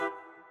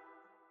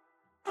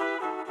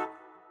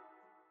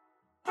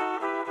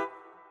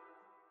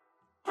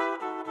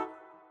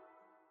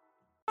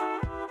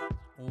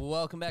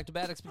Welcome back to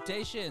Bad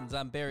Expectations.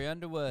 I'm Barry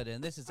Underwood,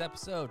 and this is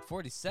episode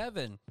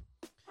 47.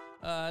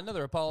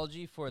 Another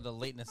apology for the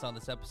lateness on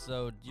this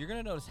episode. You're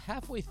going to notice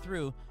halfway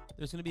through,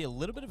 there's going to be a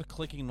little bit of a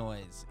clicking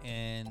noise,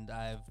 and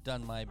I've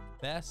done my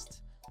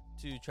best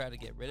to try to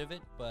get rid of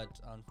it, but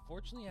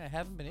unfortunately, I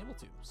haven't been able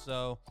to.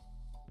 So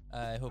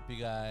I hope you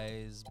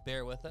guys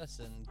bear with us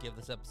and give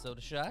this episode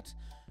a shot.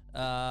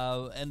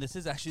 And this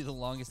is actually the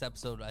longest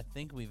episode I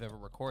think we've ever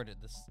recorded.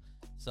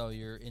 So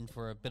you're in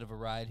for a bit of a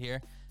ride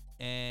here.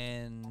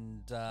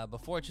 But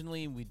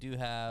fortunately, we do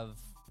have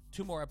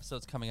 2 more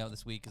episodes coming out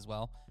this week as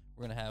well.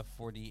 We're going to have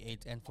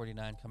 48 and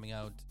 49 coming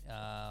out,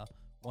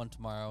 one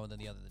tomorrow and then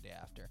the other the day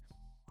after.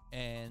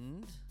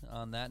 And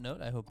on that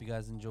note, I hope you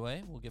guys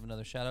enjoy. We'll give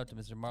another shout out to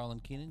Mr.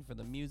 Marlon Keenan for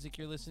the music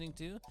you're listening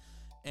to.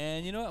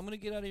 And you know what? I'm going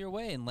to get out of your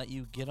way and let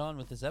you get on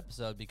with this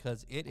episode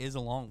because it is a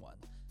long one.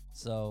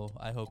 So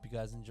I hope you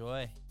guys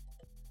enjoy.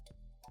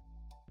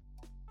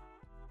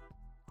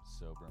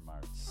 Sober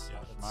March.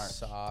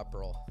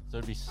 Sobril. So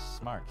it'd be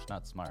Smarch,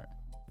 not Smart.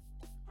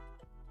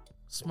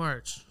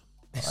 Smarch.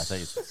 Oh, I thought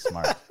you said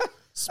Smart.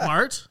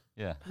 Smart?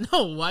 Yeah.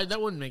 No, why?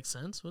 That wouldn't make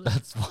sense. Would it?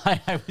 That's why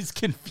I was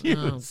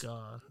confused.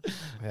 Oh, God.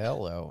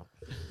 Hello.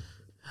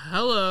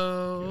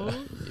 Hello.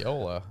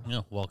 YOLO.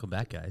 Yeah, welcome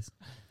back, guys.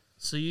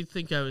 So you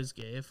think I was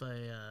gay if I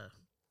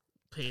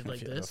paid like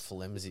If you had a this?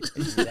 flimsy.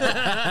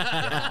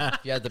 Yeah.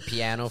 If you had the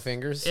piano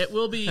fingers. It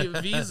will be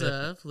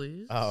Visa,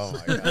 please. Oh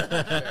my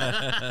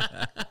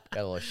god.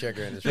 Got a little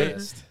sugar in his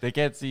wrist. They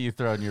can't see you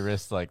throwing your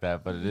wrist like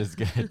that, but it is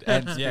good.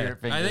 And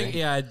spirit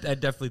fingering. I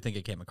definitely think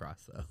it came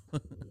across, though.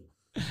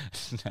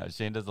 No,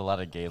 Shane does a lot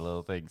of gay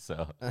little things,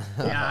 so.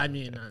 Yeah, I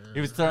mean,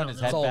 He was throwing his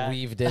It's head all back.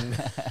 weaved in.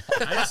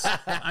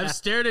 I've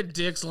stared at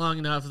dicks long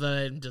enough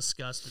that I'm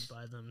disgusted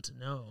by them to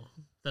know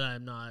that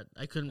I'm not.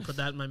 I couldn't put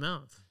that in my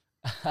mouth.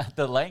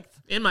 The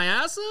length? In my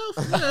ass, though?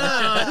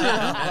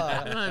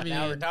 I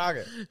Now we're mean,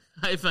 talking.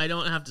 if I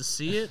don't have to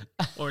see it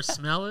or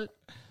smell it.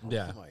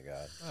 Yeah. Oh my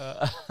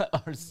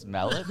god. Or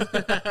smell it?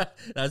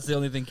 That's the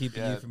only thing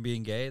keeping Yeah. you from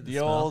being gay. The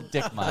old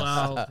dick must.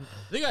 Well, I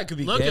think I could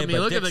be look gay, at me.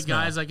 but Look at dick the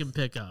guys smell. I can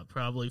pick up.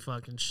 Probably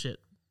fucking shit.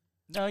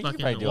 No, you can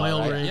fucking probably do oil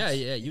all right. rig. Yeah,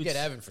 You you'd get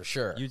Evan for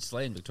sure. You'd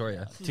slay in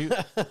Victoria.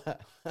 Yeah.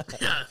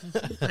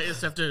 I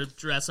just have to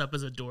dress up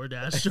as a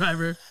DoorDash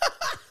driver.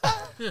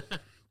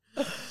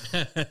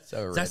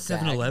 So Is that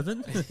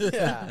 7-Eleven?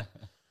 Yeah.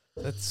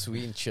 That's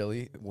sweet and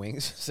chili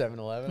wings.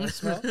 7-Eleven. I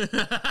smell.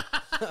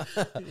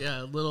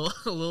 Yeah, a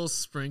little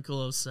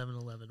sprinkle of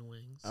 7-Eleven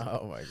wings.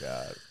 Oh my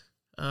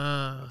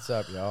god. What's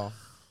up, y'all?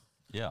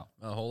 Yeah.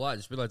 A whole lot. I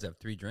just realized I have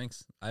 3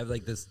 drinks. I have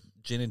like this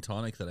gin and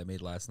tonic that I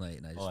made last night,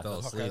 and I just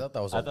fell Fuck, asleep. I thought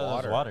that was I a thought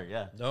water. it was water,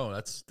 yeah. No,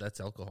 that's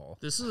alcohol.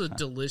 This is a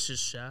delicious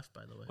shaft,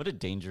 by the way. What a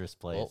dangerous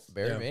place. Well,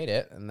 Barry Yeah. made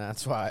it, and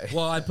that's why.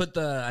 Well, I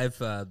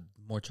have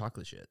more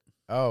chocolate shit.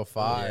 Oh,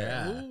 fire.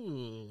 Yeah.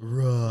 Ooh.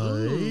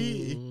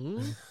 Right.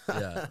 Ooh.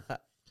 Yeah.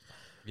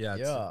 Yeah,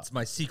 Yeah. it's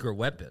my secret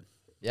weapon.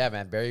 Yeah,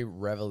 man. Barry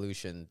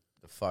revolutioned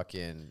the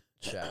fucking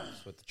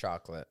chefs with the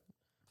chocolate.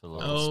 It's a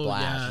little, Oh,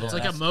 Splash. yeah. It's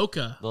like a Little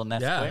mocha. little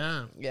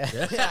Nesquik. Yeah.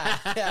 Yeah.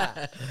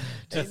 Yeah.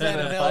 Just Ain't that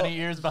the a funny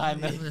ears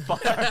behind the bar.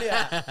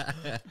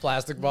 yeah.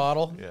 Plastic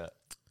bottle. Yeah.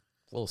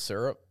 Little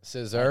syrup.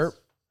 Scissor.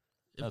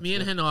 If That's me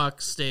and good.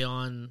 Hinnock stay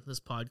on this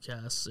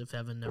podcast, if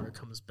Evan never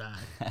comes back,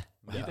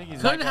 You think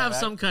he's not could coming have back?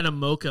 some kind of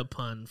mocha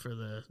pun for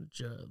the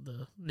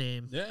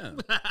name. Yeah.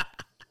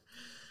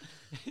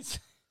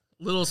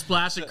 Little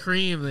splash of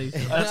cream.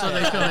 That's what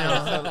they call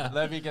it. So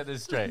let me get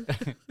this straight.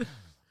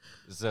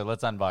 So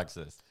let's unbox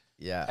this.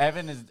 Yeah.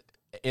 Evan is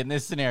in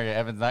this scenario.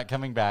 Evan's not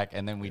coming back,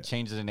 and then we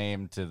change the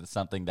name to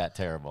something that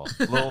terrible.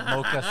 Little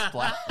mocha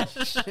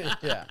splash.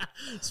 Yeah.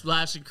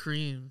 Splash of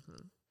cream.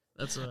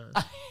 That's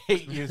I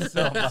hate you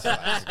so much.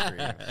 Plastic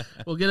cream.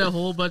 we'll get a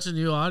whole bunch of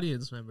new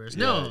audience members.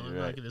 Yeah, No, you're I'm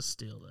right. not going to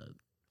steal that.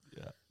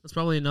 Yeah. That's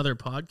probably another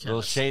podcast.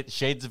 Little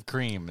shades of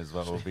cream is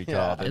what will be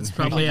Yeah. called. It's And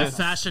probably a just-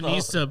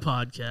 fashionista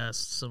podcast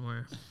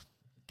somewhere.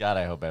 God,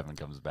 I hope Evan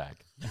comes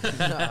back.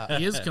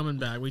 He is coming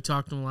back. We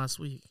talked to him last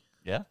week.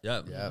 Yeah.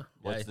 Yeah. Yeah.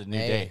 What's the new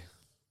May. date?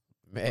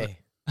 May.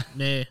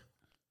 May.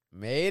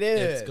 Made it.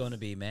 It's going to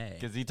be May.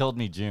 Because he told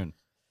me June.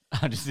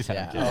 I'm just kidding.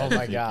 Yeah. I'm kidding. Oh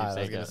my You keep god. I was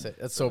saying gonna that. say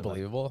that's so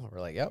believable.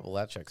 We're like, yeah, well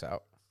that checks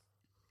out.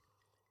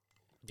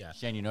 Yeah.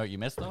 Shane, you know what you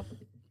missed though?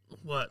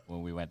 What?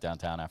 When we went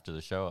downtown after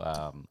the show,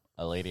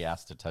 a lady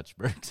asked to touch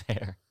Burke's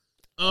hair.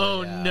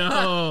 Oh, yeah.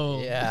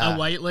 no. Yeah. A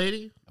white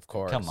lady? Of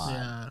course. Come on.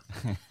 Yeah.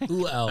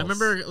 Who else? I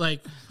remember,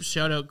 like,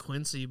 shout out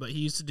Quincy, but he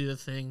used to do the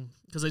thing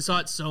because I saw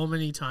it so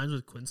many times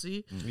with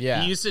Quincy.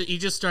 Yeah. He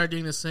just started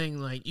doing this thing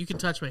like, you can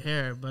touch my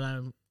hair, but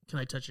can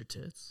I touch your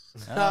tits?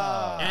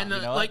 Ah, And you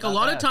know like what? a Not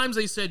lot bad. of times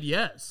they said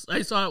yes.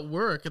 I saw it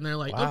work, and they're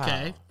like, Wow.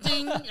 okay,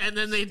 ding, and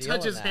then they touch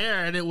Stealing his that.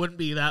 hair, and it wouldn't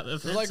be that They're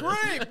offensive. like,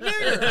 rape,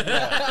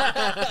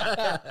 nigger.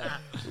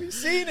 We've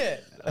seen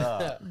it.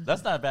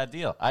 That's not a bad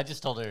deal. I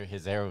just told her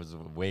his hair was a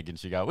wig and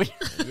she got weird.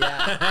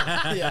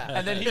 Yeah. Yeah.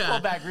 And then he Yeah.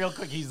 pulled back real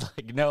quick. He's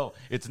like, no,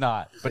 it's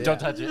not. But don't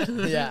touch it.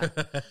 Yeah.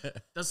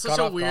 That's Caught such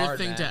a off weird guard,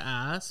 thing man. to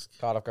ask.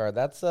 Caught off guard.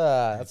 That's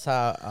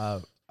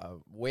how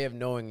way of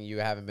knowing you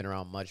haven't been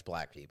around much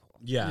black people.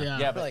 Yeah. Yeah.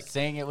 Yeah, but Like,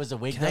 saying it was a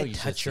wig, Can though, I you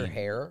should touch your see.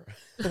 hair?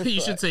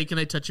 You should say, "Can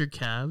I touch your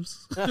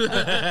calves?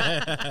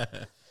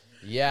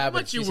 Yeah, How but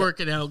much you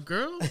working out,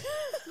 girl?"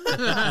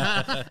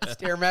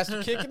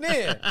 Stairmaster kicking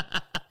in.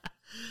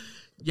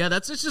 Yeah,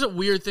 that's just a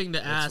weird thing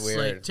to ask, like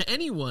weird. to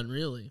anyone,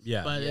 really.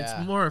 Yeah. but Yeah.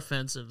 it's more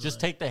offensive. Just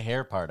like- take the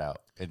hair part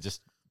out and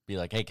just be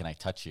like, hey, can I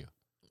touch you?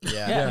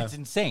 Yeah. Yeah, it's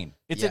insane.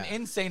 It's an Yeah.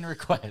 insane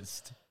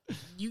request.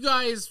 you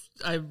guys.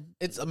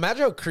 It's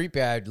imagine how creepy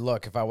I'd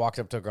look if I walked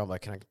up to a girl. I'm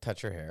like, "Can I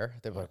touch your hair?"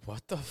 They'd be like,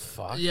 "What the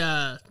fuck?"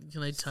 Yeah,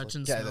 can I touch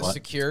and Yeah, the smell?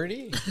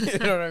 security. You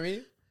know what I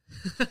mean?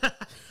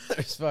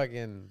 There's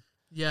fucking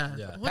Yeah.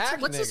 Yeah.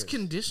 What's this niggas.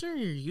 conditioner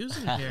you're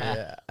using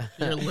here?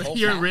 yeah.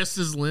 Your wrist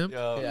is limp.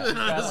 Yo,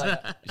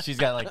 Yeah. she's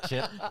got like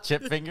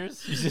chip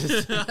fingers. She's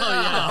just, Oh yeah,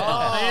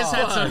 I just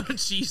had some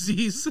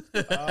cheesies.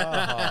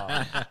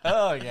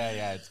 oh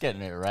yeah, it's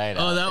getting it right.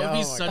 Oh, out. that would Oh be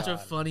my such a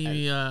God.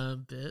 funny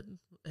bit.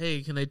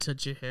 Hey, can I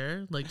touch your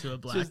hair? Like to a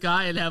black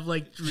guy and have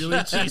like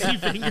really cheesy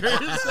fingers.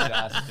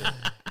 Disgusting.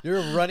 You're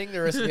running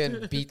the risk of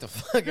getting beat the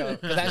fuck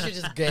up. But that shit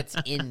just gets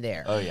in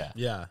there. Oh yeah.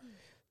 Yeah.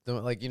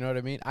 Like, you know what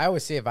I mean? I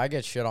always say if I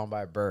get shit on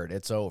by a bird,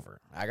 it's over.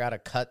 I gotta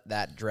cut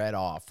that dread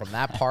off from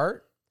that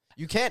part.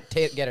 You can't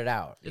get it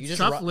out. You It's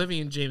just tough living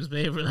in James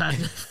Bay for that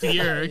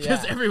fear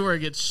because Yeah. everywhere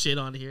gets shit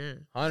on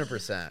here.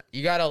 100%.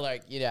 You gotta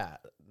like, yeah.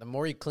 The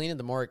more you clean it,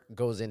 the more it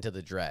goes into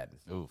the dread.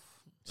 Oof.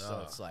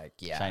 So it's like,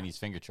 yeah, Chinese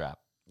finger trap.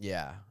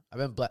 yeah. I've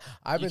been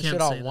I've You been can't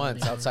shit say on that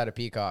once anymore. outside of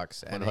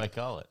Peacocks, What and do I it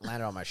call it?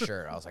 landed on my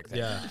shirt. I was like,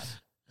 Yeah.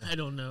 I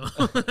don't know.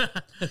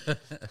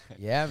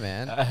 yeah,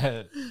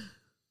 man.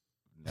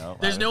 No.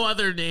 There's no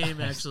other name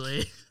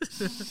actually.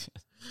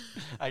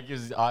 I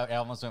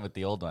almost went with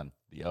the old one,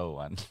 the O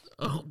one.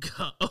 Oh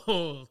god.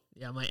 Oh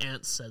yeah, my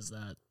aunt says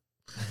that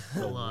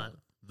a lot.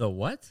 The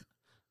what?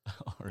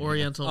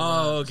 Oriental.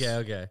 Oh, rice.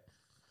 okay.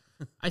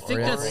 I think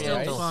that's still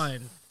Oriental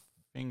fine.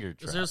 Finger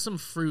Because trap. there's some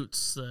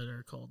fruits that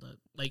are called that,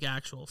 like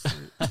actual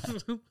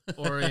fruit,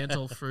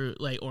 Oriental fruit,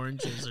 like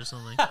oranges or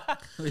something.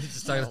 We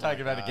just I was talking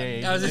talking about a gay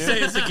Asian. I was just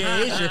saying it's a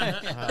gay Asian.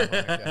 Oh my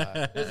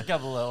God. There's a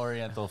couple of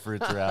Oriental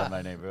fruits around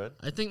my neighborhood.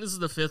 I think this is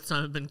the 5th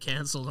time I've been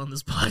canceled on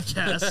this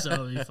podcast, so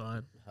it'll be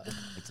fine.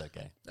 It's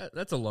okay.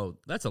 That's a low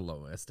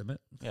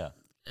estimate. Yeah.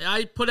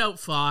 I put out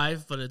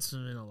 5, but it's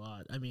been a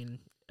lot. I mean,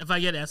 if I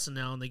get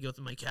SNL and they go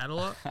through my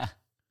catalog,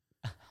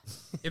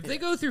 If they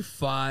go through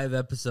 5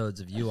 episodes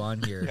of you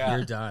on here, Yeah.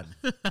 you're done.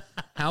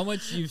 How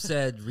much you've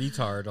said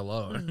retard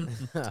alone?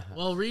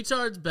 well,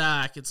 retard's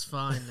back. It's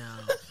fine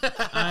now.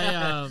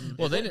 I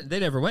Well, they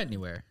never went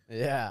anywhere.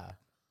 Yeah.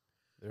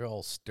 They're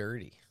all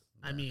sturdy.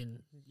 I mean,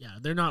 yeah,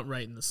 they're not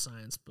writing the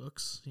science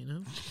books, you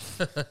know.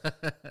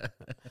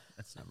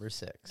 That's number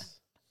 6.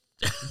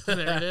 There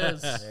it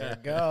is. There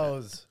it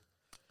goes.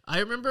 I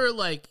remember,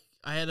 like,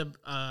 I had a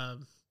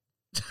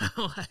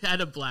I had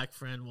a black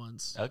friend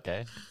once.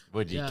 Okay.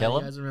 Would you Yeah, kill you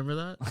him? guys remember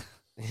that?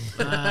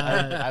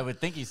 I would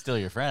think he's still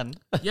your friend.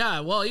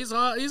 Yeah, well, he's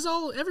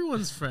all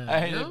everyone's friend.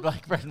 I you had a know?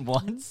 black friend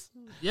once.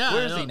 Yeah,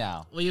 Where I is he know.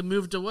 now? Well, he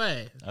moved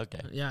away.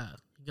 Okay. Yeah,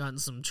 he got in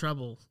some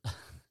trouble.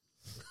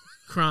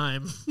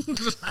 Crime.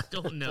 I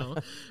don't know.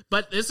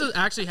 But this is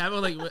actually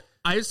happening. Like,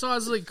 I saw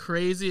as like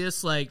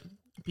craziest, like,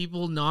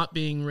 people not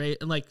being raised.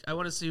 And, like, I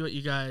want to see what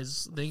you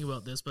guys think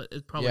about this, but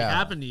it probably Yeah.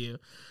 happened to you.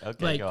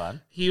 Okay, Like, go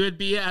on. he would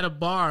be at a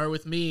bar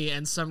with me,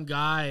 and some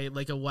guy,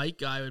 like a white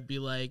guy, would be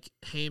like,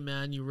 "Hey,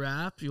 man, you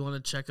rap? You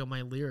want to check out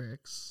my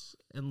lyrics?"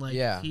 And, like,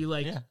 Yeah. he,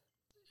 like, Yeah.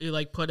 he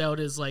like put out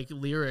his like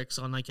lyrics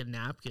on like a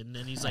napkin,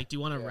 and he's like, "Do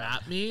you want to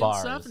rap me and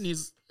Bars. stuff?" And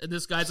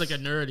this guy's like a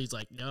nerd. He's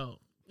like, "No,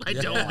 I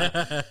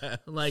don't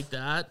like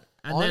that."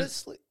 And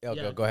Honestly, yeah.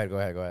 go ahead.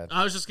 then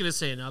I was just gonna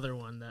say another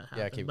one that happened,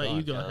 Yeah, keep but going.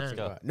 you go Yeah, let's ahead.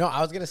 go. No, I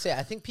was gonna say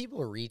I think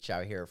people reach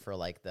out here for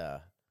like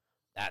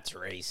that's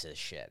racist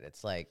shit.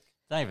 It's like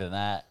It's not even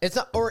that. it's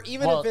not, or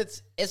even Well-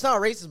 if it's not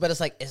racist, but it's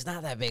like it's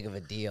not that big of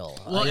a deal.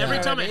 Well, Like, you every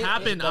know time what I it mean?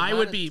 happened, But I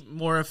would not- be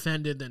more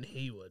offended than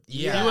he would.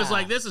 Yeah. He was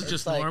like, "This is It's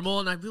just like-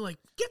 normal," and I'd be like,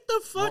 "Get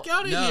the fuck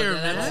out of no, here,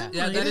 that's- man!"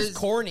 yeah, Like, that it is is-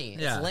 corny.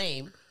 yeah. It's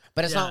lame,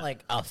 but it's Yeah. not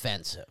like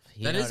offensive.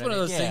 You That know is what one I of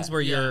mean? those things Yeah.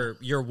 where Yeah.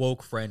 your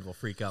woke friend will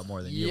freak out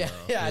more than you Yeah, will.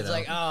 yeah. you It's know?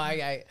 like, oh,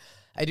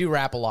 I do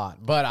rap a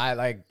lot, but I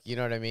like, you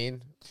know what I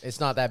mean? It's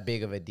not that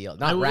big of a deal.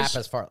 Not I rap wish-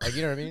 as far, like,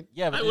 you know what I mean?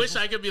 Yeah, but I wish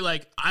I could be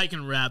like, "I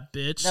can rap,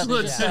 bitch." No,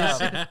 Let's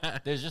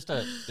there's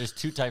there's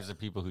 2 types of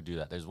people who do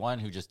that. There's one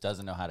who just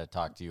doesn't know how to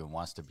talk to you and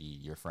wants to be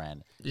your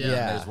friend. Yeah. And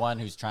Yeah. there's one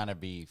who's trying to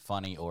be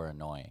funny or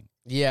annoying.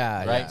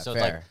 Yeah, Right? yeah, So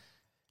it's fair. like-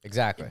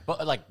 exactly.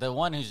 But like the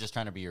one who's just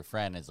trying to be your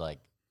friend is like,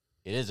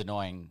 it is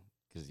annoying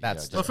because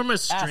That's Well, from a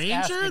ask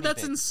stranger, that's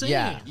anything. insane.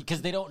 Yeah.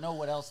 because they don't know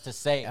what else to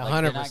say. Like,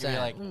 100%. They're not gonna be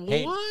like,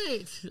 hey,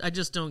 What? I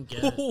just don't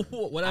get it.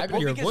 what happened to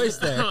well, your because- voice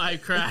there? I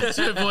cracked.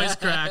 My voice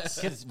cracks.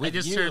 'Cause I with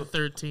just you- turned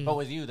 13. but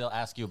with you, they'll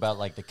ask you about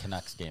like the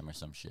Canucks game or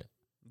some shit.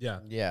 Yeah.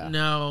 Yeah.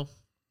 No.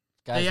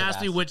 Guys They have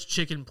asked me which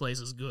chicken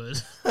place is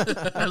good.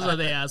 That's what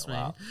they asked me.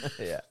 Wow.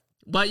 Yeah.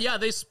 But yeah,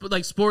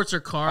 like sports or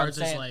I'm cars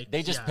is saying like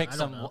they just yeah, pick I don't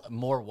some know.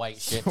 more white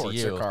shit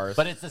Sports to or you, cars.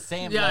 but it's the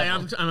same. Yeah,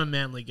 level. I'm a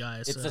manly guy.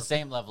 It's so. the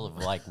same level of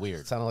like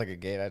weird. Sounded like a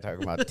gay guy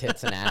talking about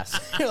tits and ass.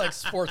 You're like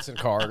sports and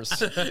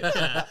cars.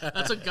 Yeah,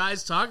 that's what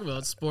guys talk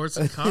about, sports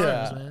and cars,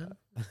 Yeah. man.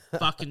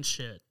 Fucking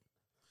shit.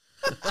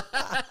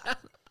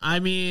 I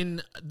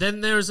mean,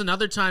 then there was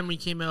another time we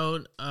came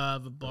out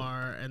of a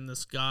bar and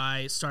this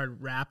guy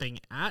started rapping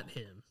at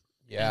him.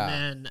 Yeah.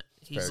 And then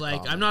he's very like,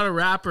 common. I'm not a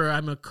rapper,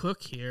 I'm a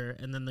cook here.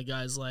 And then the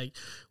guy's like,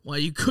 why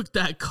you cook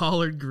that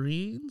collard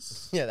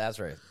greens? Yeah, that's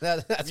right.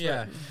 That's Yeah.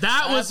 right.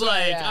 That was That's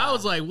right, like, yeah. I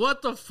was like,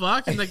 what the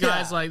fuck? And the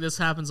guy's Yeah. like, this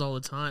happens all the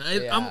time.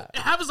 Yeah. It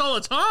happens all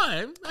the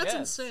time? That's Yes.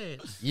 insane.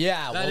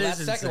 Yeah, That well, that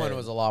is second one insane.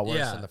 was a lot worse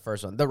Yeah. than the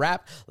first one. The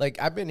rap, like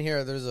I've been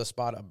here. There's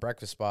a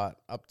breakfast spot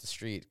up the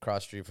street,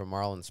 cross street from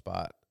Marlin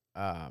spot.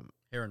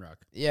 Heron Rock.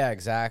 Yeah,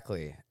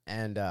 exactly.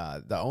 And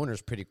the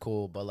owner's pretty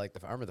cool. But like,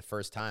 I remember the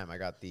first time I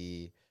got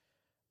the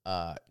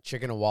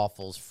chicken and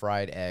waffles,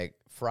 fried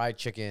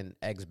chicken,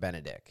 eggs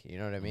Benedict. You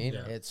know what I mean?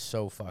 Yeah. It's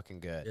so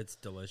fucking good. It's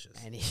delicious.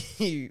 And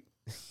he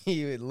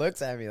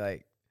looks at me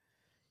like,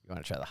 "You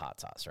want to try the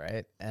hot sauce,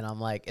 right?" And I'm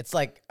like, "It's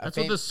like a That's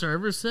what the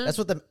server said? that's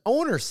what the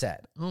owner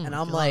said." Oh and my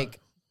I'm God. like,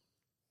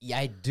 "Yeah,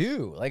 I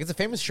do." Like, it's a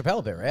famous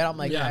Chappelle bit, right? I'm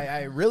like, Yeah.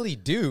 I really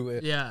do.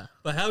 Yeah.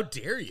 But how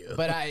dare you?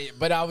 But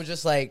I was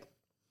just like,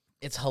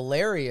 it's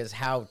hilarious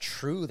how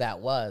true that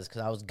was,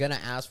 because I was gonna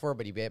ask for it,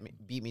 but he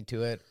beat me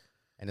to it.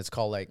 And it's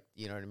called, like,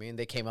 you know what I mean?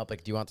 They came up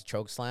like, "Do you want the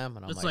choke slam?"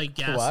 And I'm It's like,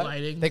 like "What?"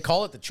 gaslighting. They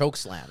call it the choke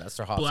slam. That's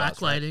their hot sauce.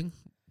 Right? Blacklighting.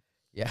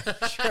 Yeah,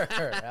 sure.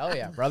 Hell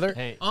yeah, brother.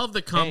 Hey, All of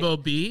the combo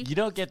B. you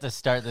don't get to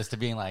start this to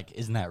being like,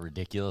 "Isn't that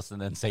ridiculous?"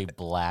 and then say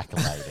black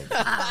lighting.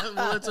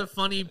 Well, it's a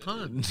funny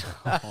pun.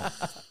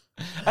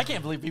 I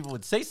can't believe people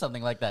would say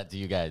something like that to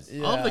you guys.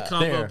 All of the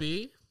combo There.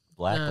 B.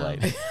 Black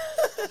lighting.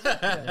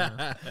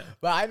 But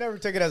I never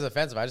took it as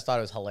offensive. I just thought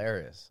it was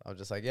hilarious. I was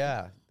just like,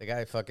 yeah, the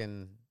guy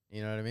fucking,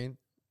 you know what I mean?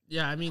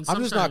 Yeah, I mean, I'm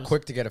just not sometimes-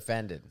 quick to get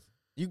offended.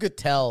 You could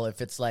tell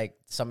if it's like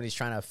somebody's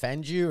trying to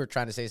offend you or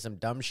trying to say some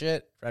dumb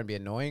shit, trying to be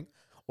annoying,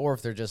 or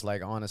if they're just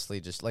like, honestly,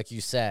 just like you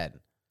said,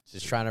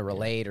 just trying to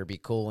relate or be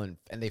cool, and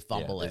they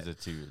fumble it.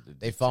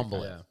 They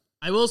fumble it.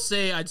 I will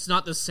say it's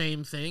not the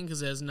same thing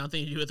because it has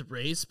nothing to do with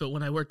race. But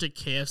when I worked at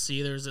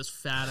KFC, there was this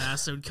fat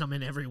ass that would come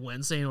in every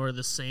Wednesday and order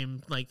the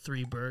same like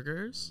 3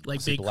 burgers,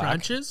 like he big black?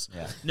 crunches.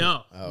 Yeah.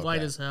 No, Oh, white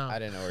okay. as hell. I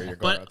didn't know where you're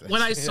going with But this.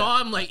 when I Yeah. saw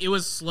him, like it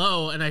was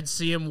slow, and I'd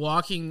see him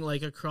walking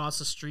like across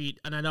the street,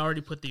 and I'd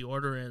already put the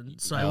order in,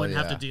 so I Oh, wouldn't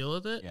have yeah. to deal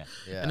with it. Yeah.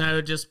 Yeah. And I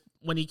would just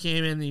when he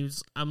came in,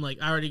 I'm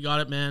like, I already got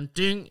it, man.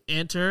 Ding,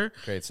 enter.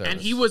 Great service.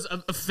 And he was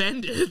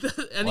offended,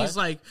 and he's What?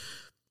 like,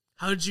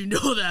 "How did you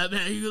know that,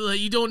 man?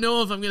 You don't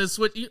know if I'm gonna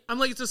switch." I'm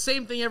like, it's the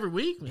same thing every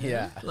week, man.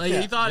 Yeah. Like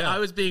he thought I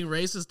was being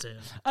racist to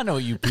him. I know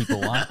what you people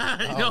want.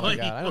 I Oh know my what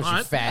God, you I know what you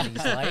want.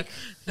 fatties like.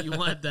 You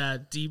want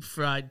that deep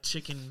fried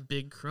chicken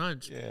big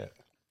crunch. Yeah.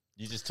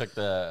 You just took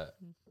the.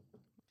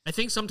 I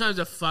think sometimes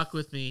to fuck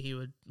with me, he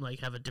would like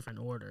have a different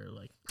order.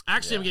 Like,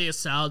 actually, I'm getting a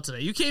salad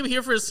today. You came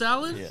here for a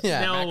salad? Yeah.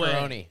 Yeah, no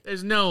macaroni. way.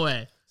 There's no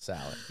way.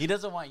 Salad. He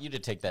doesn't want you to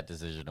take that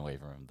decision away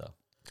from him, though.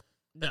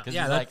 No. 'Cause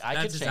Yeah, he's like, I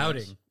that's could his change.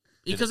 outing.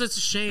 Because it's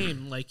a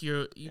shame. Like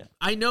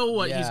I know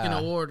what he's Yeah.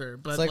 gonna order,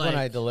 but It's like when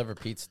I deliver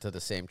pizza to the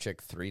same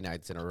chick 3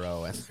 nights in a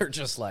row, and they're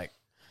just like,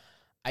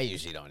 "I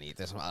usually don't eat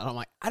this one." And I'm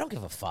like, I don't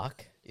give a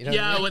fuck. You know what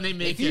I Yeah, mean? when they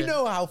make if you it.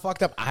 know how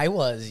fucked up I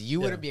was,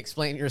 you wouldn't be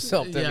explaining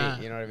yourself to Yeah.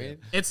 me. You know what I mean?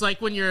 It's like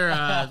when you're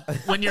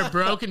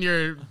broke and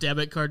your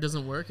debit card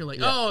doesn't work. You're like,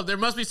 oh, there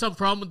must be some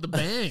problem with the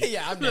bank.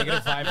 Yeah, I'm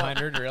negative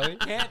 500. Really?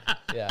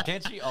 Yeah.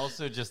 Can't she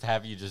also just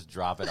have you just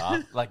drop it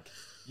off? Like,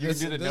 you can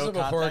do the this no is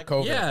before contact?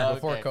 COVID. Yeah.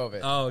 Before Okay. COVID.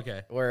 Oh,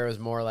 okay. Where it was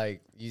more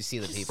like you see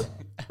the people.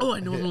 Oh, I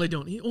normally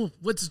don't eat. Oh,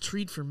 what's a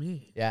treat for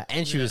me? Yeah,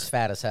 and she was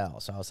fat as hell.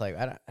 So I was like,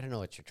 I don't know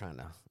what you're trying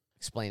to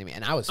explain to me.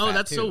 And I was Oh, fat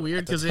that's so too weird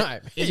at the because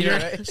time. in You know your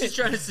what I mean? She's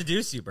trying to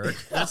seduce you, Burke.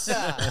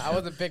 I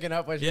wasn't picking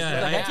up what she Yeah,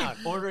 said. Like, I down.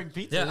 keep ordering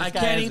pizza. Yeah, This I guy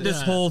can't has eat a-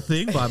 this whole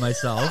thing by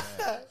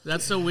myself.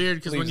 That's so weird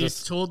because when Leaves you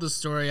us- told the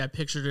story, I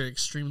pictured her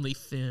extremely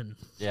thin.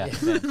 Yeah.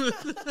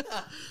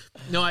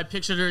 No, I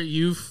pictured her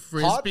you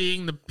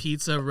frisbeeing the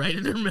pizza right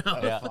in her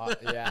mouth.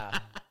 Yeah. Yeah.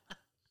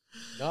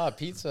 No,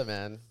 pizza,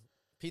 man.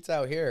 Pizza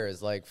out here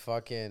is like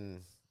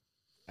fucking.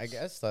 I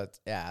guess that's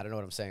I don't know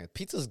what I'm saying.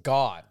 Pizza's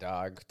God,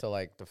 dog. To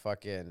like the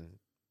fucking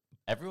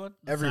Everyone?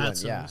 everyone.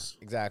 Fatsos. Yeah,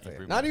 exactly.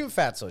 Everyone. Not even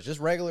fatsos, just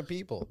regular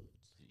people.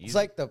 It's Easy.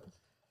 like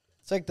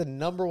the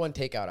number one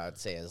takeout. I would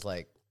say is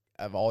like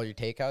of all your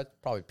takeouts,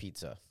 probably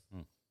pizza.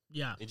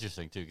 Yeah.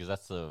 Interesting, too, because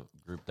that's the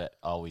group that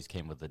always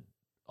came with the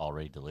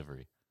already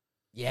delivery.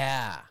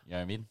 Yeah, You know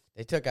what I mean?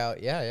 they took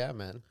out. Yeah,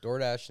 man.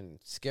 DoorDash and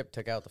Skip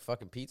took out the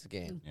fucking pizza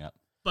game. Yeah.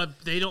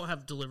 But they don't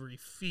have delivery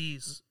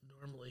fees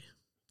normally.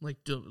 When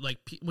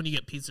you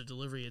get pizza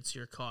delivery, it's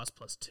your cost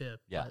plus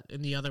tip. Yeah. But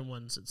in the other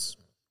ones, it's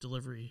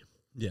delivery.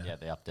 Yeah,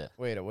 they upped it.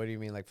 Wait, what do you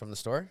mean? Like from the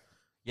store?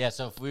 Yeah,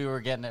 so if we were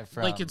getting it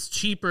from. Like it's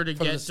cheaper to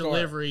From the get store.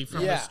 delivery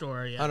from the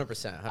store. Yeah.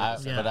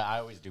 100%. Yeah. But I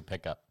always do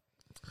pickup.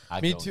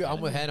 I Me go too. get I'm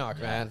it. with Henoch,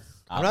 Yeah. man.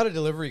 I'm not a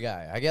delivery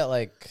guy. I get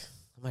like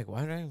I'm like,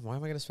 why am I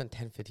going to spend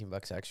 10, 15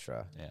 bucks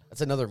extra? Yeah.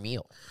 That's another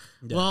meal.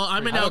 Well,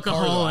 I'm an I have a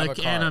car, though. I have a alcoholic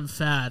car. and I'm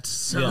fat,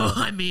 so Yeah.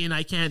 I mean,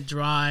 I can't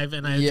drive,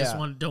 and I Yeah.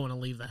 don't want to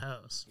leave the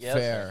house. Yeah,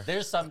 Fair.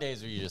 There's some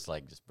days where you just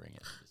like just bring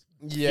it.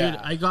 Yeah. Dude,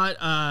 I got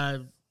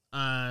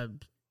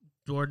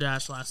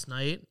DoorDash last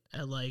night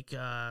at like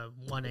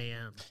 1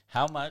 a.m.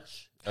 How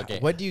much? Okay.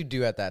 What do you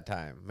do at that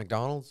time?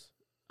 McDonald's?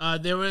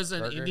 There was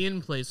an Burger?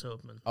 Indian place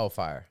open, Oh,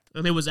 fire.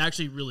 and it was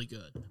actually really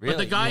good. But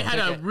Really? the guy You had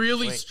took a it-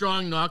 really wait.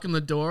 strong knock on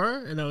the door,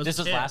 and I was This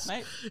was last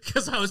night?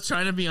 because I was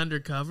trying to be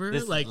undercover.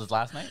 This like, was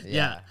last night.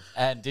 yeah.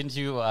 And didn't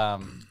you?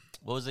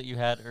 What was it you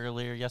had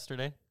earlier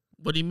yesterday?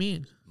 What do you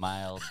mean?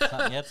 Mild. You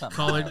had something.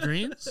 Collard mild.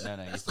 greens? No,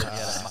 you said you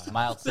had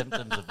mild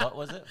symptoms of what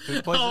was it? Food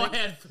Oh, poisoning. I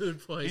had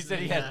food poisoning. He said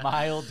he yeah. had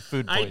mild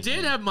food I poisoning.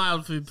 did have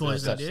mild food No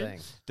poisoning, such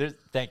dude. thing.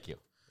 Thank you.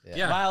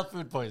 Yeah. Mild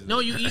food poisoning. No,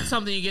 you eat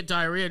something, you get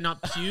diarrhea,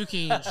 not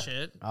puking and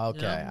shit. Okay.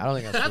 you know? I don't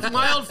think that's That's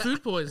mild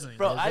food poisoning.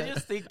 Bro, I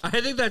just think.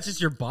 I think that's just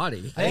your body.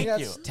 I think Thank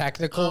that's you.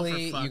 technically Oh, for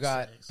you fuck's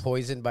got sakes.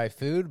 poisoned by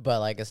food, but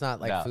like it's not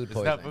like No, food it's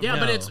not poisoning. food Yeah,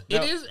 but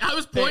No. it is. I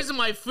was poisoning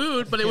my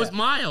food, but it was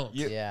mild.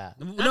 You- Yeah.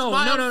 No,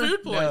 mild no, no, food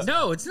no, poisoning.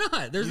 no, it's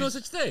not. There's no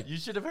such thing. You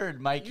should have heard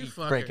Mikey You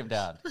break him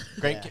fuckers.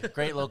 down.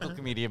 Great local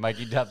comedian,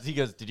 Mikey Dubs. He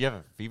goes, "Did you have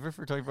a fever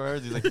for 24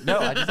 hours?" He's like, "No,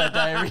 I just had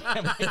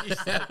diarrhea." Mikey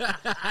said,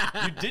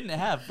 "You didn't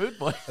have food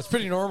poisoning." That's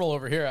pretty normal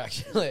over here,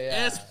 actually.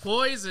 Yeah. It's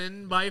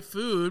poisoned by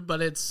food,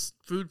 but it's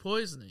food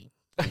poisoning.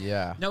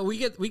 Yeah. No, we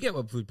get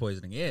what food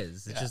poisoning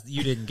is. It's just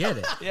you didn't get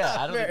it. Yeah,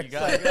 I don't think you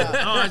got It's it. like,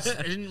 yeah. Oh,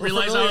 I didn't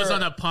realize I was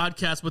on a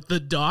podcast with the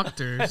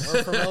doctors.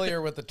 We're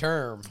familiar with the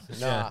term.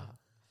 Nah.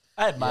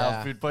 I had mild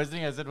Yeah. food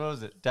poisoning. I said, "What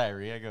was it?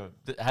 Diarrhea." I go,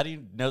 "How do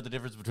you know the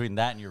difference between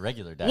that and your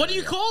regular diarrhea?" What do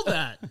you call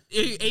that?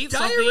 You ate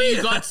something, Diarrhea.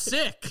 you got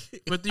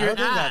sick with I your don't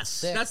think ass. that's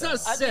sick. That's not though.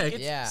 think sick.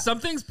 it's- Yeah. Some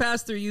things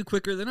pass through you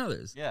quicker than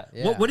others. Yeah.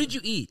 Yeah. What did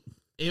you eat?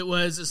 It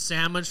was a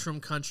sandwich from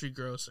Country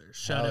Grocer.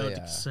 Shout Hell out yeah.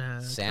 to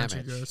Country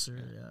Sandwich.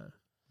 Grocer. Yeah.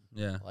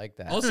 Yeah. Like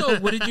that. Also,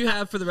 what did you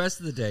have for the rest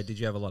of the day? Did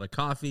you have a lot of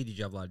coffee? Did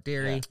you have a lot of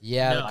dairy?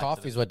 Yeah, No. the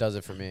coffee's what does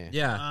it for me.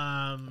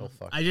 Yeah. Oh,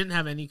 fuck. I didn't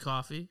have any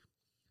coffee.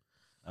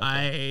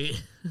 Okay.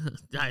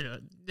 I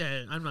don't.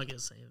 I'm not gonna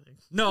say anything.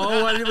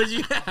 No, what did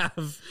you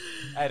have?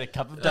 I had a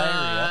cup of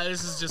diarrhea.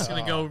 This is just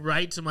gonna go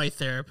right to my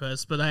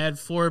therapist. But I had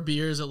 4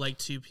 beers at like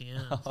 2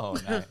 p.m. Oh,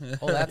 nice.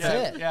 Oh, that's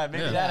yeah, it. yeah,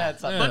 maybe Yeah. that had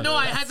something. Yeah. But no,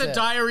 I had That's the it.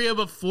 diarrhea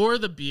before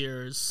the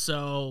beers.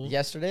 So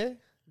Yesterday?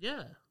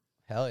 yeah.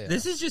 Hell yeah.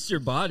 This is just your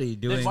body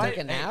doing. Then why, Take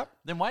a nap?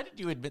 Then why did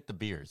you admit the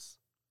beers?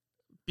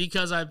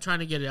 Because I'm trying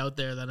to get it out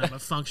there that I'm a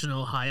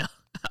functional high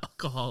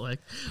alcoholic,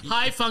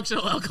 high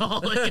functional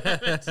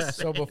alcoholic.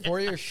 So before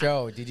your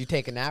show, did you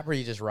take a nap or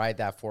you just ride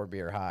that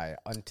 4-beer high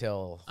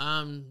until?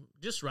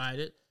 Just ride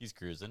it. He's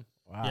cruising.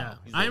 Wow. Yeah,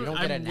 He's like, you I'm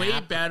don't get a way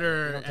nap? You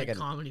better don't take at a-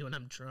 comedy when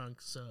I'm drunk.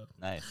 So,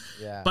 Nice.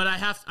 Yeah. but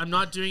I'm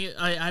not doing it.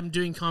 I'm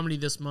doing comedy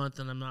this month,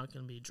 and I'm not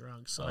gonna be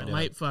drunk. So I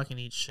might fucking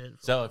eat shit.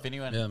 So if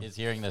anyone Yeah. is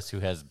hearing this who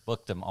has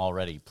booked them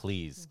already,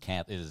 please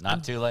can't. It is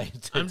not too late.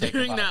 To I'm take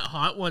doing them that off.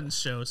 Hot Ones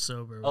show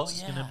sober, which Oh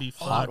is yeah, gonna be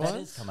Oh, fun. that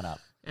Ones? is coming up.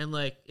 And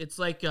like it's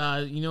like you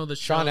know the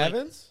show, Sean like-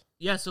 Evans?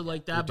 Yeah, so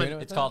like that, doing but it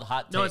with It's called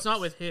Hot. no, it's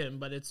not Takes. with him,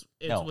 but it's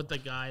No. with the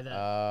guy that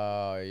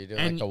Oh, you're doing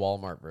And like the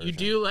Walmart version. you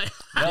do like.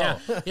 No. yeah,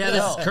 this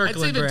No. I'd say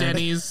Kirkland the brand.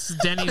 Denny's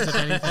if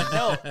anything.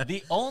 No,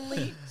 the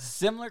only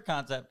similar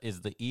concept is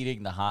the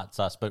eating the hot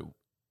sauce, but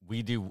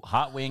we do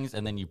hot wings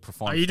and then you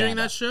perform. Are you doing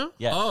stand-up. that show?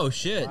 Yes. Oh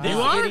shit! Wow. This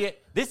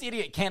You are?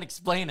 idiot can't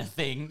explain a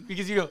thing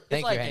because you go. It's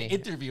Thank you, like an Henny.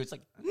 interview. It's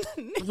like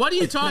What are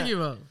you talking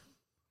about?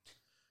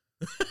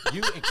 you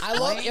explain. I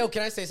love. Yo,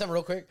 can I say something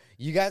real quick?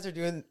 You guys are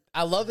doing.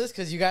 I love this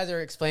because you guys are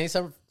explaining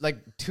some like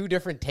 2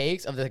 different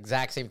takes of the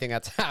exact same thing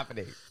that's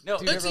happening. No,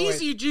 Two That's different ways.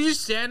 easy. You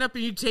just stand up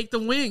and you take the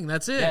wing.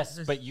 That's it. Yes,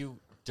 but you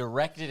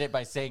directed it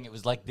by saying it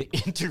was like the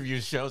interview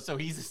show, so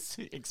he's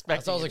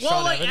expecting. sounds like it. Well,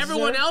 Sean like Evans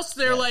everyone there? else,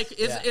 they're Yes. like,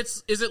 Yeah.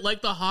 is it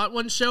like the Hot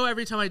One show?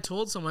 Every time I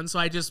told someone, so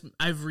I've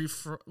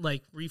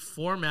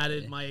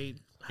reformatted my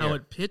how Here.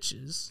 it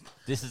pitches.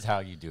 This is how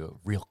you do it,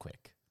 real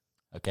quick.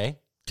 Okay.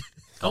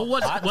 Oh,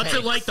 Hot what's it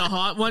takes. like the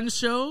Hot One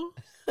show?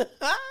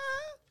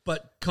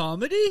 But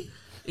comedy?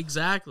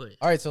 Exactly.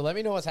 All right, so let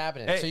me know what's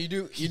happening. Hey. So you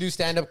do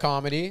stand up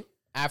comedy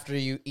after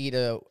you eat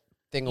a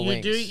thing of You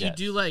wings. do Yes.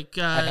 like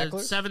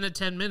Hecklers? 7 to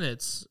 10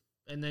 minutes,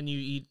 and then you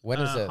eat When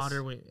is this?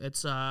 hotter wing.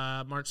 It's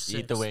March 6th. You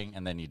eat the wing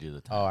and then you do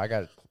the Oh, I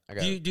got it. I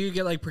got Do it. you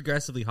get like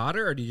progressively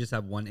hotter, or do you just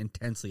have one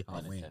intensely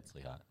hot one wing?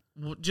 intensely hot.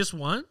 Just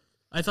one?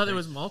 I thought there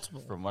was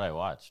multiple. From what I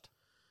watched.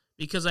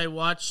 Because I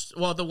watched,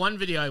 well, the one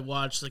video I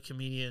watched, the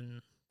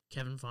comedian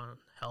Kevin Von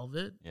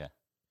Helvet, Yeah.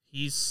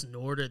 he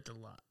snorted the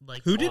lot.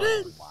 Like Who did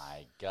it? Oh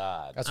my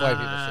god. That's why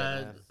people say,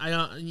 man. I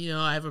don't,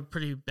 I have a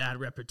pretty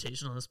bad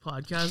reputation on this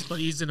podcast, but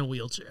he's in a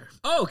wheelchair.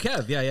 Oh,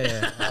 Kev. Yeah, yeah,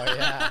 yeah. Oh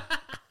yeah.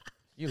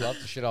 You love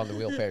to shit on the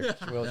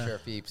wheelchair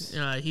peeps.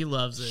 He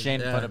loves it. Shane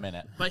Yeah. put him in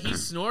it. But he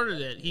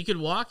snorted it. He could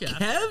walk after.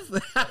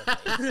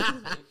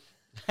 Kev?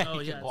 Oh,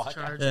 He yeah, could walk it's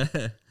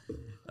charged.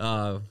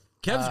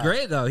 Kev's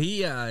great though.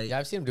 He Yeah,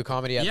 I've seen him do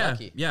comedy at yeah,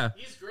 Lucky. yeah.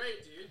 He's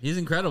great, dude. He's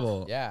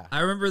incredible. Yeah.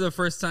 I remember the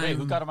first time. Wait,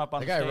 who got him up on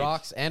The the guy stage?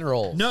 rocks and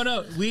rolls.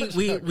 No, we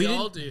We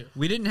all didn't do.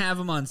 we didn't have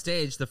him on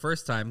stage the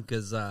first time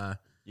because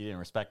You didn't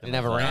respect them.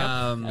 Didn't have a as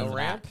ramp? as No an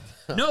ramp?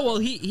 act. No, well,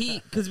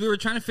 he because we were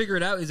trying to figure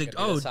it out. He's like,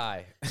 oh,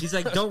 high. he's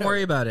like, don't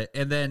worry about it.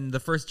 And then the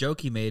first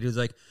joke he made, he was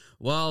like,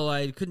 well,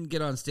 I couldn't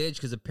get on stage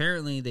because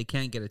apparently they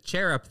can't get a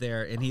chair up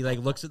there. And he like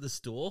looks at the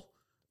stool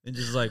and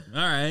just like,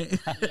 all right.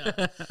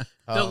 The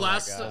Oh my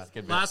last God.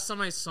 Good bit. last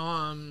time I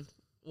saw him,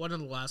 one of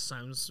the last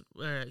times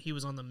where he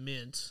was on the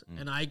Mint,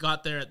 and I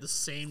got there at the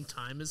same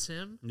time as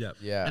him. Yep.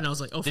 Yeah. And I was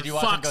like, "Oh, Did for you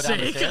watch him fuck's go down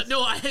the sake!" stairs?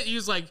 No, he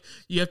was like,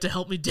 "You have to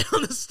help me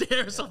down the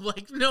stairs." I'm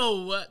like,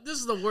 "No, this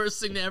is the worst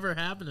thing to ever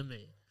happen to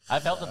me."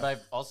 I've helped him, but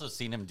I've also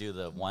seen him do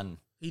the one.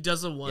 He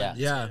does the one, Yeah.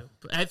 Yeah. too.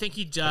 But I think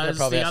he does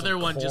probably the has other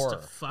some one just to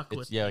core. fuck It's,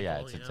 with. yeah,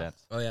 people, it's you know?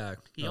 intense. Oh, yeah.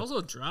 He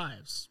also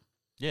drives.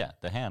 Yeah,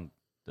 the hand.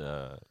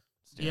 The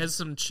He has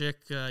some chick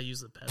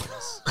use the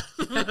pedals.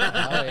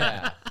 Oh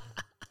yeah.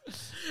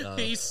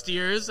 He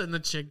steers and the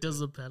chick does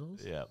the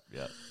pedals. yeah.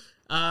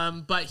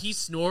 But he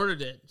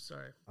snorted it.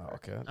 Sorry. Oh,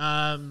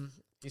 okay.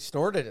 He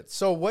snorted it.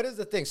 So what is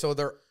the thing? So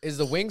there is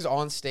the wings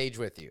on stage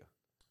with you.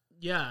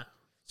 Yeah.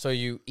 So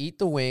you eat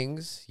the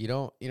wings. You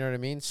don't. You know what I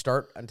mean?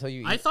 Start until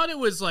you eat. I thought it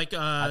was like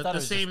thought it the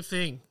was same just-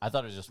 thing. I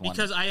thought it was just one.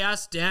 Because I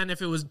asked Dan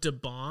if it was De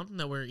Bomb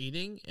that we're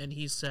eating, and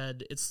he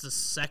said it's the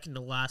second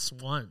to last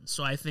one.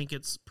 So I think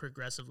it's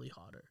progressively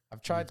hotter.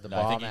 I've tried the No,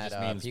 I bomb think he at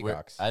just means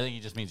Peacocks. I think he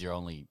just means you're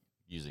only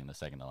using the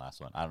second to last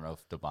one. I don't know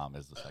if the bomb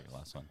is the second to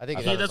last one. I think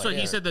it Yeah, is. that's what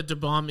Yeah. he said. That De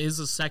Bomb is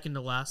the second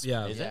to last.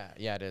 Yeah. one. Is it?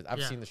 Yeah, it is. I've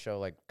Yeah. seen the show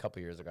like a couple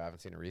years ago. I haven't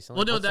seen it recently.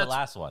 Well, no, What's the that's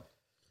last one?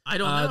 I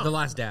don't know. The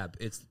Last Dab.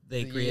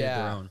 They created their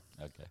Yeah. own.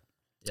 Okay.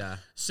 Yeah.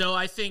 So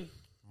I think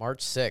March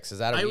 6th. Is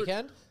that a I would-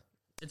 weekend?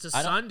 it's a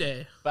I don't-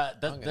 Sunday. But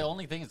I'm the gonna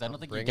only thing is, I don't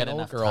think you bring get an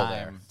old enough girl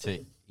time to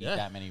eat Yeah.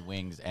 that many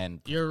wings,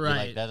 and You're like,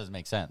 right. that doesn't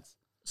make sense.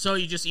 So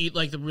you just eat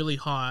like the really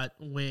hot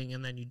wing,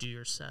 and then you do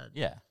your set.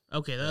 Yeah,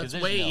 Okay, that's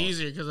there's way no-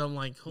 easier because I'm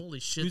like, holy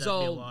shit, Who's that'd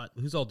be a all lot.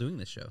 Who's all doing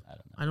this show? I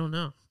don't know. I don't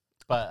know.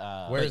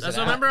 But Where is That's it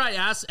what at? remember I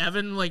asked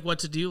Evan like what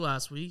to do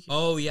last week.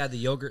 Oh yeah, the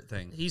yogurt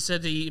thing He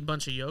said to eat a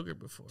bunch of yogurt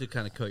before. to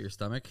kind of coat your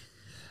stomach.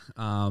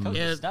 coat your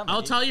Yeah, stomach.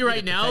 I'll tell you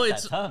right need to now, protect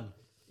it's that tongue.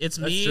 it's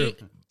That's me.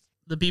 true.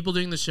 The people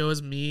doing the show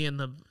is me and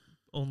the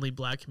only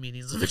black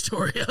comedians of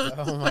Victoria.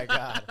 Oh my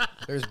god.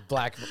 There's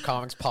black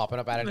comics popping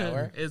up out of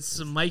nowhere. It's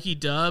Mikey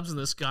Dubs and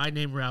this guy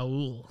named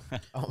Raul.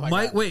 Oh my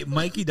Mike, god. wait,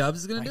 Mikey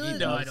Dubs is gonna do Mikey it?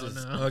 No, I Dubs don't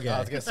is- know. Okay. I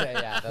was gonna say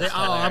yeah. That's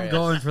I'm hilarious.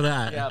 going for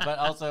that. Yeah, but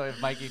also if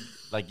Mikey,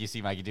 like you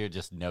see Mikey do it,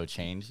 just no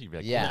change, you'd be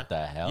like, Yeah. what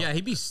the hell? Yeah,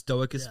 he'd be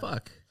stoic as Yeah.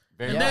 fuck.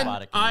 Very And then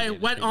robotic I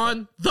comedian, went speak up.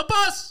 on the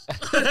bus.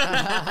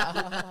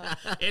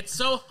 It's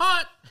so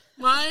hot,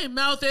 my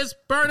mouth is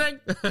burning.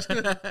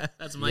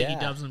 That's Mikey Yeah.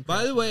 Dubs.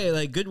 By the way,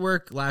 like good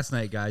work last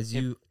night, guys.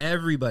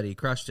 Everybody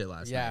crushed it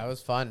last Yeah, night. it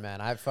was fun,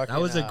 man. I fucking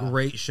That was a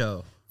great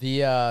show.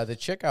 The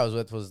chick I was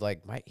with was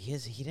like,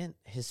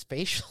 his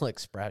facial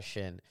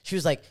expression. She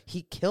was like,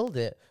 he killed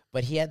it,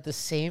 but he had the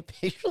same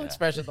facial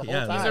expression the whole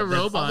Yeah, time. He's a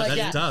robot. I'm like, That's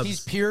yeah, Dubs.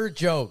 he's pure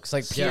jokes,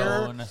 like pure,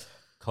 Stone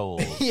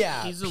cold.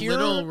 yeah, He's a pure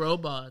little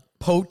robot.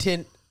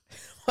 potent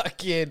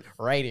fucking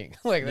writing.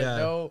 Like there's Yeah.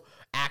 no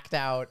act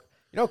out.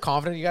 You know how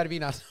confident you got to be,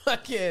 not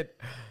fucking,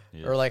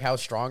 Yeah. or like how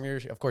strong you're.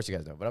 Of course you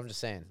guys know, but I'm just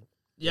saying.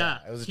 Yeah,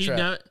 it was a he trip.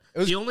 It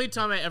was- the only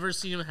time I ever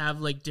seen him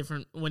have like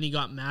different when he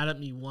got mad at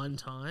me one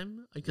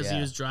time because he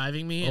Yeah. was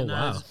driving me Oh, and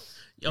wow.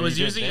 I Were was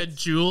you using doing a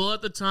bits? Juul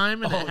at the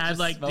time and Oh, it had just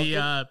like smoking?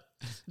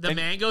 the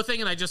mango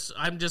thing and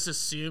I'm just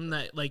assumed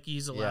that like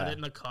he's allowed Yeah. it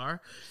in the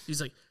car. He's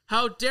like,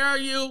 "How dare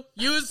you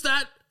use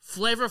that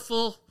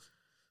flavorful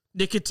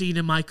nicotine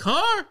in my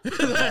car?"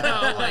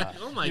 I'm like,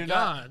 "Oh my You're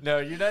god." Not, no,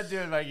 you're not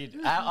doing Mikey.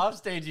 Off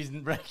stage, he's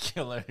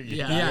regular.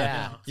 Yeah,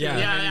 Yeah. I know. Yeah.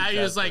 yeah.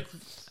 I was Exactly. like,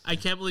 I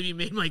can't believe he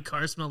made my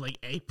car smell like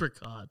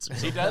apricots. Or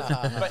He something.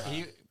 does, but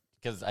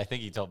because I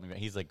think he told me,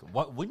 he's like,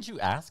 "What? Wouldn't you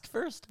ask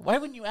first? Why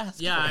wouldn't you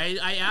ask?" Yeah,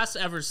 first?" I asked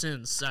ever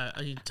since.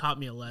 He taught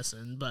me a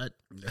lesson, but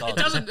Oh, it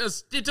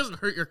doesn't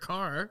hurt your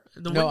car.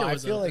 The No, window I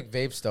was feel open. like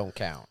vapes don't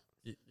count.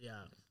 yeah.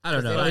 I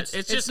don't know. But It's,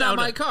 it's just just not out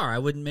my of- car. I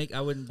wouldn't be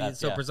That's-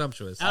 so yeah.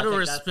 presumptuous. Out of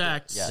think that's the-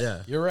 respect, yeah.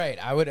 Yeah. You're right.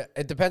 I would.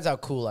 It depends how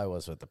cool I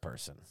was with the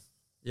person.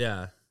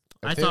 Yeah.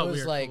 I If thought it we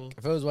was were like cool.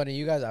 if it was one of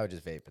you guys, I would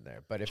just vape in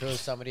there. But if it was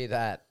somebody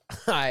that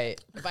I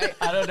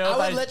I don't know I if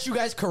would I- let you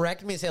guys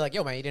correct me and say like,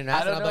 "Yo, man, you didn't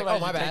ask." I don't and know I'm if like, I "Oh,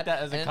 my should bad." take that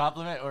as a And-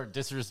 compliment or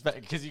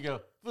disrespect because you go,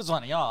 "If it was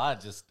one of y'all,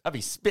 I'd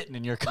be spitting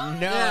in your car." No,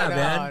 Yeah, no,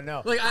 man.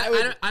 no. Like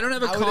I don't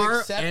have a I would car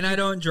accept and you- I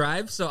don't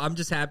drive, so I'm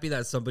just happy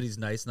that somebody's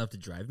nice enough to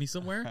drive me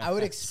somewhere. I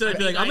would Instead of expect.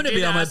 be like, I I'm gonna did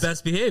be on my ask-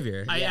 best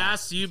behavior. I Yeah.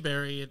 asked you,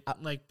 Barry,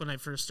 like when I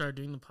first started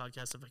doing the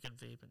podcast, if I could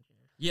vape in here.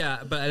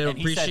 Yeah, but I don't And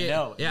he said appreciate.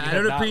 no. Yeah, You I have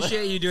don't not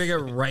appreciate you doing it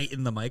right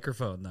in the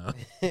microphone though.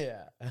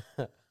 yeah,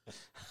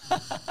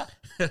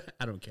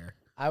 I don't care.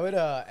 I would.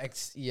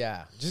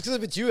 Yeah, just because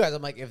if it's you guys,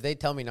 I'm like, if they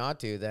tell me not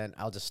to, then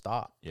I'll just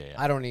stop. Yeah,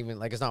 yeah. I don't even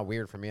like. It's not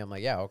weird for me. I'm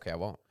like, yeah, okay, I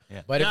won't.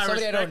 Yeah. But Yeah, if I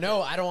somebody I respect don't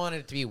know, I don't want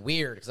it to be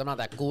weird because I'm not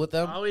that cool with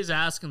them. I always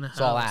ask in the house.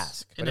 So I'll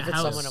ask. In But a if it's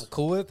house, someone I'm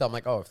cool with, I'm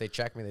like, oh, if they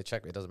check me, they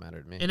check me. It doesn't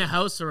matter to me. in a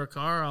house or a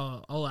car,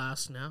 I'll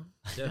ask now.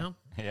 You know?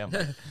 Yeah,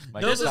 my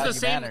This is taught the you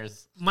same.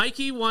 manners.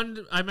 Mikey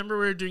I remember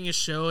we were doing a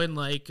show in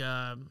like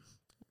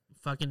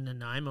fucking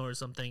Nanaimo or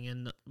something,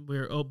 and we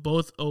were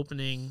both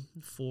opening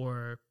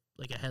for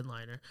like a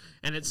headliner,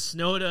 and it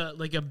snowed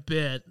like a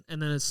bit,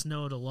 and then it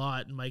snowed a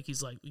lot, and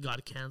Mikey's like, we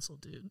gotta cancel,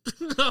 dude.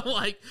 I'm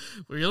like,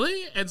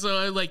 really? And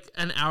so like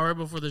an hour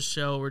before the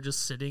show, we're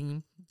just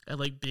sitting at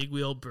like Big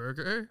Wheel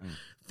Burger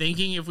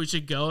thinking if we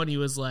should go, and he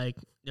was like,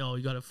 no,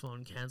 we gotta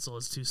phone cancel,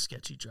 it's too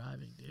sketchy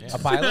driving, dude. A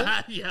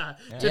pilot? Yeah,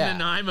 to Yeah.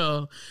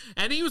 Nanaimo.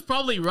 And he was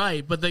probably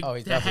right, but he's the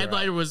definitely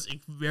headliner was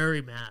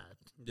very mad.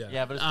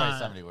 Yeah, but it's probably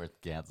somebody worth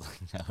canceling,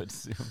 I would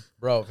assume.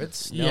 Bro, if it's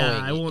snowing,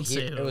 Yeah, I won't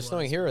say who it it was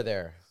snowing was. here or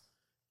there.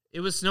 It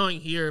was snowing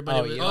here, but Oh,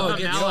 it was you on don't the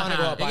get- you don't wanna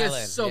go Malahat. up It gets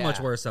Island, so much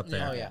yeah. worse up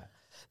there. Oh yeah,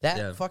 that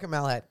Yeah. fucking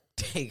Mallet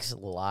takes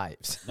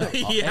lives.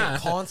 Yeah.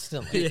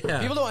 Constantly. Yeah.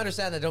 People don't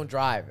understand that don't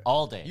drive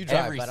All day, You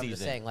drive, every but I'm just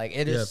season. saying, like,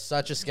 it is Yeah.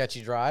 such a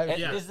sketchy drive. And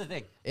Yeah. this is the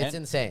thing. It's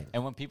insane.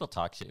 And when people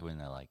talk shit, when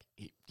they're like,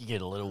 you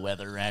get a little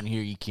weather around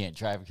here, you can't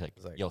drive.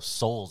 It's like, yo,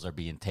 souls are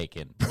being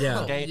taken.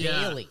 Yeah. Okay?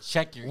 Yeah. Daily,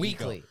 Check your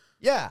weekly. ego.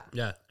 Yeah.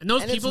 Yeah. And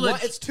those And people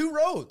it's 2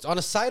 roads on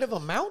a side of a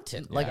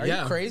mountain. Like, are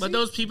Yeah. you crazy? but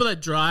those people that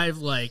drive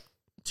like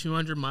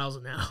 200 miles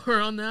an hour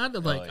on that,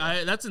 like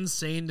yeah. that's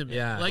insane to me.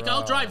 Yeah. Like Bro.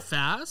 I'll drive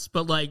fast,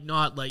 but like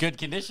not like Good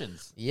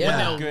conditions. Yeah. when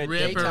they'll Good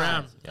rip daytimes.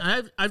 around.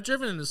 Yeah. I've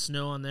driven in the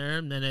snow on there,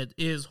 and then it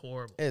is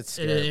horrible. It's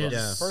It scary. bro. is.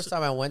 Yeah. First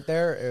time I went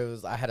there,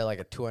 I had like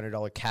a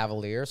 $200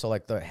 Cavalier, so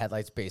like the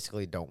headlights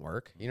basically don't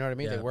work. You know what I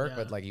mean? Yeah. They work, Yeah.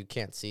 but like you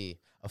can't see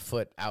a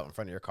foot out in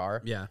front of your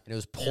car. Yeah. And it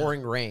was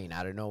pouring rain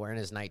out of nowhere, and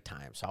it's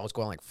nighttime, so I was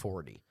going like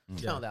 40.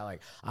 You know that,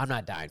 like, I'm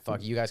not dying.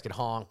 Fuck, you guys can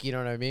honk. You know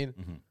what I mean?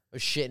 I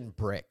was shitting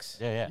bricks.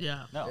 Yeah, yeah.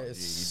 Yeah. No, you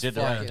It's did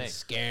the right fucking thing.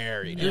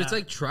 scary. Dude, it's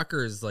like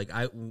truckers. Like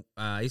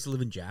I used to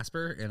live in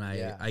Jasper, and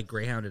Yeah. I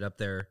greyhounded up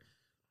there.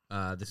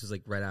 This was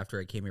like right after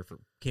I came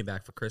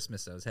back for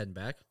Christmas. I was heading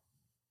back,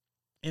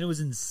 and it was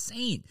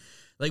insane.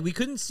 Like we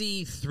couldn't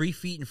see 3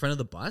 feet in front of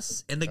the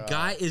bus, and the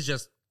guy is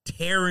just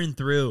tearing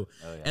through.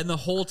 Oh, yeah. And the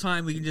whole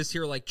time we can just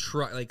hear like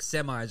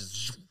semis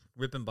just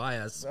ripping by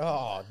us.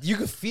 Oh, you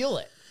could feel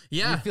it.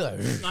 Yeah. You feel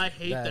it. I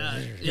hate That-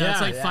 that. Yeah, Yeah,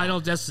 it's like yeah. Final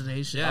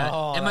Destination. Yeah,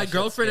 Oh, and my that shit's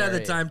girlfriend at the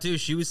scary. time too.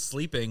 She was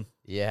sleeping.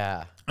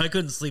 Yeah. I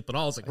couldn't sleep at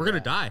all. I was like, "We're gonna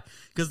die,"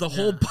 because the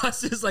whole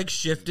bus is like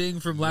shifting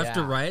from left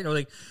to Yeah. right. Or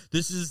like,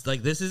 this is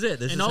it.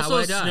 This And is also how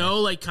I die. snow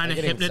like kind I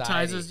of get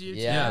hypnotizes anxiety. you.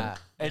 too. Yeah.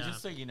 And Yeah.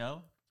 just so you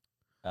know,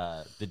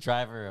 the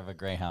driver of a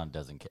Greyhound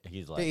doesn't care.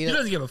 He's like, He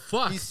doesn't give a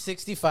fuck. He's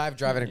 65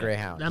 driving a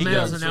Greyhound. That He man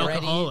goes, is an ready-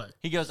 alcoholic.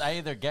 he goes, I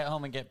either get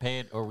home and get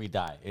paid or we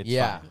die. It's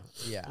Yeah. fine.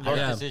 Yeah. Our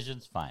Yeah.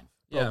 decisions, fine.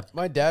 Yeah,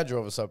 My dad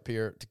drove us up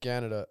here to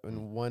Canada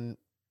in one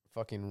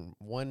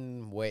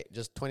way,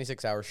 just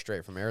 26 hours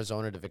straight from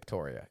Arizona to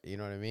Victoria. You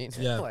know what I mean?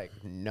 Yeah. Like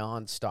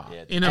nonstop.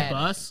 Yeah. In a And-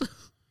 bus?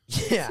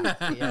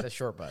 Yeah. He had a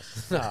short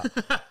bus.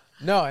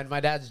 No, and my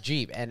dad's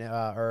Jeep and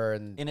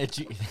In a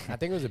Jeep. I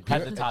think it was a Had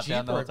Buick, the a top Jeep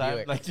down the or whole a time,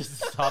 Buick. like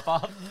just top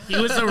off. He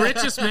was the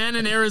richest man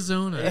in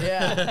Arizona.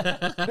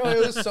 Yeah. No,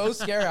 it was so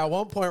scary. At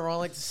one point, we're on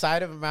like the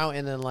side of a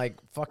mountain in like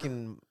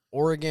fucking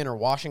Oregon or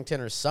Washington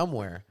or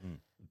somewhere.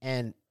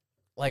 And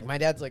like my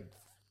dad's like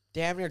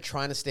damn near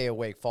trying to stay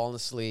awake, falling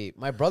asleep.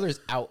 My brother's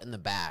out in the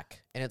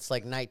back and it's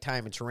like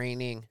nighttime, it's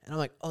raining. And I'm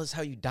like, oh, this is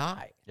how you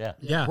die. Yeah.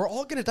 yeah. We're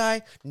all going to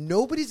die.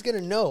 Nobody's going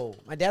to know.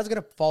 My dad's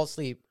going to fall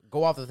asleep,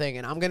 go off the thing,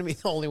 and I'm going to be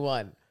the only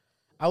one.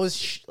 I was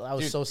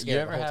Dude, so you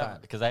scared ever the whole have, time.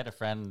 because I had a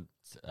friend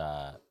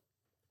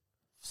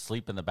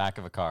sleep in the back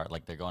of a car,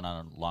 like they're going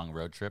on a long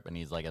road trip, and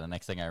he's like, and the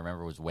next thing I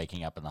remember was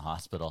waking up in the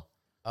hospital.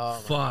 Oh,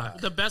 my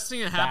Fuck. The best thing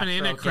that happened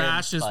in a Backbroken,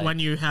 crash is like- when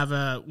you're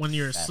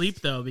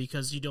asleep though,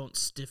 because you don't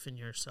stiffen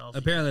yourself.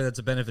 Apparently, that's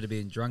a benefit of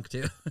being drunk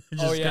too.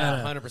 Just Oh,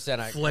 yeah, kinda- 100%.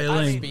 I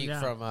flailing. speak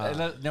Yeah.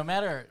 from... No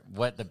matter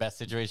what the best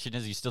situation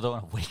is, you still don't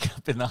want to wake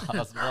up in the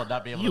hospital and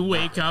not be able You to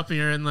wake up and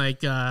you're in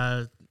like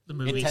the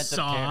movie Intensive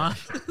Saw.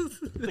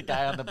 the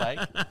guy on the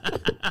bike.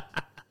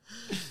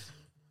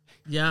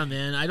 Yeah,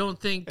 man. I don't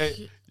think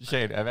Hey,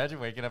 Shane, imagine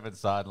waking up and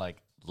Saw and like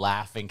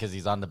laughing because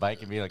he's on the bike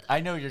and being like,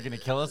 I know you're going to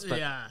kill us, but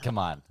Yeah. come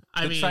on.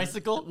 I The mean,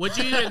 tricycle? Would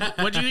you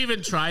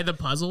even try the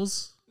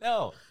puzzles?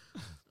 No.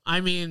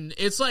 I mean,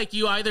 it's like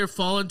you either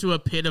fall into a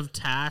pit of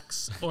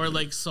tax or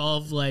like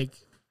solve like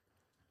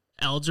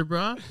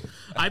algebra.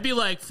 I'd be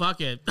like, fuck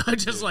it. I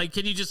just like,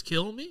 can you just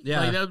kill me?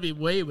 Yeah. Like, that would be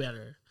way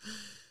better.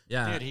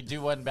 Yeah. Dude, he'd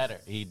do one better.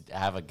 He'd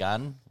have a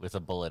gun with a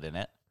bullet in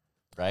it,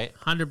 right?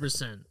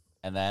 100%.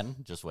 And then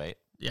just wait.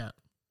 Yeah.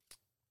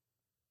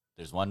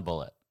 There's one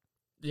bullet.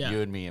 Yeah.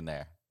 You and me in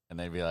there. And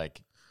they'd be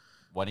like,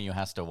 one of you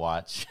has to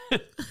watch.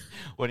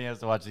 One of you has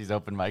to watch these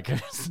open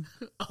micers.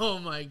 Oh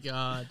my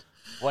God.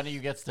 One of you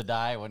gets to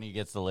die. One of you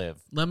gets to live.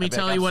 Let me I'd be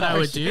tell like, you "I'm what I sorry,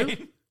 would do.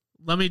 Shane."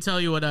 Let me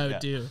tell you what I would Yeah.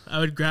 do. I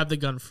would grab the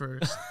gun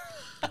first.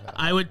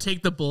 I would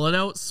take the bullet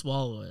out,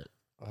 swallow it,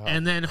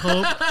 and then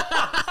hope.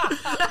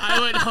 I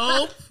would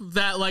hope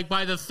that, like,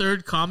 by the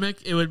third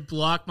comic, it would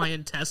block my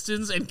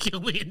intestines and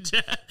kill me in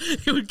death.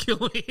 It would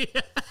kill me.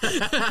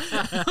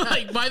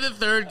 Like, by the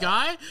third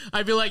guy,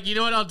 I'd be like, you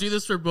know what? I'll do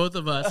this for both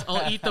of us.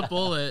 I'll eat the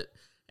bullet,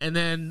 and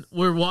then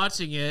we're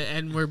watching it,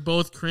 and we're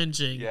both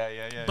cringing.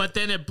 Yeah. But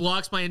then it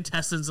blocks my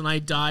intestines, and I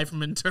die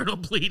from internal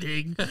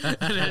bleeding, and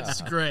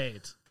it's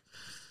great.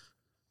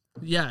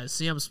 Yeah,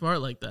 see, I'm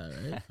smart like that,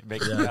 right?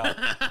 Make it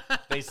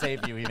out. They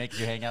save you. He makes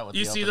you hang out with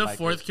You the see open the micers.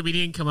 fourth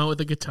comedian come out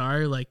with a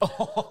guitar, like,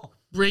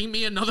 bring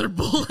me another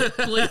bullet,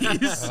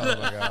 please. Oh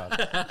my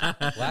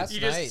god! Last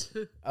You night, just-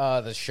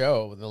 the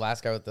show, the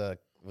last guy with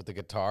the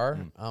guitar,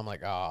 I'm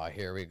like, oh,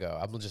 here we go.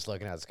 I'm just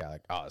looking at this guy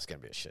like, oh, it's gonna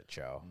be a shit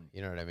show.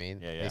 You know what I mean?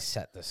 Yeah, yeah. They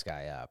set this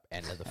guy up,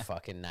 end of the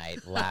fucking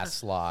night, last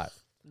slot.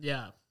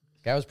 Yeah,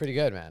 Guy was pretty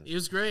good, man. he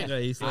was great. Yeah,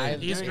 he's like,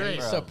 He's doing great. it,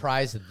 bro.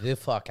 Surprised the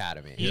fuck out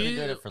of me. He's been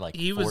doing it for like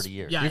he 40 was,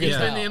 years. Yeah, You he's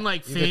could been tell. in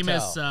like You could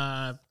famous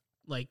tell.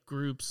 like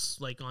groups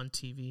like on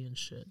TV and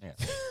shit. Yeah.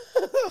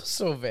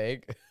 So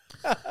vague.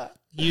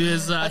 He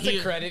was That's he,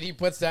 a credit he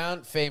puts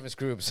down. Famous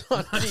groups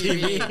on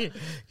TV.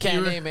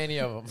 Can't He- name any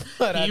of them.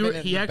 But I've been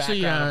in he the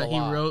actually background of a he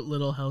lot. wrote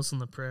Little House on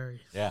the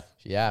Prairie. Yeah.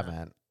 Yeah,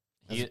 man.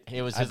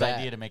 It was I his bet.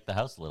 idea to make the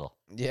house little.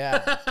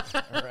 Yeah.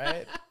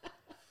 Right.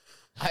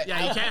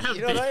 Yeah, you can't have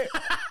You know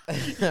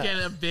what Get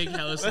a big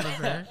house on the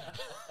prairie.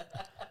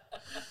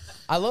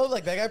 I love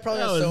like that guy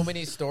probably That has so was-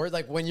 many stories.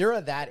 Like when you're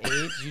at that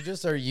age, you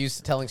just are used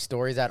to telling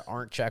stories that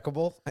aren't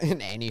checkable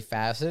in any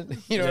facet.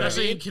 You know what I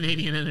Especially mean? in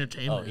Canadian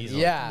entertainment. Oh,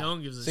 easily. Yeah. No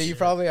one gives a so you shit.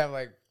 probably have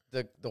like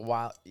the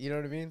wild. You know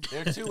what I mean?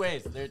 There are two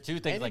ways. There are two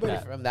things Anybody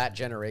like that. from that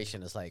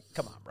generation is like,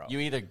 come on, bro. You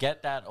either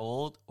get that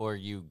old or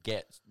you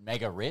get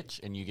mega rich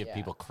and you give Yeah.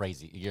 people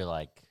crazy. You're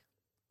like,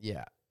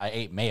 Yeah, I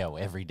ate mayo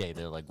every day.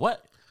 They're like,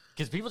 what?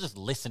 Because people just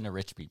listen to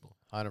rich people.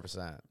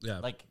 100%. yeah.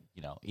 Like,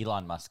 you know,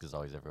 Elon Musk is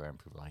always everywhere and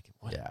people are like,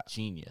 what Yeah. a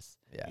genius.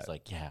 Yeah. He's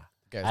like, yeah,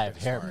 Guy's I have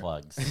pretty hair smart.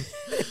 plugs.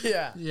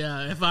 Yeah.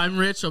 Yeah, if I'm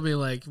rich, I'll be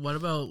like, what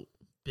about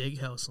big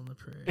house on the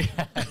prairie?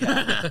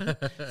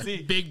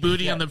 See, Big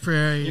booty Yeah. on the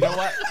prairie. you know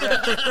what?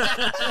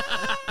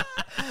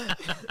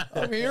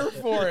 I'm here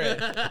for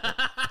it.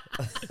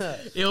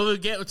 It'll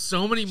get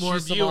so many more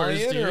She's viewers,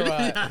 Somalian dude. or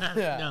what?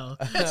 Yeah. No,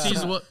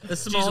 she's The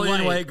she's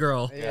Somalian white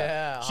girl.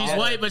 Yeah. She's I'll-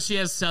 white, but she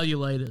has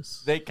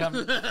cellulitis. They come to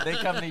you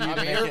I'm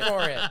to here make it.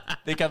 for it.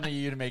 They come to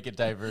you to make it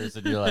diverse,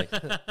 and you're like,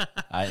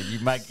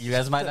 you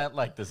guys might not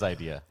like this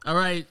idea. All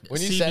right. When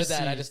you said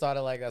that, I just thought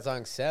of like that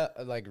song,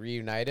 like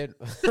Reunited,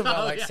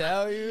 about like yeah.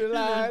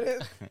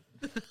 Cellulitis,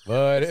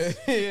 but it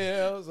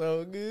feels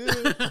so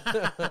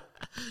good.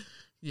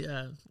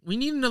 Yeah, we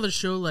need another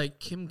show like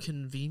Kim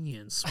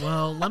Convenience.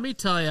 Well, let me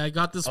tell you, I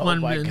got this Oh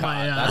one my in god,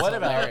 my. that's What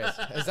about- hilarious.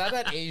 Is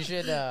that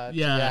Asian?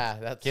 Yeah.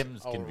 that's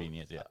Kim's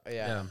convenience, yeah. Yeah.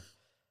 Yeah.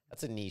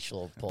 That's a niche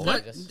little pull.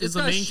 what Just- is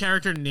the got main sh-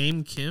 character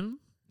named Kim?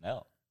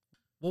 No.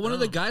 Well, one of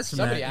the guys from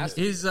Somebody that asked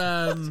is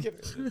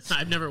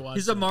I've never watched.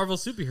 he's a it. Marvel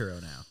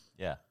superhero now.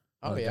 Yeah.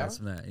 Oh One of the yeah, guys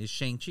from that. He's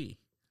Shang-Chi.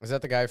 is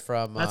that the guy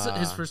from? That's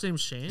his first name,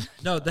 Shane.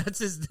 No, that's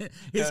his No,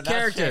 not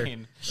character.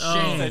 Shane.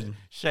 Shane.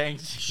 Shang.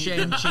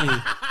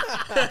 Shang-Chi.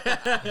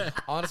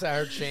 Honestly, I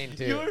heard Shane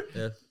too.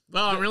 Yeah.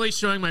 Well, I'm really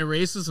showing my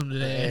racism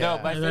today. No,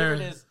 my There-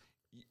 favorite is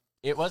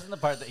it wasn't the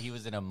part that he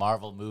was in a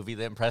Marvel movie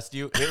that impressed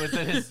you. It was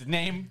that his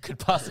name could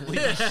possibly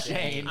be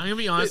Shane. I'm gonna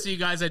be honest with you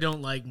guys. I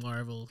don't like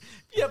Marvel.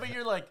 Yeah, but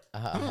you're like,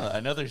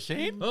 another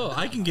Shane? Oh,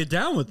 I can get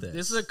down with this.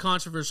 This is a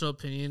controversial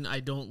opinion. I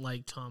don't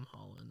like Tom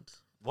Holland.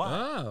 What?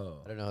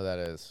 Oh. I don't know who that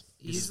is.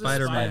 He's the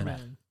Spider-Man.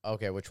 Spider-Man.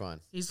 Okay, which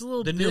one? He's a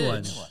little The new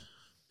bitch. one.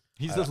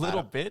 He's I a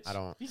little don't- bitch. I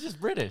don't- He's just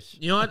British.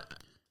 You know what?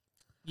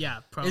 Yeah,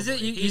 probably. Is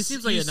it you? He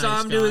seems like you a saw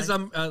nice him guy. do his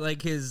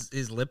like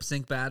his lip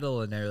sync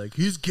battle, and they're like,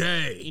 he's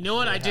gay. You know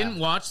what? I didn't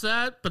watch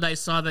that, but I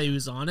saw that he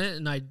was on it,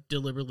 and I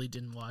deliberately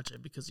didn't watch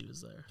it because he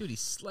was there. Dude, he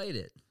slayed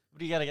it. What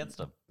do you got against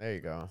him? There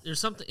you go. There's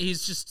something.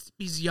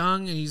 He's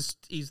young, and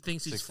he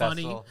thinks he's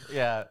funny. Successful?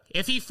 Yeah.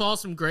 If he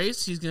falls from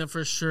grace, he's gonna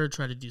for sure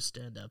try to do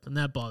stand up, and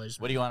that bothers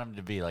me. What do you want him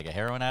to be? Like a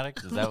heroin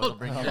addict? Is that what'll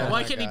bring you Oh down?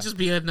 Why my can't he God. just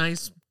be a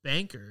nice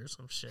banker or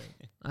some shit?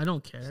 I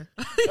don't care.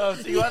 Oh,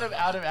 so you want him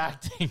out of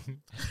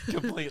acting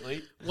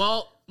completely?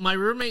 Well, my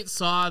roommate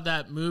saw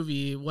that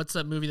movie. What's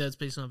that movie that's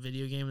based on a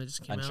video game that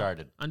just came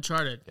Uncharted. out?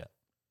 Uncharted. Yeah.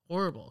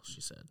 Horrible,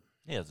 she said.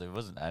 Yeah, so it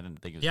wasn't. I didn't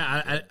think it was.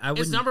 Yeah, very good. I It's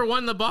wouldn't. number one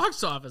in the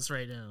box office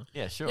right now.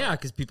 Yeah, sure. Yeah,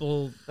 because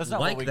people That's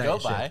not like what we that go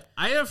shit. by.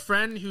 I had a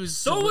friend who's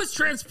So was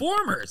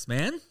Transformers,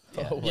 man.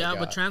 Oh my yeah, God.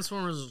 but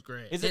Transformers was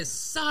great. Is It it?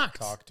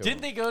 sucked. Talk to Didn't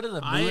him. they go to the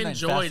moon I and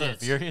enjoyed Fast and it.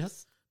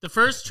 Furious? The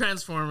first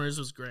Transformers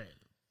was great.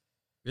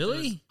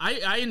 Really?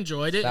 I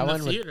enjoyed it That in the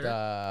one with theater.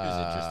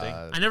 interesting.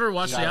 I never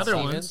watched the John other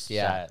Stevens? ones.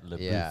 Yeah, Shia LaBeouf.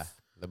 yeah,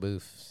 the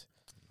booths.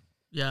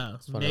 Yeah, one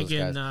of those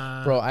Megan.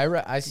 guys. Bro,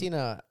 I seen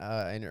a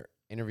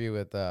interview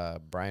with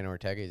Brian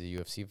Ortega. He's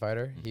a UFC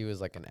fighter. He was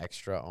like an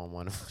extra on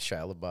one of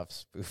Shia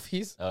LaBeouf's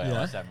spoofies, Oh, yeah, Yeah. I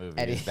watched that movie.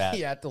 and It's bad.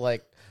 he had to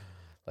like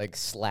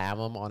slam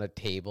him on a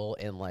table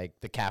in like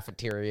the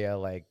cafeteria,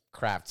 like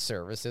craft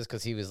services,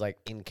 because he was like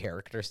in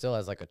character still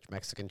as like a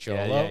Mexican cholo.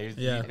 Yeah, yeah.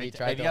 Yeah. And And he he,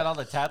 tried and he to- got all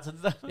the tats and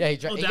stuff. Yeah,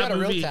 he Oh, he that got a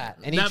movie, real tat,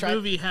 and he that tried.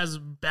 movie has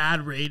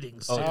bad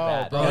ratings. Oh, too.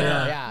 bad. bro, Oh,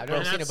 yeah, yeah. I've Bro,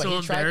 never seen it, that's but so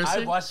he tried.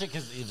 embarrassing. I watched it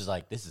because he was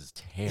like, "This is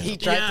terrible." He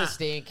tried Yeah. to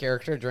stay in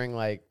character during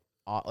like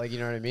you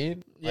know what I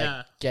mean? Yeah.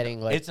 Like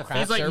getting like It's a craft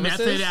He's like services.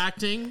 method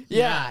acting.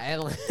 Yeah,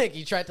 and like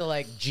he tried to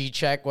like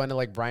G-check one of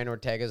like Brian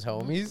Ortega's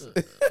homies,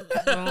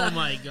 Oh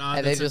my god.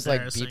 and they that's just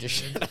like beat the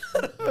embarrassing, shit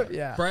out of him.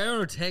 Yeah, Brian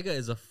Ortega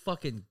is a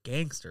fucking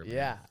gangster. Man.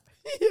 yeah,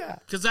 yeah.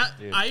 Because that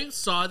Dude. I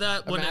saw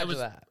that when Imagine it was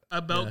that.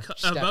 about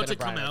Step about into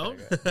to come Brian out,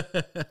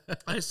 Ortega.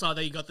 I saw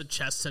that he got the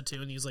chest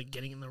tattoo and he's like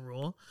getting in the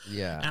role.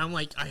 Yeah, And I'm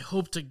like, I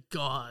hope to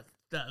God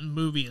that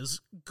movie is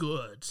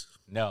good.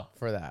 No,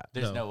 for that.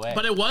 there's no way.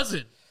 But it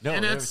wasn't. No,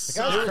 and there it's was- The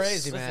guy was sucks.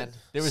 crazy, Listen, man.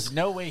 there was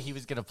no way he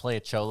was gonna play a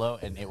cholo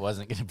and it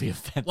wasn't gonna be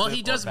offensive. Well,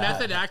 he or does bad.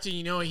 method acting.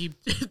 You know, he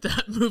did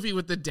that movie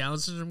with the Down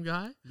syndrome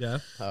guy. Yeah.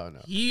 Oh no.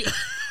 He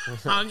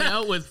hung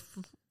out with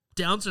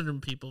Down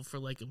syndrome people for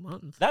like a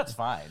month. That's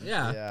fine.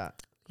 Yeah. Yeah.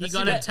 He Let's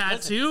got see a that.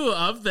 tattoo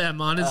of them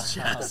on his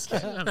chest.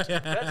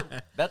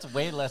 That's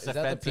way less Is that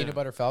the offensive. Peanut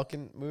Butter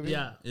Falcon movie?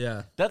 Yeah.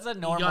 Yeah. That's a He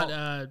normal.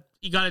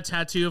 got a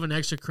tattoo of an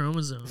extra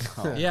chromosome.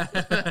 Yeah.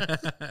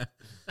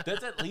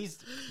 That's at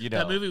least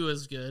That movie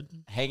was good.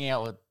 hanging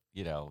out with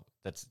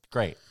that's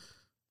great.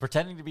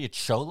 Pretending to be a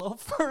cholo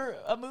for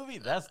a movie,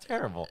 that's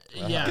terrible.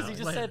 Yeah, because he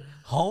just like- said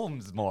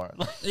Holmes more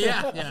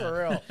Yeah. Yeah. For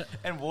real.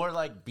 and wore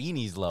like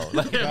beanies low.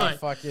 Like, Yeah. Got Like,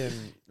 fucking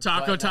Taco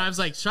button up. Time's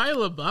like Shia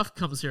LaBeouf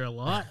comes here a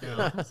lot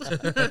now.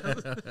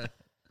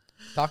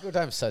 Taco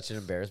Time's such an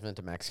embarrassment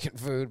to Mexican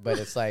food, but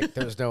it's like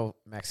there's no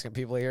Mexican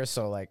people here,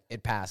 so like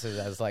it passes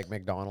as like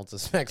McDonald's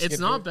is Mexican. It's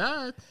not food.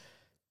 bad.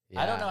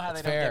 I don't know how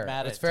it's they don't get fair.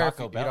 mad It's at fair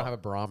Taco if you Bell. don't have a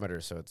barometer,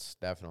 so it's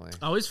definitely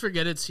I always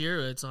forget it's here.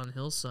 It's on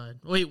Hillside.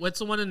 Wait, what's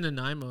the one in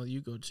Nanaimo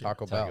you go to?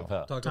 Taco Taco Bell.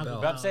 Bell. Taco Taco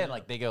Bell. But I'm Bell, saying yeah.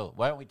 like they go,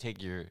 why don't we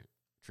take your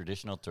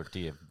traditional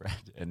tortilla bread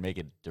and make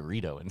it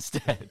Dorito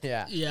instead?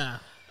 Yeah, Yeah. and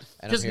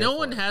I'm Because here no for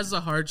one it. has the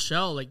hard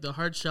shell. Like the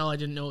hard shell, I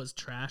didn't know was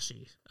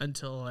trashy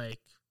until like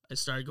I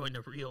started going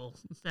to real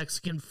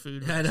Mexican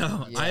food. I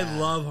know. I Yeah.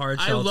 love hard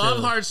I shell. love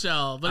too. hard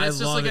shell, but I it's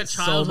just love like a it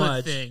so childhood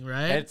much. thing,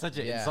 right? And it's such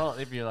an Yeah. insult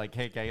if you're like,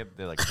 hey, can I get?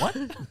 They're like, what?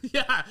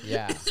 yeah.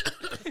 Yeah,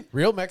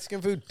 real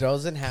Mexican food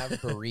doesn't have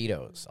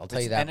burritos. I'll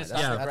tell you that. And much. it's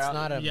That's, not that's ground-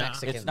 not a Yeah.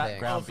 Mexican It's not thing.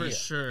 ground Oh, for beef.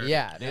 sure.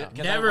 Yeah, Dude, no. 'cause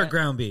I Never went-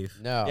 ground beef.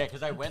 No. Yeah,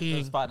 because I went to the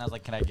King. spot and I was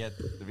like, can I get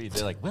the beef?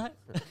 They're like, what?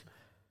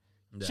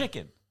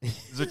 Chicken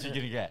is what you're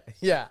gonna get.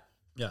 Yeah.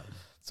 Yeah.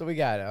 So we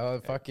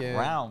got fucking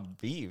Ground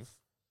beef.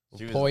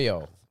 She was-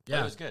 pollo. But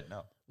Yeah. it was good.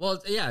 No. Well,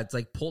 it's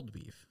like pulled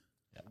beef.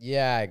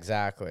 Yeah,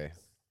 exactly.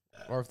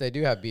 Or if they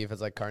do have beef,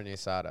 it's like carne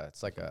asada.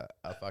 It's like a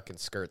fucking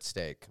skirt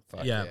steak.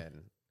 Fucking, Yeah.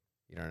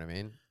 you know what I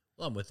mean?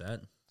 Well, I'm with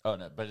that. Oh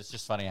no, but it's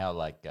just funny how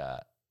like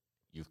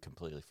you've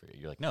completely forget.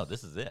 You're like, no,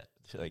 this is it.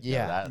 Like, no,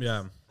 Yeah. that's-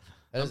 Yeah.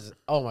 That is,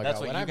 oh my That's god!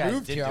 what When you I guys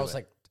moved did here, I to was it.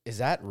 like, "Is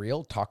that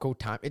real Taco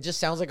Time?" It just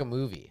sounds like a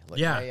movie. Like,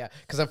 Yeah. yeah.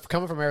 Because I'm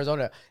coming from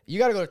Arizona. You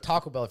got to go to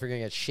Taco Bell if you're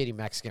gonna get shitty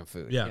Mexican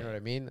food. Yeah. You know what I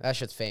mean? That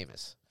shit's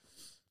famous.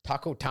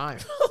 Taco Time.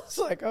 It's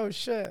like, oh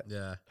shit.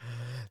 Yeah.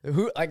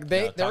 Who like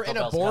they No, they were Taco in a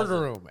Bell's cousin.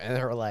 boardroom and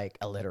they were like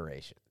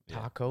alliteration. Yeah.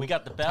 Taco. We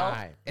got the bell.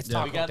 Time. It's Yeah.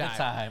 Taco we got time. the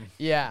time.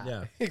 Yeah.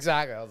 Yeah.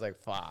 Exactly. I was like,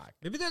 fuck.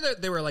 Maybe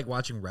they were like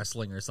watching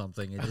wrestling or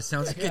something. It just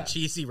sounds like Yeah. a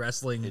cheesy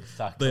wrestling It's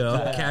Taco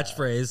time.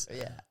 catchphrase.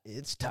 Yeah.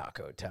 It's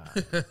Taco Time.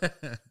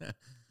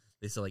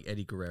 They saw like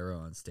Eddie Guerrero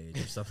on stage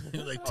or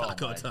something like Oh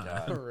Taco my Time.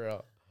 God. For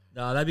real.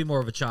 No, that'd be more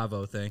of a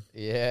Chavo thing.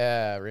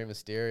 Yeah. Rey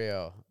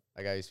Mysterio.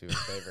 That guy used to be my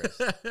favorite.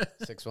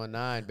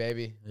 619,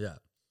 baby. Yeah.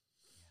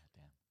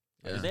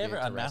 Did Yeah. they ever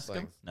Into unmask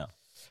wrestling. him? No.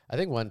 I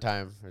think one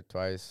time or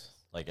twice.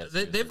 Like as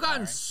They've gotten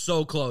retiring?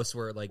 so close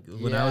where like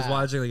when I was Yeah.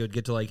 watching, like it would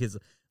get to like his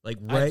like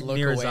right look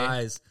near his away.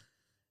 eyes,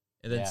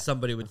 and then Yeah.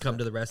 somebody would come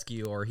to the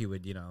rescue, or he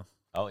would,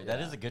 Oh, that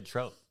is a good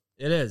trope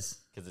It is.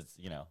 because it's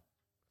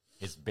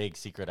his big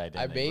secret I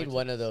identity. made which-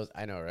 one of those.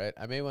 I know, right?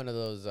 I made one of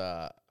those.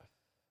 I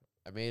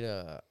made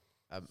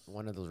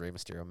one of those Rey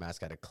Mysterio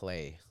masks out of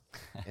clay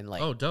in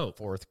like Oh, dope.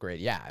 fourth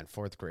grade. Yeah, in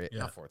fourth grade. Yeah.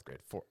 Not fourth grade.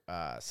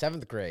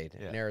 Seventh grade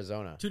in Yeah.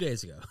 Arizona. 2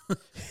 days ago.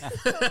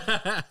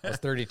 I was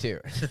 32.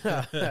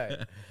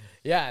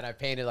 Yeah, and I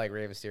painted like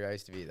Rey Mysterio.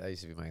 That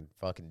used to be my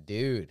fucking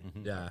dude.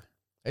 Mhm. Yeah.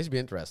 I used to be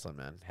into wrestling,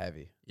 man.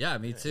 Heavy Yeah,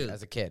 me too.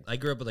 as a kid. I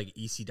grew up with like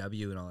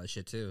ECW and all that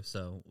shit too,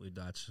 so we'd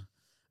watch.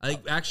 I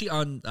think actually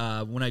on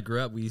when I grew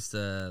up, we used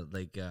to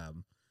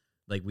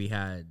like we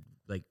had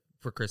like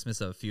for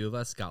Christmas a few of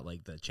us got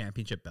like the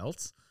championship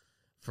belts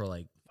for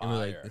like and we're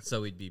Fire. like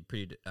so we'd be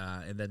pretty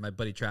and then my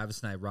buddy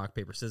Travis and I rock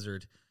paper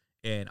scissored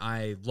and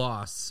I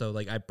lost, so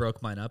like I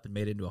broke mine up and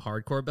made it into a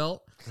hardcore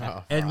belt.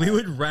 Oh, And we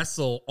would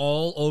wrestle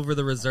all over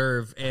the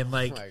reserve, and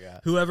like my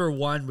God. whoever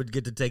won would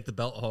get to take the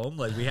belt home.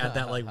 Like we had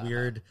that like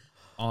weird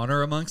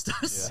honor amongst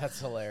us. that's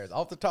hilarious.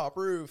 Off the top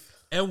roof.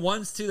 And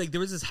once too, like there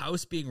was this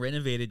house being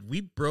renovated. We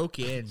broke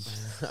in,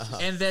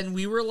 and then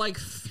we were like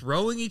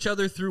throwing each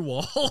other through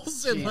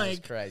walls, and Jesus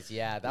like Christ.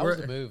 Yeah, that was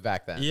the we're- move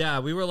back then. yeah,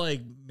 we were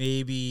like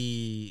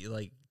maybe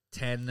like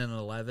 10 and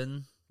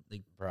 11,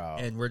 like, Bro.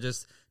 and we're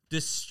just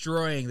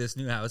destroying this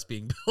new house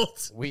being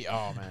built.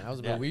 Oh man, that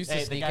was Yeah. we used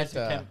Hey, to the sneak guys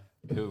into.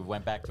 who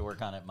went back to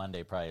work on it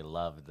Monday probably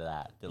loved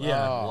that. They're like,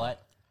 Yeah.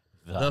 what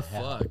The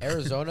hell? fuck?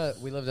 Arizona,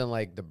 we lived in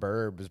like the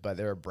burbs, but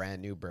they were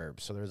brand new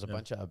burbs. So there's a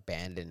bunch of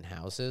abandoned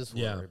houses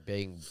Yeah. were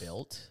being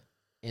built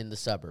in the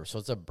suburbs. So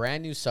it's a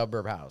brand new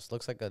suburb house.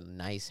 Looks like a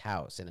nice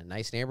house in a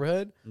nice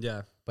neighborhood,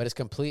 Yeah, but it's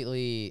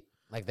completely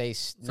like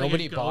It's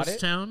nobody like a bought ghost it.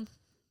 town.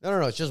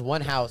 No. It's just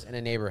one house in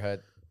a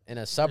neighborhood in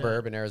a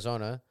suburb in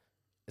Arizona.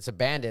 It's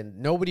abandoned.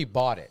 Nobody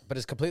bought it, but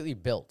it's completely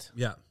built.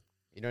 yeah,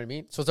 You know what I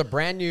mean? So it's a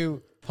brand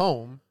new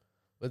home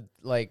with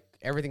like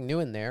everything new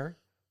in there,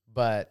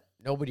 but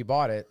nobody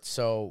bought it,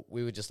 so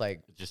we would just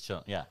like Just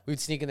chill. Yeah. we'd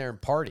sneak in there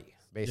and party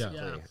basically,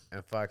 Yeah.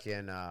 and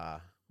fucking Why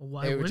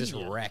they would wouldn't just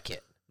you? wreck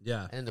it,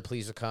 Yeah. and the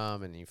police would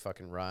come and you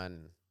fucking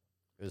run.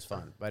 It was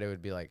fun, but it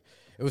would be like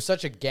it was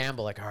such a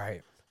gamble. Like, all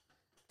right,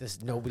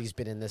 nobody's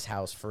been in this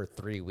house for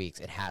 3 weeks.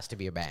 It has to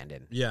be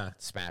abandoned. Yeah.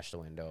 Smash the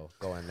window,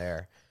 go in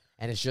there,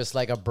 and it's just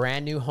like a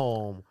brand new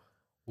home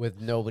with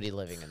nobody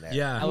living in there.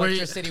 Yeah.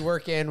 Electricity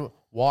working,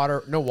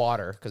 no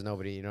water because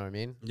nobody, you know what I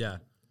mean? Yeah.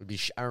 Would be.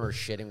 I remember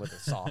shitting with a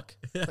sock,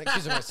 like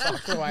using my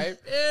sock to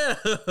wipe. Ew.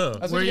 That's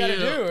what Were you gotta you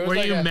do. It was were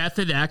like you a-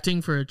 method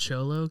acting for a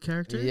cholo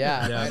character?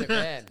 Yeah, Yeah. might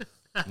have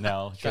been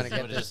No, Trying to he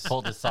get would have just this-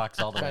 pulled his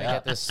socks all the trying way to get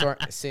up.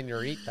 this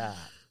senorita.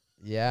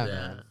 Yeah, Yeah.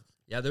 man.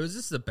 Yeah, there was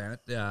this event.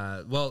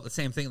 Well, the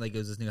same thing. Like, it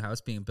was this new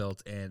house being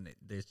built, and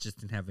they just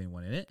didn't have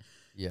anyone in it.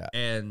 Yeah.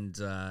 And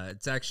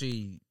it's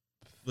actually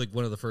like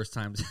one of the first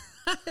times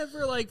I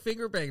ever like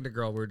finger banged a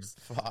girl. We're just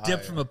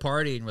dipped from a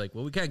party, and we're like,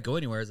 well, we can't go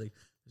anywhere. It's like,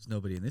 there's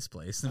nobody in this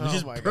place, and we Oh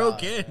just my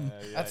broke God. in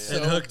That's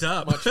and so hooked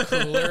up. much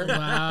cooler.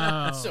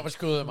 Wow. That's so much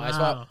cooler than my Wow.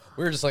 spot.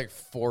 We were just like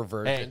 4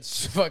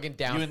 virgins, fucking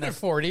down you in and their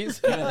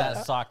 40s. You and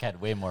that sock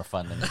had way more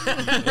fun than me.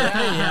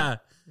 Yeah.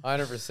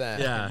 100%.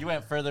 Yeah. You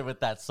went further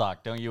with that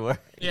sock, don't you worry.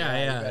 Yeah,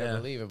 You yeah, better yeah.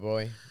 believe it,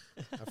 boy.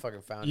 I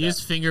fucking found You out.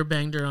 just finger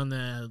banged her on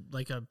the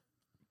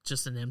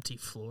just an empty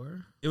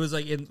floor. It was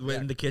like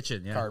in the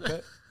kitchen. Yeah.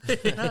 Carpet.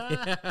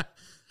 Yeah.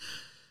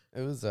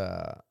 It was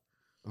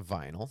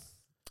vinyl.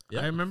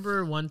 Yeah. I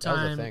remember one That was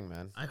time. the thing,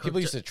 man. I hooked People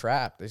used it- to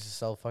trap. They used to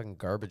sell fucking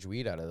garbage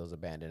weed out of those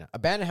abandoned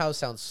house.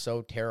 Sounds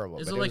so terrible.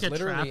 Is but it like was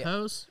a trap literally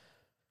house?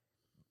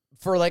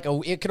 for like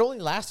it could only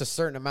last a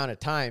certain amount of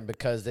time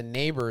because the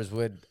neighbors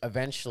would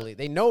eventually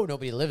they know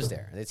nobody lives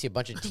there. They'd see a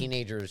bunch of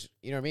teenagers.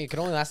 You know what I mean? It could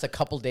only last a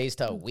couple days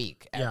to a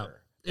week. Yeah.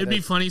 Ever. It'd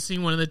be funny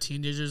seeing one of the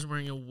teenagers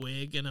wearing a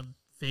wig and a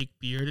fake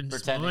beard and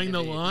just Pretending mowing to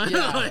the be- lawn.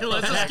 Yeah. Like,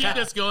 let's just keep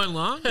this going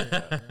long.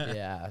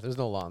 Yeah, there's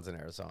no lawns in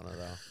Arizona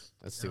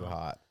though. It's too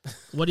hot.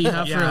 What do you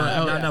have Yeah,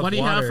 for not enough what do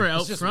you have water. for It's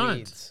out just front?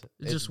 weeds.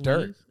 It's Just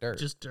dirt. weed? Dirt.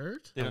 Just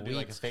dirt? They don't do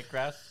like a weeds. fake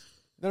grass.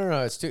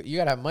 No. It's too. You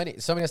gotta have money.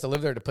 Somebody has to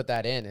live there to put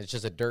that in. It's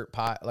just a dirt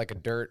pot, like a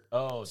dirt.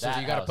 Oh, So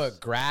that you gotta house. put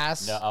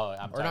grass. No,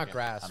 I'm or talking, not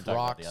grass. I'm talking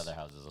Rocks. about the other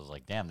houses. I was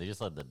like, damn, they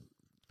just let the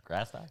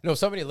grass die. No, if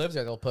somebody lives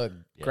there, they'll put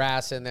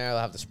grass in there.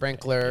 They'll have the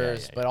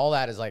sprinklers, yeah. but all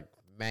that is like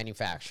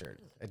manufactured.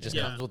 It just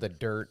Yeah. comes with a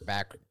dirt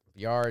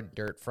backyard,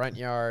 dirt front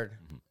yard.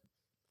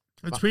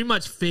 It's pretty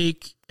much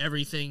fake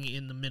everything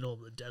in the middle of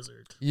the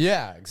desert.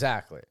 Yeah,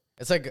 exactly.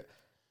 It's like,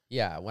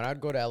 yeah, when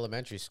I'd go to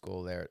elementary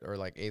school there, or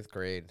like 8th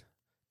grade,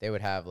 they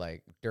would have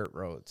like dirt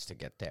roads to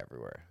get to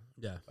everywhere.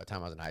 Yeah. By the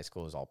time I was in high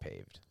school, it was all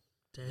paved.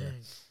 Dang.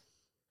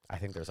 I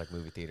think there's like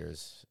movie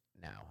theaters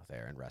now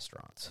there and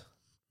restaurants,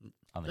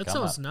 On the That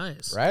come sounds up.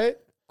 nice. right?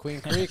 Queen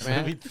Creek,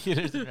 man. Movie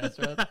theaters and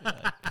restaurants.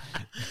 Yeah.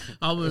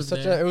 I'll It move was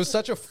such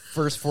there. a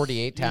first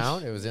 48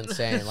 town. It was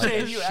insane. Like a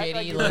Dave, you act like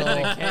shitty you live in a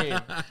little.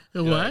 cave.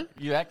 What?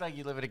 You act like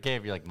you live in a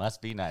cave. You're like,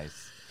 must be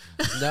nice.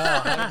 No,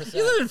 100%.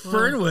 You live in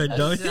Fernwood,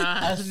 don't you?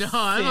 No,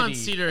 I'm on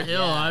city. Cedar Hill.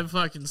 Yeah. I'm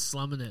fucking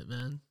slumming it,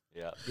 man.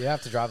 Yeah. You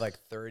have to drive like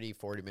 30,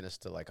 40 minutes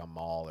to like a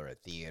mall or a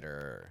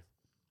theater,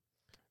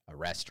 or a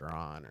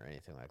restaurant or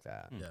anything like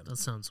that. That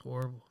sounds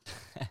horrible.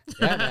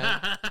 Yeah,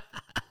 man.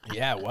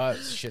 Yeah, it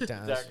was. Shit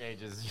town. Dark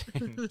ages.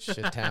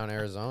 Shit town,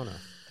 Arizona.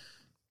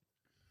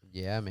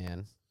 Yeah,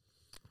 man.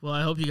 Well,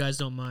 I hope you guys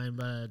don't mind,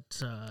 but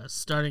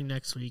starting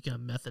next week,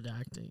 I'm method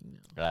acting.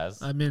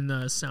 Guys. I'm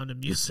in Sound of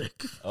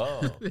Music.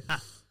 Oh.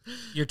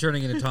 You're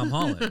turning into Tom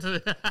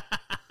Holland.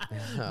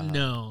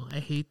 No, I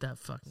hate that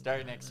fucking.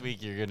 Starting next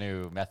week, you're going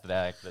to method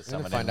act that I'm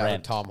gonna someone find in out who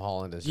Rent. Tom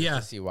Holland is just Yeah.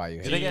 to see why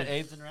you Do they hate get it.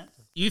 AIDS in Rent?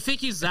 You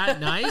think he's that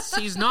nice?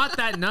 He's not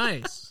that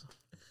nice.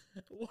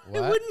 Why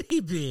What? wouldn't he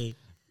be?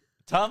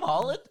 Tom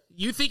Holland?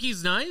 You think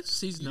he's nice?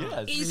 He's not.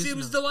 Yes. He He's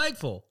seems not.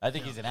 delightful. I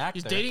think he's an actor.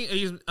 He's dating.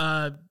 He's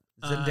I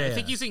Zendaya.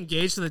 think he's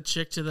engaged to the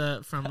chick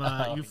from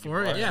Euphoria.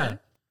 Euphoria.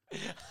 Yeah.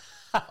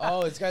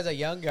 Oh, this guy's a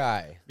young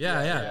guy.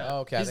 Yeah, yeah. Oh,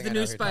 okay. I He's think the I know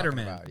new who you're talking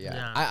Spider-Man. about. Yeah.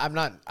 Yeah. I'm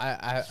not.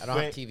 I don't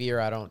Wait. have TV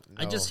or I don't. Know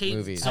I just hate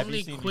movies. so Have you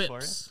many seen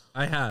quips.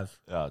 I have.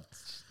 Oh,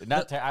 it's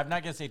not I'm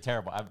not going to say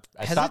terrible. I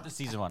Has stopped it- the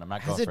season 1. I'm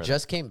not Has going it further.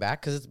 just came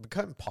back? Because it's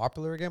become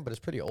popular again, but it's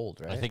pretty old,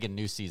 right? I think a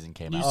new season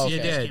came New out. Oh, You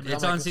okay. did. Came out.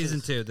 It's I'm on like, this season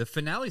is- 2. The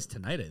finale's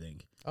tonight, I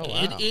think. Oh,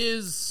 wow. It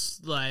is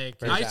like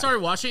Where's I that?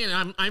 started watching it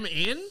and I'm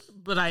in,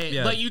 but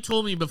Yeah. like you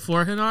told me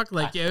before, Hinnock,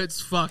 like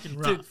it's fucking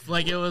rough.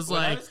 Like it was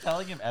When I like, was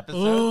telling him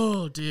episodes,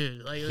 oh,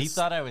 dude, like it he was,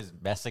 thought I was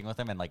messing with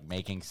him and like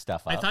making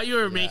stuff up. I thought you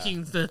were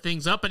making the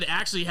things up, but it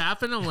actually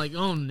happened. I'm like,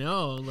 oh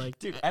no, like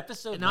Dude,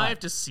 episode now 1. I have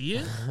to see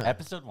it.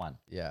 Episode 1.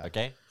 Yeah.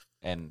 Okay?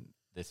 And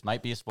this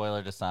might be a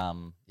spoiler to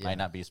some, Yeah. might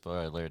not be a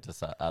spoiler to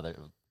some other.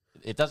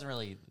 It doesn't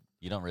really,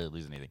 you don't really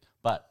lose anything.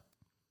 But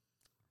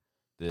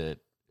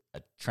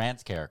a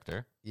trans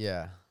character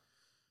Yeah.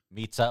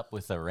 meets up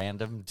with a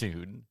random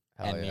dude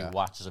Hell and yeah. you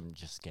watch them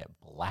just get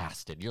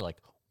blasted. You're like,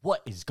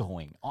 what is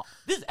going on?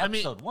 This is mean,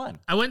 episode 1.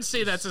 I wouldn't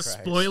say that's a Jesus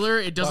Christ. spoiler.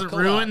 It doesn't Buckle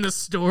ruin up. the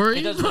story,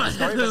 It doesn't but really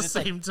story, at but the it's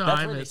like- same that's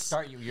time, where they it's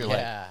start you. You're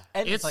Yeah. like,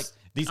 and it's It's like,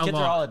 these a kids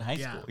are all lot, in high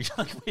yeah. school. You're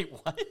like, wait,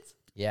 what?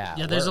 Yeah.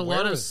 Yeah, there's a where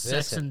lot of was this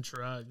sex in- and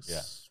drugs.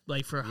 Yeah.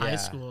 Like for high Yeah.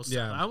 school stuff.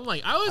 Yeah. I'm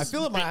like, I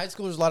feel in my high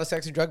school there's a lot of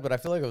sex and drugs, but I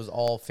feel like it was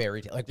all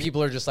fairy tale. Like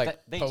people are just like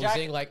They posing,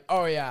 jack- like,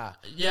 oh yeah.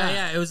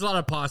 Yeah, it was a lot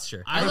of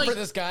posture. I I remember like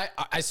this guy.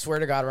 I swear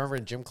to God, I remember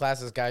in gym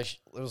class, this guy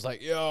was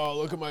like, "Yo,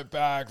 look at my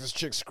back. This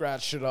chick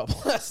scratched it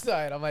up last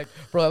night." I'm like,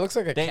 "Bro, that looks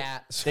like a They-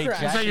 cat." they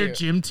scratched is that your you."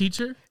 gym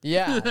teacher?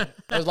 Yeah,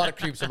 there's a lot of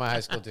creeps in my high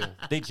school too.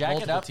 They jack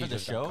Multiple it up for the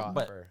teachers got show, caught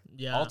but for-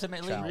 Yeah.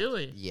 ultimately, Child.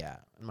 Really? yeah,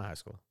 in my high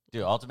school.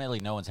 dude, ultimately,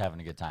 no one's having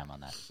a good time on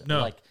that show. No.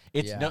 Like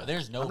it's Yeah.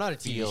 there's no I'm not a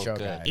TV feel show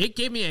good. guy. It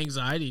gave me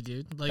anxiety,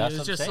 dude. Like That's it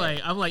was what I'm just saying.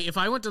 like I'm like, if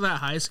I went to that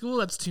high school,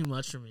 that's too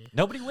much for me.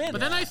 Nobody wins.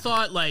 But then I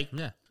thought like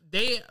Yeah.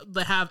 they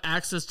have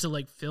access to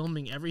like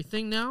filming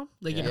everything now.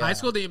 Like in Yeah. high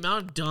school, the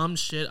amount of dumb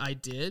shit I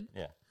did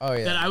yeah. Oh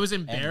yeah, that I was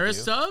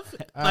embarrassed of,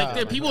 like Oh, that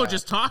my people would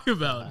just talk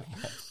about.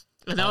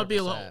 And that would be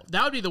 100%.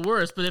 that would be the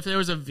worst. But if there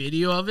was a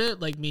video of it,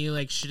 like me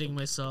like shitting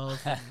myself,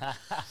 and,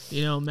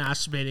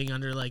 masturbating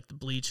under like the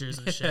bleachers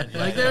and shit,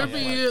 like there would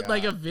be Oh my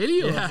like a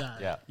video Yeah. of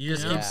that. Yeah. You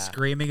just Yeah. keep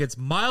screaming, it's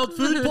mild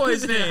food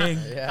poisoning.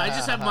 yeah. I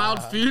just have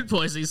mild food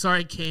poisoning.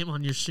 Sorry, I came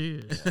on your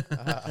shoes.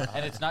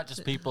 And it's not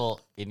just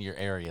people in your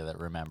area that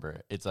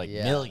remember. It's like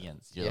Yeah.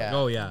 millions. You're Yeah. like,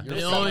 Oh, yeah. You're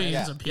Millions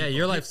yeah. of people. Yeah,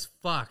 your life's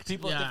fucked.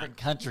 people Yeah. in different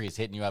countries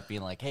hitting you up,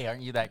 being like, "Hey,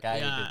 aren't you that guy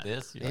Yeah. who did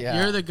this?" You're like,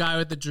 Yeah. You're the guy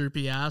with the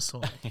droopy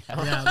asshole. Yeah,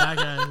 that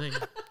guy. I think.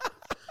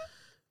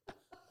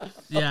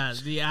 Yeah,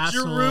 the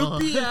asshole.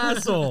 Droopy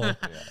asshole.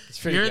 It's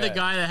pretty You're the good.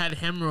 guy that had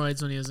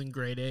hemorrhoids when he was in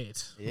grade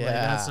 8.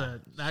 Yeah.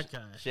 That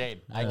guy.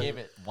 Shane, I gave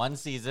it one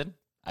season.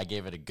 I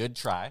gave it a good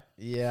try.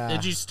 Yeah.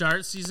 Did you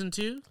start season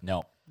 2?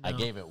 No, I No.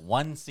 gave it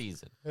one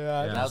season.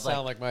 Yeah, it I doesn't was like-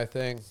 sound like my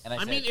thing. And I I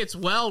said, mean, it's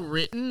well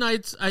written.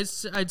 I'd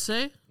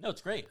say, no,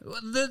 it's great.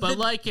 but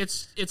like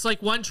it's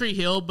like One Tree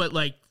Hill, but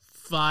like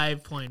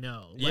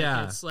 5.0. Like,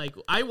 Yeah. it's like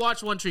I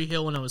watched One Tree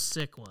Hill when I was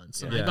sick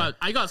once. And Yeah.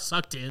 I got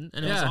sucked in,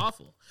 and it was Yeah.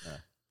 awful. Yeah.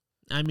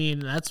 I mean,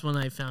 that's when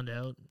I found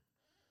out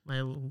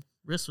my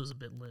wrist was a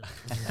bit limp.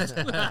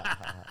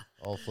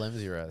 Old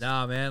flimsy rest.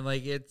 Nah, man,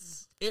 like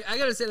I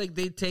gotta say, like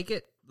they take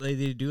it, like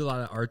they do a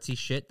lot of artsy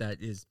shit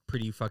that is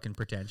pretty fucking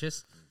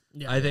pretentious.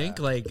 Yeah. I think,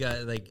 like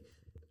I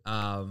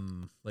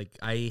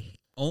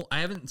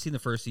haven't seen the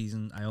first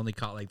season. I only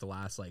caught like the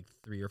last like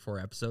 3 or 4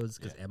 episodes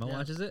because Emma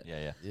watches it.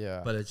 Yeah, yeah.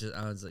 Yeah. But it's just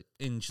I was like,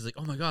 and she's like,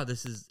 oh my god,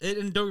 this is it.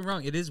 And don't get me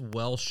wrong, it is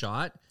well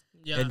shot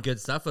Yeah. and good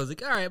stuff. I was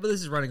like, all right, but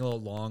this is running a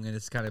little long and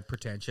it's kind of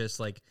pretentious.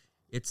 Like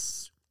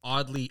it's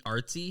oddly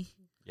artsy.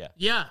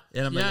 Yeah.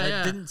 And I'm yeah, like,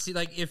 yeah. I didn't see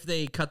like if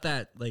they cut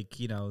that like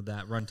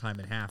that runtime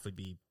in half would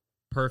be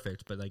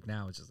perfect. But like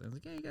now it's just I was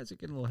like, hey, you guys are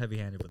getting a little heavy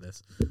handed with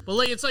this. But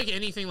like it's like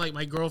anything. Like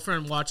my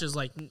girlfriend watches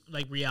like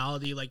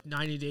reality, like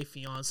 90 Day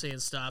Fiance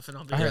and stuff, and I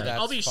heard like, that's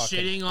I'll be fucking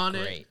shitting on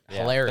it. great. Yeah.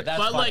 Hilarious. That's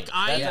But funny. like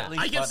That's at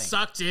least I get funny.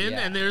 sucked in, Yeah.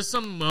 and there's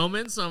some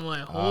moments I'm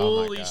like, Oh my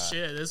holy God.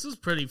 shit, this is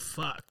pretty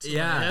fucked. Like,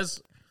 Yeah.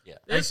 Yeah.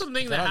 there's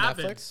something Is that that on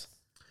happened. Netflix?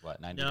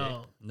 What, 90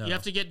 No, No. you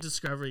have to get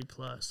Discovery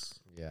Plus.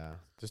 Yeah.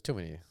 There's too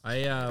many. I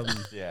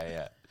Days? Yeah,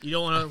 yeah. You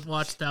don't want to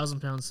watch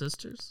 1,000-Pound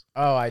Sisters?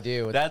 Oh, I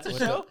do. With, That's a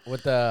with show?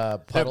 with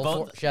the puddle.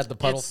 both- She has the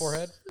puddle it's-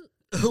 forehead.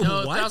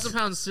 No, what?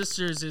 1,000-Pound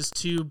Sisters is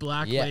 2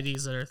 black Yeah.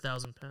 ladies that are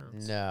 1,000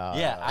 pounds. No.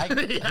 Yeah,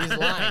 He's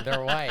lying.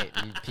 They're white.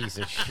 You piece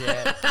of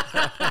shit.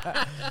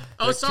 Oh,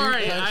 They're two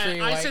sorry,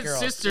 country I white said girls.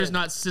 sisters,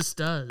 not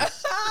sisters.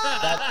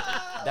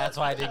 That's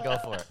why I didn't go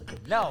for it.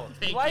 No.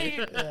 Thank Why you.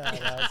 you?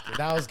 Yeah,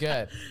 that was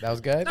good. That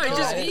was good. No,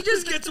 he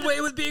just gets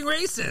away with being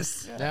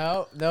racist.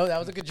 No, that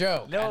was a good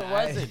joke. No, it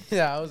wasn't.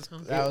 Yeah,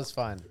 that was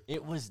fun.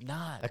 It was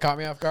not. That caught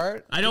me off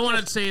guard. I don't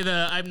want to say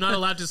I'm not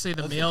allowed to say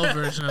the male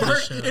version of the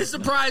show. It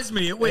surprised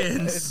me. It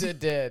wins. It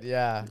did,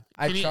 yeah.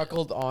 I Can you-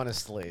 chuckled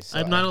honestly. So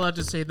I'm not allowed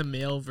to say the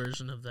male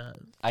version of that.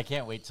 I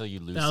can't wait till you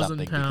lose 1,000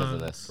 something because of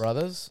pounds. this.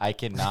 brothers. I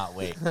cannot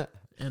wait.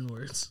 N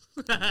words.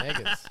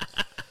 Niggas.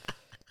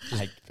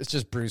 I, It's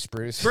just Bruce.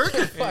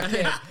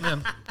 Fucking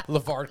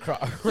LeVar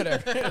Crawford,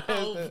 whatever.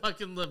 Oh,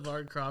 fucking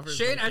LeVar Crawford.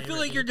 Shane, I feel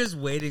like you're just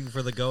waiting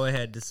for the go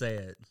ahead to say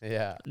it.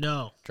 Yeah,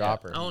 No.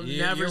 drop her. I'll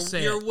You- never you're,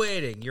 say You're it.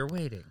 waiting. You're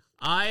waiting.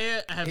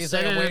 I have He's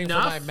said like, I'm it waiting for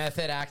enough. my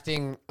method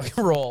acting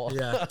role.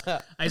 Yeah.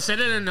 I said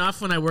it enough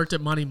when I worked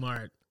at Money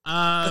Mart.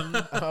 Oh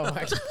my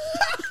god.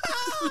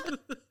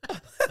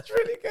 That's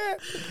really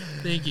good.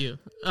 Thank you.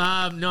 No,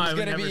 I He's would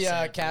gonna never be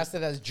say it.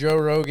 casted as Joe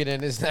Rogan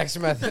in his next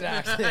method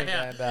acting.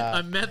 Yeah, And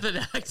I'm method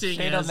acting.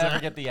 Shane will as never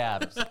get the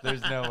abs.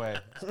 There's no way.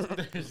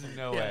 There's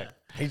no way.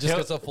 he just He'll-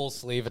 gets a full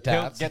sleeve He'll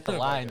attached. get the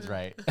lines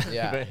right,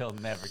 Yeah. but he'll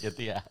never get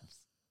the abs.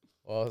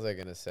 What was I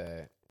gonna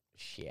say?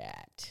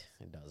 Shit.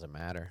 It doesn't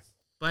matter.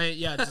 But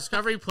yeah,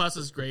 Discovery Plus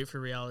is great for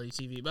reality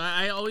TV. But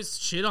I always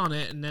shit on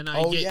it, and then I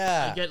Oh, get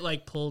yeah. I get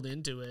like pulled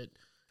into it,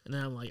 and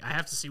then I'm like, I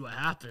have to see what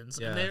happens.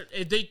 Yeah.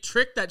 And they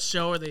trick that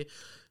show, or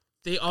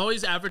they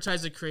always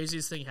advertise the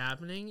craziest thing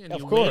happening, and Of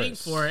you're course. waiting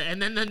for it,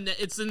 and then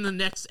it's in the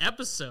next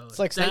episode. It's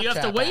like Snapchat that you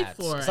have to wait ads.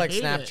 for. It's I like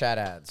hate it. Snapchat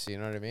ads. You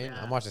know what I mean?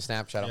 Yeah. I'm watching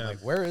Snapchat. I'm Yeah. like,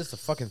 where is the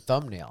fucking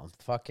thumbnail?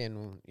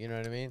 Fucking, you know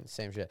what I mean?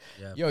 Same shit.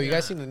 Yeah. Yo, you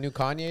guys Yeah. seen the new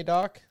Kanye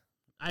doc?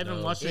 I haven't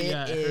No. watched it It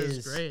yet. I heard is-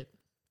 it's great.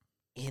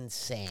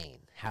 Insane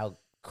how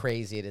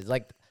crazy it is.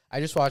 Like, I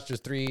just watched this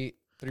three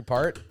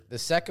part. The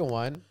second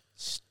one,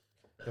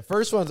 The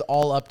first one's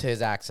all up to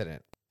his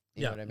accident.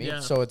 You Yeah. know what I mean? Yeah.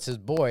 So it's his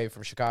boy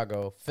from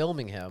Chicago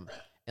filming him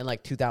in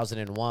like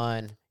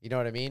 2001. You know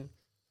what I mean?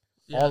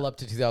 Yeah. All up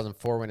to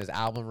 2004 when his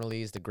album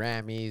released, the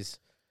Grammys.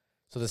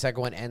 So the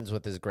second one ends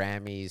with his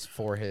Grammys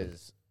for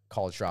his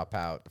College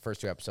Dropout. The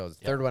first 2 episodes.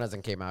 The third one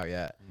hasn't came out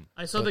yet.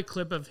 I saw the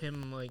clip of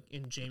him like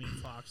in Jamie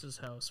Foxx's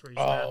house where he's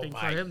Oh rapping for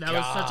my him. That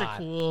was such a God.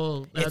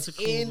 cool. That's It's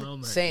a cool moment.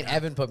 insane.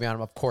 Evan put me on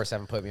him. Of course,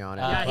 Evan put me on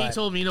it. Yeah, he but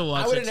told me to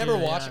watch. I would have it never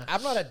too, watched. yeah.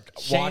 I'm not a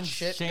watch Shane's,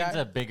 shit Shane's guy.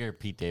 a bigger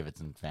Pete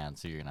Davidson fan,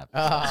 so you're gonna.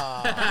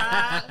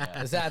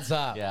 This adds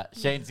up. Yeah,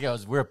 Shane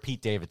goes. We're a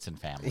Pete Davidson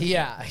family.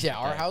 Yeah.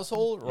 Our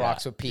household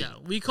rocks with Pete. Yeah,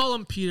 we call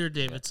him Peter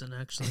Davidson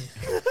actually.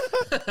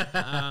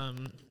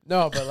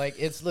 No, but like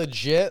it's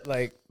legit,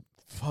 like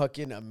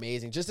fucking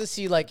amazing just to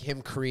see like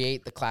him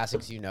create the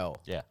classics,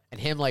 Yeah. and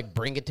him like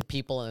bring it to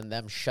people and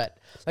them shut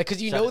like because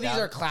Shut it these down.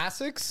 are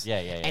classics,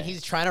 Yeah, yeah, yeah. and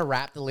he's trying to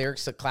rap the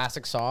lyrics to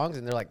classic songs,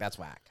 and they're like, that's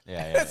whack.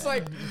 Yeah, It's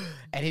like,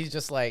 and he's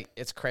just like,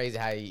 it's crazy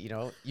how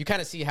you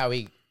kind of see how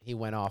he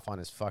went off on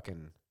his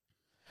fucking.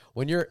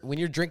 When you're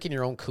drinking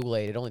your own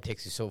Kool-Aid, it only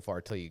takes you so far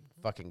till you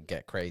fucking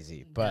get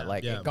crazy. But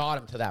like Yeah. it got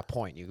him to that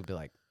point. You could be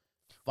like,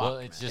 fuck, Well,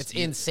 man. it's just- it's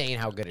insane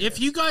how good it is. If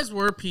you guys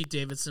were Pete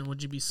Davidson,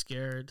 would you be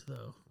scared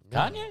though?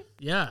 Kanye?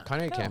 Yeah,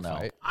 Kanye can't no.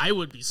 fight. I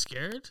would be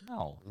scared.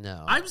 No.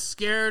 No, I'm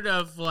scared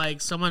of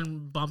like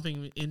someone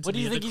bumping into What do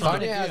me you in think the he's car.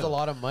 gonna Kanye has do? a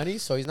lot of money,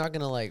 so he's not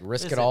gonna like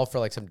risk Listen, it all for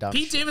like some dumb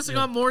Pete shit. Davidson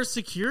got more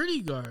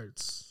security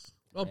guards.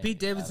 Well, Pete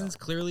Davidson's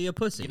clearly a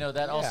pussy. You know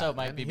that also Yeah,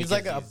 might man. be He's because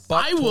like a he's-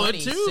 buck I would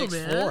 20, too, 6'4".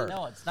 man.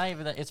 No, it's not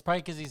even that. It's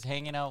probably because he's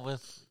hanging out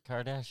with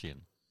Kardashian.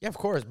 Yeah, of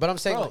course. But I'm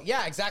saying, Bro, like,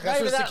 yeah, exactly. Not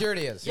That's even what that-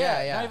 security is.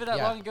 Yeah, Yeah. Not even that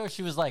yeah. long ago,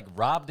 she was like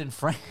robbed in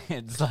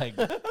France. Like,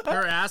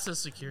 Her ass is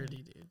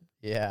security, dude.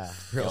 Yeah,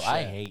 real yo, shit.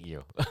 I hate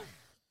you.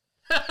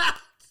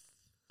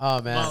 Oh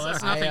man, Well,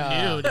 that's nothing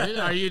new, dude.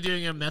 Are you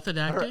doing a method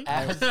acting?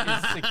 As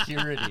is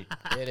security.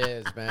 It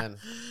is, man.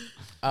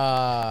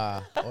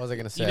 What was I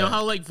gonna say? You know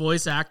how like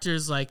voice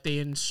actors like they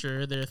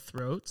insure their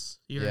throats?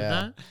 You heard Yeah.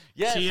 that?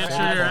 Yes, She I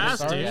insured have her heard ass,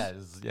 that.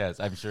 dude. Yes,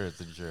 I'm sure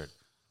it's insured.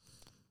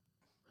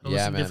 Those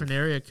Yeah, some man. different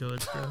area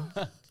codes, bro.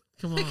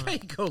 Come I think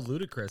I on. go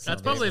ludicrous.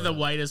 That's on probably this the one.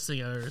 whitest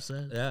thing I've ever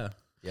said. Yeah.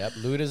 Yep,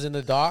 Luda's in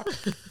the dock.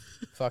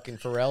 Fucking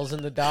Pharrell's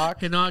in the dock.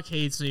 Canuck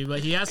hates me, but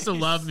he has to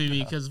love me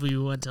because we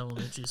went to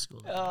elementary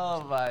school.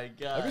 Oh my It'd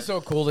be god. so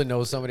cool to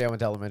know somebody I went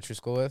to elementary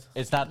school with.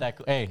 It's not that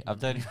cool. Hey, I'm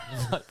telling you.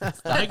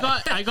 I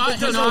got Doesn't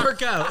Hinnock.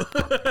 work out.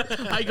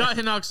 I got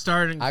Hinnock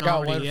started in I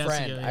got comedy. one He has to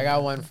friend. go, I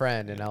got one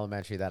friend in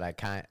elementary that I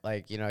kind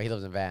like. He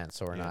lives in Vans,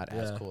 so we're not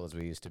as Yeah. cool as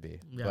we used to be.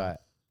 Yeah.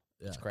 But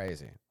Yeah. it's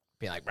crazy.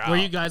 Being like, bro, Were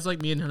you guys like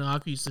me and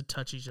Hinnock? We used to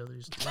touch each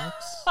other's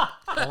dicks.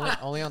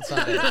 only on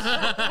Sundays.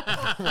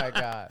 Oh my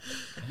god.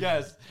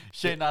 Yes,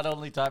 Shane not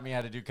only taught me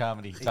how to do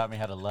comedy, he taught me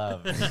how to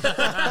love. But you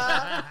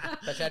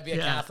had to be a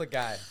Yeah. Catholic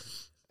guy.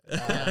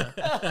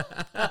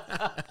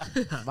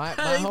 My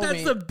I think that's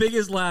homie. the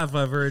biggest laugh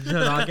I've heard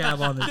Knock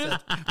have on this.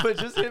 But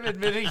just him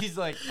admitting he's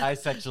like, I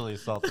sexually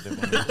assaulted him.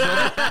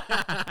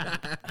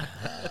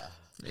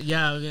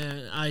 Yeah,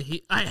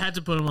 I had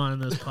to put him on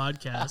this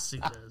podcast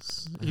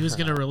because he was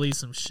gonna release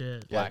some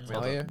shit.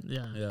 Blackmail you?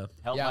 Yeah. Yeah.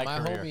 Help Yeah, my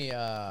my career.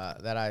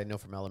 homie that I know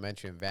from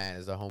elementary in Van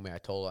is the homie I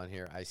told on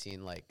here. I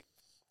seen like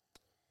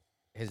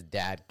his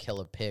dad kill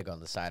a pig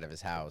on the side of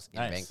his house in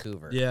Nice.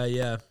 Vancouver. Yeah,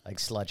 yeah. Like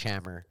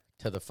sledgehammer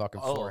to the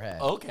fucking Oh,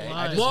 forehead. okay.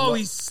 Why? Whoa,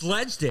 he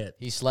sledged it.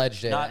 He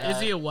sledged it. Not- Is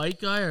he a white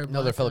guy or a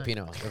no, they're black guy?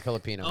 Filipino. They're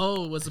Filipino.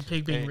 Oh, was the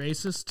pig being Hey.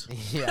 racist?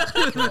 Yeah.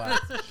 It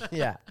was.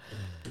 Yeah.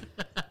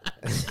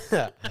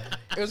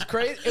 It was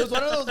crazy. It was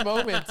one of those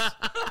moments.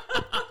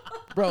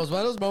 Bro, it was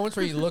one of those moments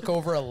where you look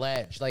over a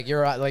ledge. Like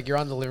you're on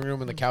the living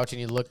room on the couch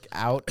and you look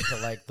out to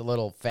like the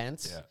little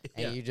fence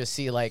and you just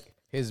see like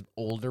his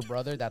older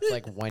brother that's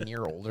like 1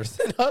 year older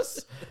than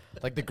us.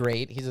 Like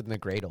he's in the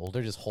grade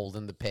older, just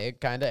holding the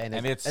pig kind of And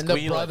it's the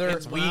squealing. brother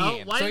It's Well,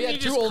 weeing. why So he didn't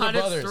had he two just older cut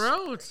brothers. its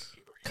throat?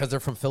 because they're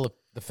from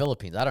the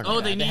Philippines. I don't know. Oh,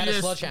 that. they need had a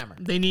a sledgehammer.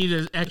 They need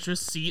an extra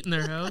seat in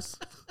their house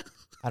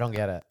I don't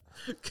get it.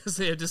 because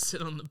they had to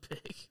sit on the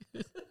pig.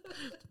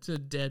 It's a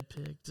dead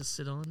pig to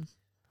sit on.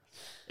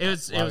 It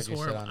was Why it was would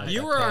you sit horrible. on I- it?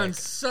 You were Okay. on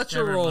such a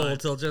Never roll mind.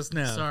 till just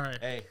now. Sorry.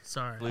 Hey,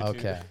 Sorry. flew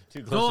Okay.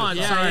 Too close Go to on.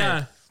 the- Yeah, Sorry.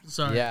 yeah.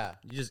 Sorry. Yeah.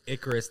 You just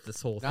Icarus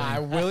this whole No, thing. I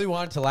really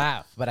wanted to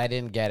laugh, but I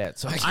didn't get it.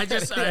 So I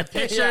just I Yeah,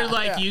 pictured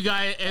like yeah. you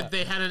guys if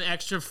they had an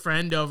extra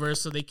friend over,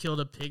 so they killed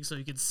a pig so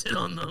you could sit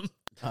on them.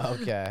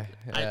 Okay.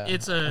 Yeah.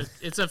 It's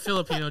a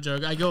Filipino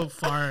joke. I go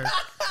far.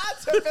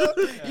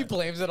 He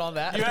blames it on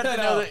that. You have to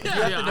know that. You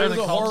have Yeah, to know it was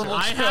the a culture. horrible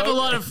I have a joke.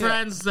 lot of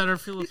friends that are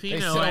Filipino,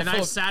 sell and I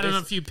Filip- sat on they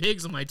a few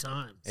pigs in my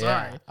time.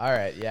 Sorry. Yeah. All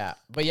right. Yeah.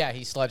 But yeah,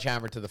 he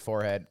sledgehammered to the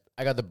forehead.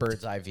 I got the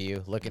bird's eye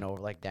view, looking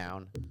over like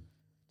down,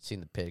 seen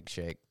the pig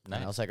shake. And I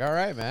Nice. was like, all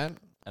right, man.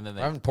 And then We're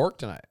they having pork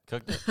tonight.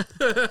 cooked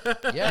it.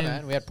 Yeah,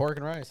 man. We had pork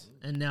and rice.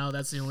 And now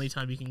that's the only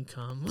time you can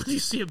come when you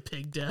see a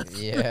pig death.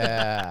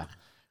 Yeah.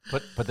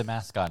 Put the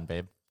mask on,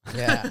 babe.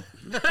 Yeah.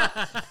 Put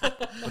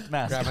the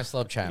mask. Grab my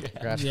sledgehammer.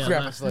 Grab Yeah, my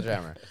but-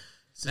 sledgehammer.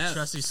 It's a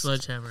trusty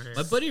sledgehammer. Here.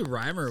 My buddy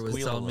Reimer was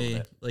Squeal a telling little me,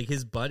 bit. like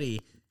his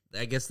buddy,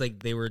 I guess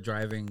like they were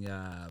driving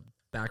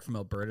back from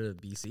Alberta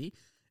to BC,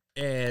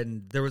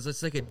 and there was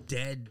just like a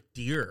dead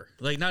deer,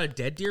 like not a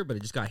dead deer, but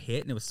it just got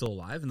hit and it was still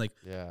alive. And like,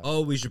 Yeah.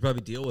 oh, we should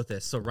probably deal with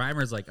this. So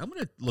Reimer's like, I'm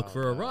gonna look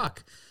for a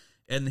rock,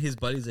 and his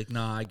buddy's like,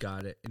 nah, I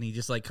got it. And he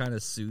just like kind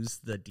of soothes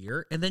the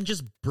deer, and then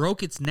just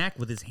broke its neck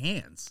with his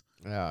hands.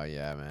 Oh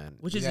yeah, man.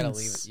 Which You is gotta ins-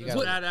 leave it. You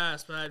It's gotta,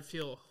 badass, but I'd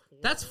feel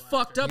That's horrible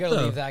fucked you up gotta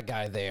though. leave that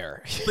guy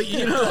there. But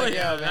you know, like,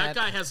 Yeah, that man.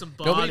 guy has some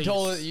bodies. Nobody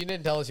told us. You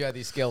didn't tell us you had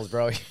these skills,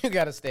 bro. You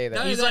gotta stay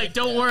there. He's like,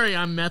 don't worry,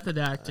 I'm method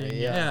acting.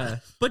 Yeah. yeah.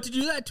 But to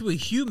do that to a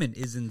human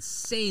is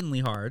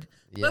insanely hard.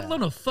 Let Yeah.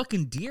 alone a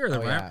fucking deer. Oh,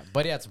 That yeah.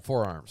 But he had some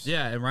forearms.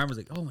 Yeah, and Ryan was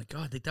like, "Oh my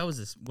god, like that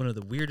was one of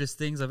the weirdest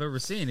things I've ever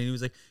seen." And he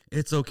was like,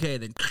 "It's okay."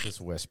 Then,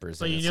 Just whispers.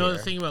 But in you his know ear. the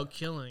thing about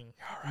killing,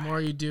 the more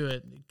you do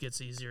it, it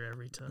gets easier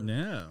every time.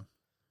 no,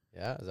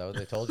 Yeah, is that what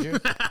they told you?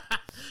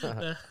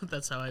 Is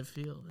That's how I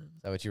feel. Man.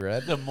 that what you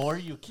read? The more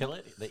you kill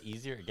it, the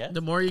easier it gets.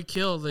 The more you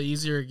kill, the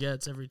easier it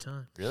gets every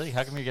time. Really?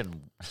 How come you're getting?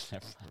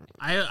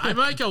 I'm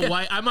like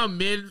I'm a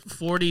mid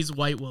 40s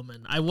white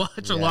woman. I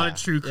watch a lot of Yeah.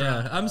 true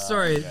crime. yeah, I'm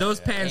sorry, those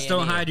pants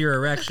don't hide your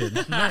erection.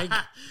 Like,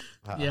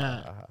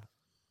 Yeah.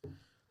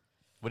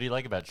 What do you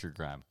like about true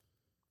crime?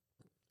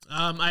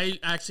 I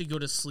actually go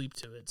to sleep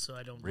to it, so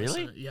I don't. miss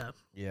Really? it. Yeah.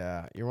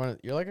 Yeah, you're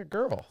like a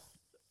girl.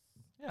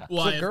 Yeah.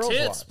 Well, So I have girls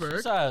tits, watch. You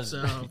Bert. saw his,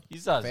 So you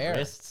saw his Fair.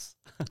 wrists.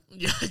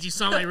 yeah, you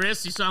saw my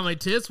wrists. You saw my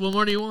tits. What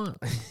more do you want?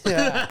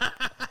 Yeah,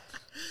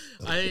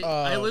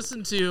 I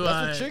listen to.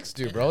 that's what chicks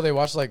do, bro. They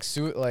watch like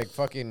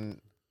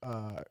fucking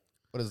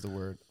what is the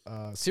word?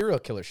 Serial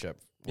killer shit.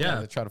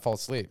 Yeah. They try to fall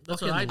asleep.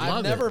 That's what I do. Love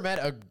I've it. never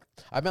met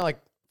I've met like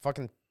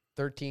fucking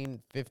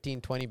 13,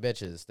 15, 20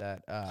 bitches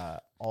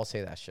that all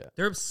say that shit.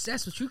 they're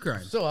obsessed with true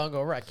crime. So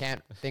hungover, I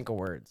can't think of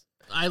words.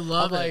 I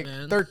love I'm it, like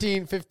man.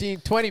 13,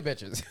 15, 20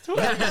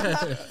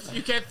 bitches.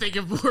 You can't think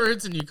of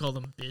words, and you call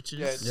them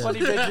bitches. 20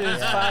 bitches,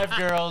 5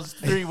 girls,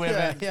 3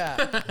 women. yeah.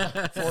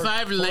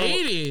 5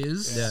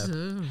 ladies. Yeah.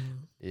 Oh.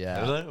 Yeah.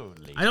 Hello,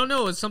 lady. I don't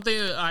know. It's something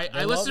that I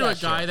They listen to love a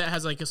that guy shit. that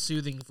has like a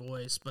soothing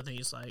voice, but then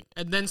he's like,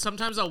 and then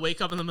sometimes I'll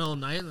wake up in the middle of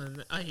the night and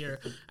then I hear,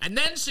 and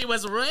then she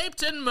was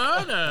raped and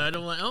murdered.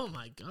 I'm like, oh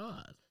my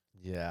god.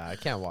 Yeah, I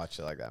can't watch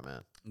it like that,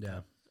 man. Yeah,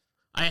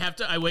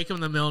 I wake up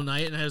in the middle of the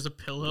night and there's a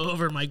pillow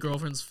over my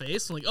girlfriend's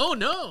face. I'm like, oh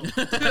no.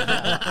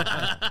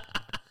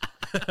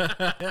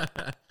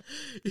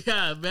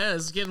 Yeah, man,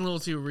 it's getting a little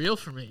too real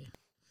for me.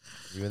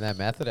 You and that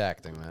method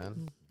acting,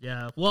 man.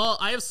 Yeah. Well,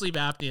 I have sleep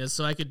apnea,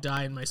 so I could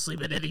die in my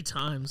sleep at any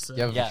time. So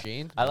You have a Yeah.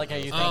 machine? I like how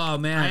you think. Oh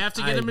man, I have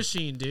to get a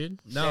machine, dude.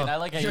 No, and I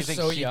like how you You're think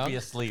so she'd young. be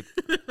asleep.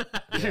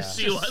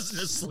 She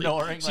wasn't asleep.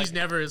 Snoring She's like-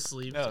 never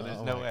asleep. No, there's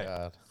Oh no my way.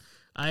 God.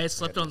 I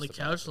slept on the just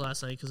couch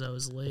last night because I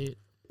was late.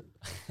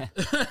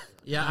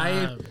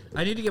 yeah,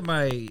 I need to get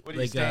my What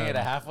are you staying at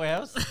a halfway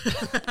house?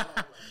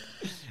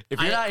 If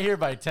you're not here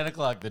by 10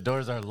 o'clock, the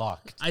doors are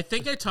locked. I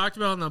think I talked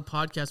about it on the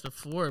podcast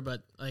before,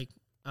 but like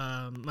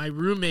my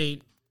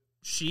roommate,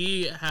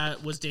 she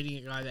was dating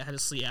a guy that had a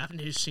sleep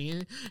apnea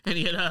machine, and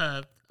he had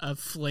a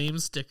flame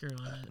sticker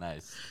on it.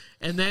 Nice.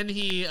 And then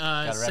he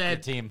Gotta rep your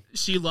said team.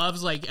 she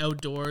loves like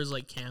outdoors,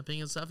 like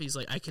camping and stuff. He's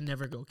like, I can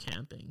never go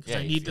camping because Yeah,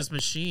 I he's need this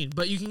machine.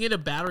 But you can get a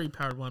battery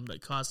powered one, but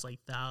it costs like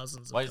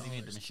thousands. Why of does he need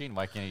the dollars. machine?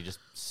 Why can't he just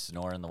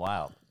snore in the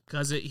wild?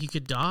 Because he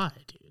could die,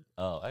 dude.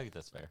 Oh, I think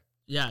that's fair.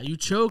 Yeah, you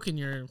choke in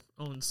your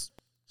own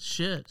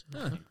shit.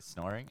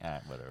 Snoring?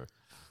 Whatever.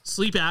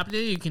 Sleep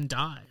apnea, you can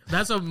die.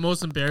 That's the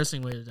most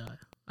embarrassing way to die.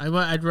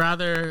 I'd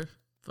rather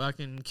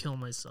fucking kill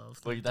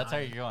myself. Well, than that's how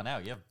die. you're going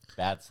out. You have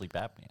bad sleep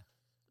apnea.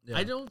 Yeah.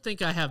 I don't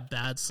think I have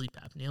bad sleep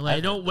apnea. Like, I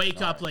don't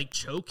wake up like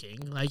choking.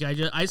 Like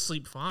I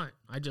sleep fine.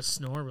 I just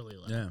snore really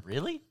loud. Yeah,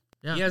 Really?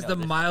 Yeah. he has No, the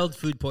this- mild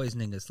food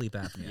poisoning of sleep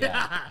apnea.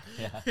 Yeah.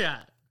 Yeah.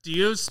 Do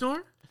you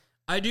snore?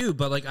 I do,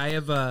 but like I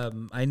have,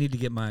 I need to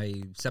get my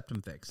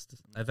septum fixed.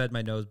 I've had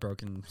my nose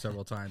broken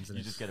several times, and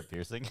You just get a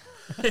piercing?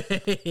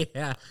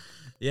 yeah,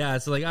 yeah.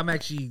 So like I'm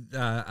actually,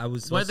 I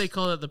was. Why do supposed- they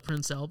call it the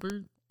Prince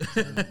Albert?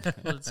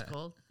 What it's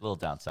called? A little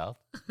down south.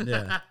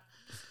 Yeah,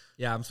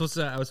 yeah. I was supposed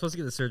to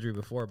get the surgery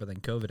before, but then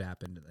COVID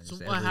happened. And So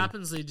just what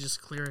happens? They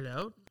just clear it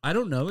out? I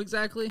don't know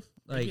exactly.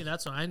 Like Maybe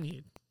that's what I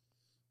need.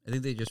 I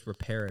think they just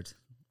repair it.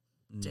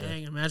 And,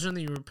 Dang, imagine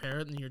that you repair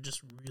it and you're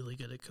just really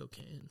good at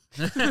cocaine.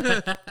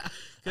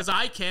 Because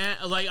I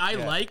can't, like, I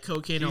like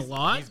cocaine a He's-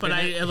 lot, he's but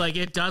been like,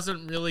 it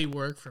doesn't really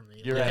work for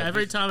me. You're Like, right.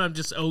 every time I'm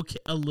just okay,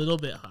 a little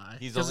bit high.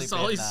 He's Because only it's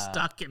always been,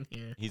 stuck in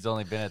here. He's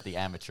only been at the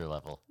amateur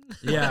level.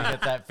 Yeah. To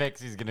get that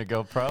fix, he's going to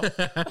go pro.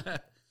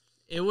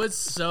 It was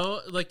so,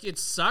 like, it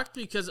sucked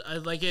because,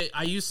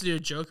 I used to do a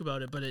joke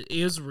about it, but it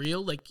is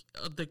real. Like,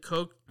 the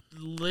coke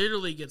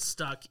literally gets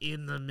stuck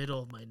in the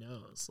middle of my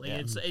nose. Like,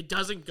 Yeah. it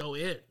doesn't go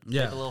in. Take a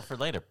Yeah. little for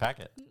later. Pack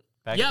it.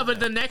 Pack Yeah, it but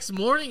the in. next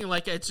morning,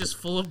 like, it's just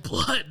full of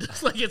blood.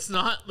 Like, it's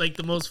not, like,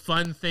 the most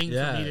fun thing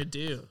Yeah. for me to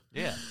do.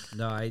 Yeah.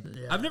 No,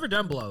 I've never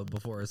done blow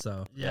before,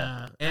 so.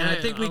 Yeah. And I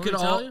think we I'm could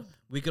gonna tell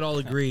all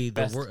you, agree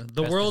Best-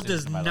 the best world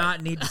decision does of my not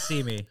life. need to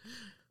see me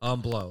on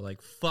blow.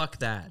 Like fuck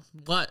that.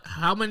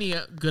 how many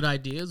good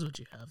ideas would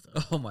you have,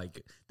 though? Oh my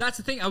god, that's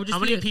the thing. I would just How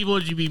many be, people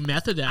would you be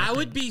method acting? I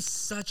would be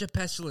such a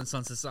pestilence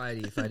on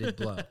society if I did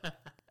blow.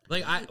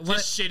 Like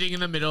Just shitting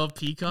in the middle of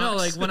peacocks. no,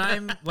 like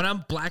when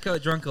I'm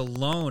blackout drunk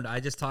alone, I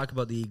just talk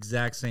about the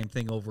exact same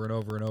thing over and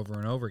over and over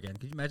and over again.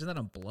 Could you imagine that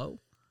on blow?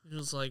 It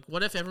was like,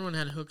 what if everyone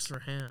had hooks for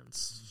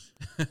hands?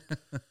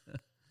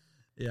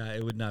 Yeah,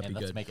 it would not And be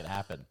let's good. make it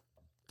happen.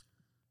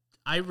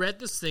 I read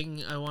this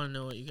thing. I want to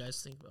know what you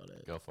guys think about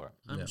it. Go for it.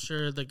 I'm Yeah.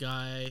 sure the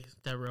guy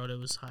that wrote it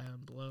was high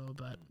on blow,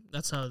 but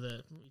that's how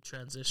we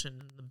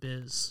transition in the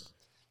biz.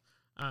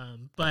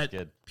 But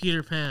good.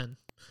 Peter Pan,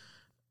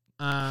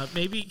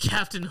 maybe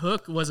Captain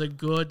Hook was a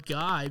good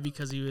guy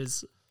because he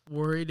was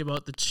worried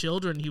about the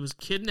children he was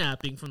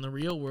kidnapping from the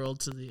real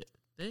world to the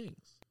things.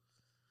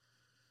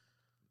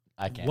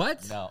 I can't.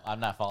 What? No, I'm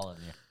not following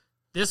you.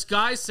 This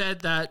guy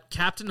said that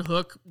Captain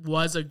Hook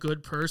was a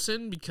good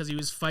person because he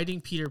was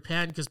fighting Peter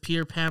Pan because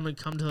Peter Pan would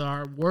come to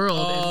our world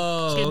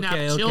Oh, and kidnap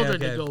okay,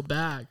 children okay. to go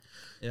back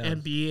Yeah.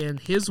 and be in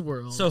his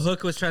world. So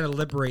Hook was trying to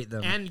liberate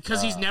them. and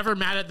because he's never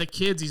mad at the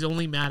kids, he's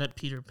only mad at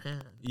Peter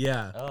Pan.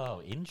 yeah,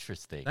 Oh,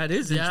 interesting. that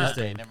is Yeah. Okay,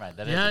 interesting. never mind.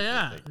 That is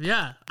Yeah. interesting.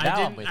 Now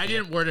I'm with I you.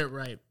 didn't word it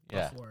right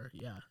Yeah. before.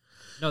 Yeah.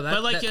 No, that,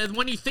 But like that-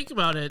 when you think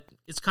about it,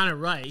 it's kind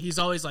of right. He's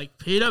always like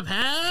Peter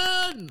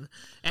Pan,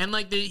 and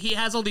like he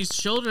has all these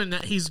children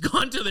that he's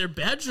gone to their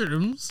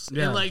bedrooms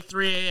Yeah. at like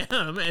 3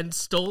 a.m. and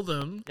stole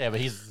them. Yeah, but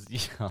he's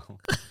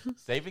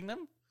saving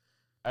them.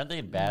 Aren't they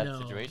in bad No.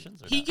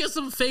 situations? Or He not? gives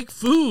them fake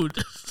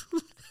food.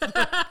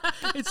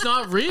 It's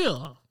not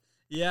real.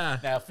 yeah.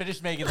 Now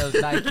finish making those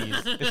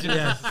Nikes. It's just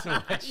Yeah. a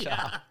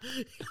sweatshop.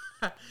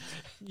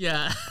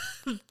 Yeah.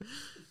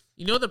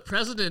 You know the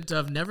president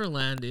of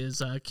Neverland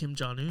is Kim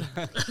Jong Un.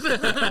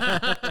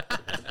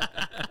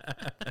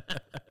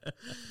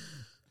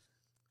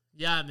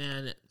 Yeah,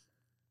 man.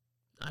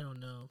 I don't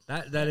know.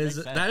 That That is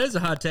makes sense. that is a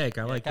hot take.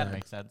 I Yeah, like it kind that. of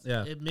makes sense.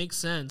 Yeah. It makes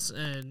sense,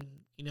 and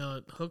you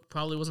know Hook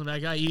probably wasn't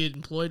that guy. He had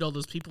employed all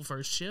those people for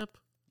his ship.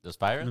 Those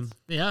pirates?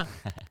 Yeah,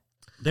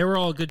 They were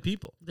all good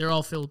people. they're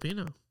all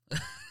Filipino.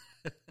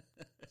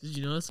 Did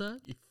you notice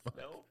that?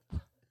 No,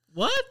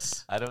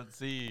 What? I don't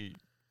see.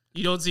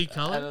 You don't see I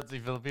color? don't see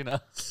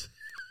Filipinos.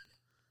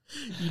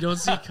 You don't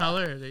see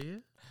color, do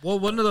you? Well,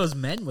 one of those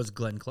men was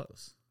Glenn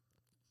Close,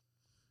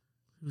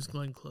 Who's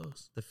Glenn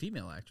Close? the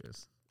female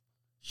actress.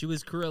 She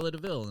was Cruella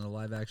DeVille in a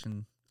live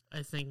action.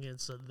 I think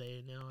it's a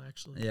they now,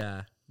 actually.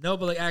 Yeah. No,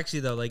 but like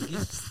actually though, like you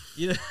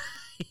you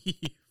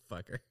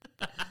fucker.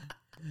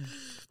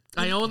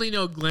 I only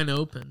know Glen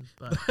Open,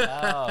 but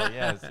Oh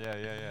yes,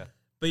 yeah.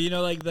 But you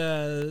know, like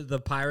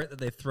the pirate that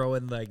they throw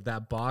in like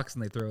that box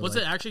and they throw. was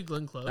like, it actually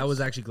Glenn Close? That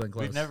was actually Glenn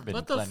Close. We've never been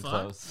What the Glenn fuck?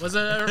 Close. Was it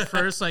her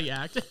first like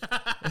act?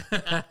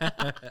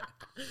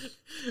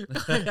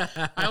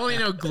 I only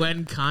know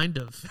Glenn kind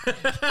of.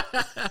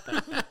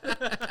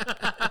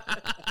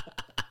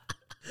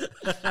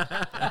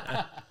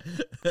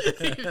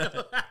 You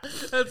know,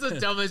 that's the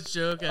dumbest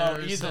joke I've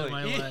ever said in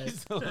my life.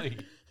 easily.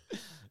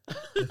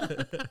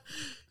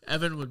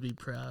 Evan would be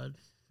proud.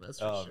 That's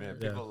for Oh sure. man,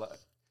 Yeah.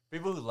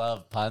 people who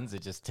love puns,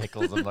 it just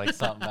tickles them like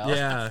something else.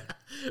 Yeah.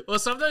 Well,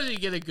 sometimes you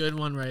get a good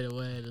one right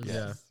away. doesn't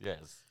it?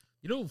 Yes.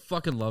 You know who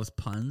fucking loves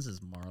puns is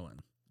Marlon.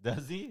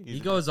 Does he? He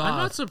goes I'm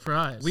not off.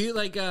 surprised. We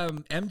like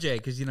MJ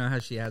because you know how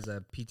she has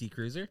a PT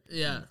Cruiser.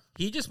 yeah.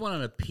 He just went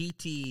on a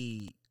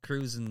PT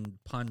cruising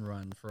pun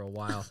run for a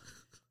while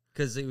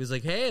because it was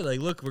like, hey, like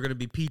look, we're gonna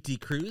be PT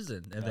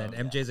cruising, and then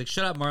MJ's like,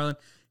 shut up, Marlon.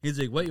 He's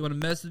like, what? You want to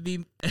mess with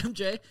me,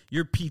 MJ?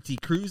 You're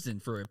PT cruising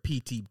for a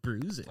PT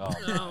bruising. Oh,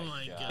 Oh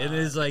my god. And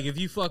it's like, if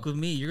you fuck with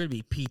me, you're gonna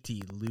be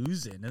PT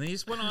losing. And then he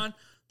just went on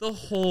the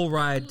whole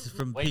ride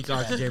from Way too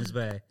Peacock to many. James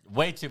Bay.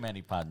 way too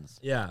many puns.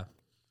 Yeah,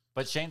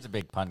 But Shane's a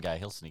big pun guy.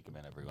 He'll sneak them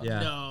in every once.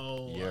 Yeah.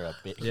 No. You're a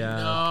big. yeah.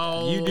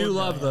 No. You do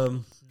love no,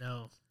 them.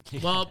 No.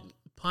 Well,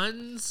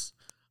 puns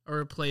are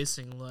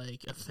replacing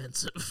like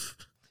offensive,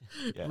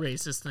 Yeah.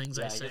 racist things.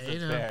 Yeah, I I say. guess You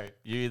that's know? fair.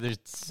 You either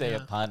say Yeah.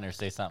 a pun or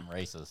say something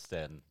racist,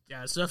 and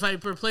Yeah. So if I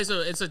replace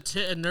it's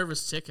a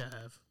nervous tick I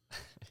have.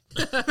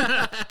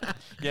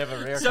 you have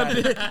a rare Some,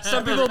 kind of,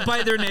 some people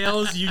bite their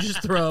nails. You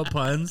just throw out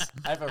puns.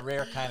 I have a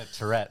rare kind of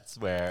Tourette's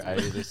where I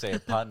either say a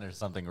pun or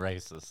something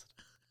racist.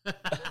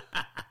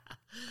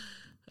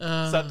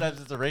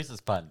 Sometimes it's a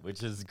racist pun,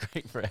 which is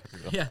great for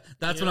everyone. Yeah,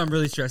 that's Yeah. when I'm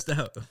really stressed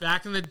out.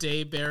 Back in the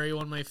day, Barry,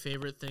 one of my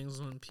favorite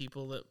things when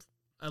people that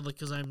I like,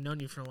 because I've known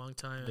you for a long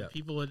time, Yeah. and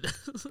people would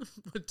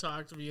would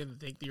talk to me and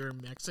think you were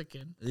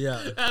Mexican.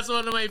 Yeah. That's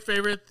one of my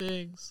favorite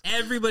things.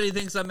 Everybody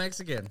thinks I'm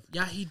Mexican.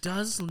 Yeah, he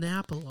does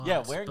nap a lot.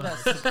 Yeah, wearing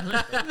but-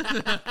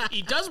 that.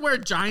 he does wear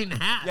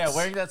giant hats. Yeah,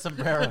 wearing that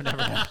sombrero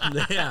never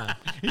happened. Yeah.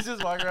 He's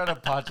just walking around in a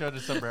poncho and a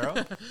sombrero.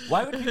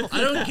 Why would people? I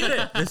Think don't get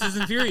it. This is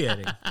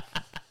infuriating.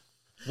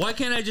 Why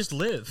can't I just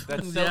live?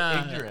 That's so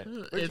Yeah, ignorant.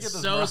 Where'd you it's get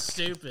those so rocks?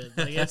 stupid.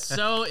 Like it's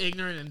so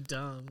ignorant and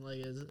dumb. Like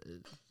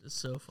it's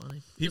so funny.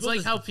 It's People like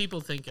just- how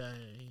people think I,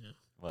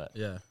 What?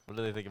 Yeah. What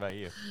do they think about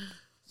you? they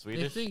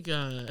Swedish? think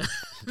they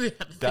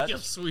think Dutch? I'm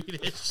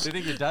Swedish. They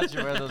think you're Dutch.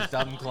 You wear those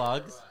dumb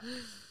clogs.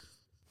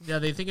 Yeah,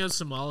 they think I'm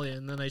Somalian,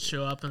 and then I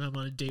show up and I'm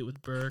on a date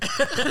with Burke.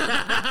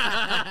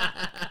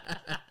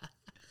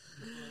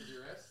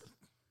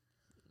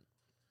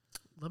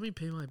 Let me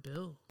pay my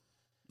bill.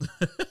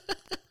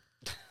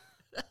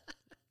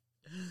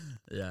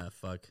 Yeah,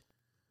 fuck.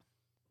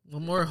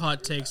 What more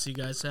hot takes you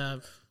guys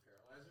have?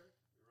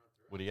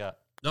 What do you got?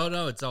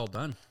 No, it's all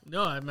done.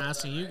 No, I'm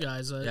asking you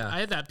guys. Yeah. I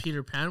had that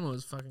Peter Pan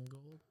was fucking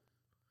gold.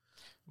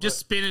 Just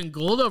spinning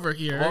gold over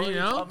here, What you were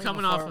know, telling me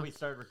coming before off. we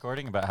start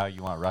recording about how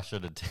you want Russia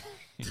to take.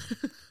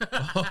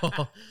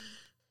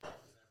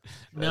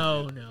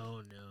 No.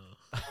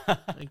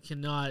 I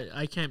cannot.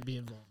 I can't be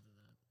involved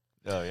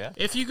in that. Oh yeah.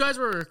 If you guys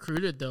were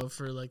recruited though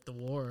for like the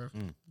war,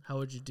 how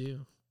would you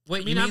do?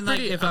 Wait, I mean, you I'm mean like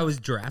pretty- if I was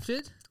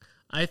drafted?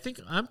 I think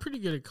I'm pretty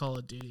good at Call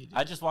of Duty. dude.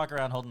 I just walk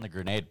around holding the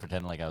grenade,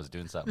 pretending like I was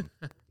doing something.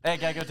 Hey,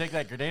 guy, go take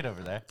that grenade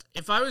over there.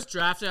 If I was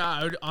drafted,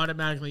 I would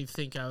automatically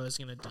think I was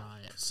gonna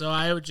die. So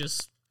I would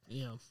just,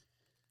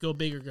 go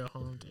big or go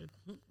home, dude.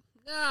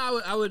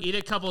 No, I would. Eat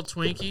a couple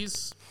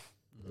Twinkies.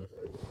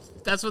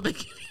 That's what they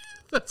give you.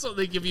 That's what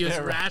they give you as Yeah,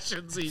 right.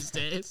 rations these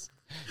days.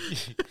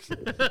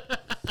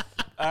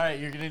 All right,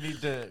 you're gonna need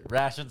the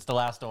rations to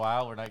last a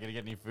while. We're not gonna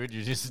get any food.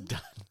 You're just done.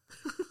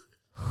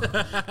 Not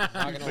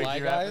gonna Twinkie lie,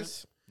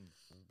 guys.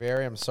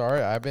 Barry, I'm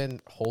sorry. I've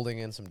been holding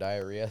in some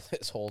diarrhea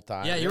this whole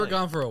time. Yeah, you were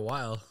gone for a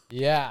while.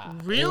 Yeah.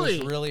 Really?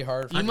 It was really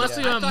hard for You me must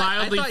to- have got I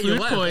mildly thought you food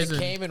left. It It poisoning.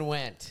 came and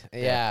went.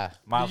 Yeah.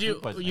 Mild Did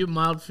food poisoning. you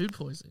mild food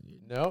poisoning?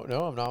 Dude.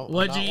 No, I'm not.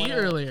 What'd I'm you not eat one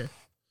of- earlier?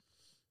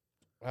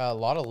 A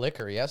lot of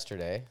liquor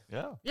yesterday.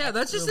 Yeah. Yeah,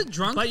 that's just a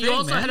drunk But thing, you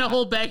also man. had a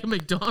whole bag of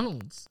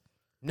McDonald's.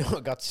 No,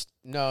 it got.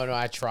 No,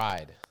 I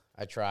tried.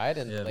 And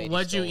Yeah. the lady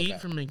What'd you stole it eat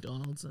back. from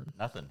McDonald's then?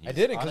 Nothing. I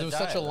didn't He's because on it was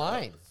such a diet.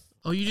 line.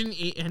 Oh, you didn't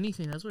eat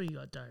anything. That's why you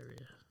got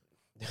diarrhea.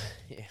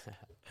 Yeah.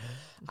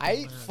 I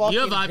ate fucking You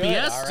have good,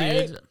 IBS, all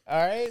right? dude.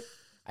 All right.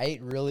 I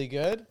ate really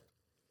good.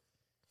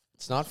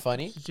 It's not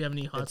funny. Did you have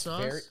any hot It's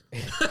sauce? very-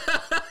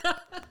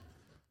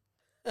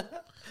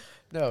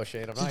 No,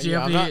 Shane, I'm not. Did you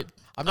have I'm any? not.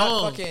 I'm not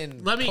Oh,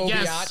 fucking. let me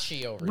guess.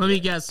 Kobayashi over Let me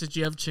here. guess. Did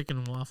you have chicken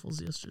and waffles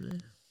yesterday?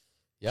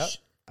 Yep.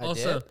 I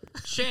Also,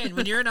 did. Shane,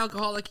 when you're an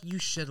alcoholic, you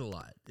shit a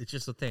lot. It's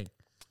just a thing.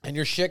 And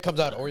your shit comes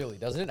out oily,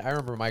 doesn't it? I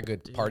remember my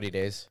good party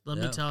days. Let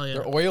Yeah. me tell you.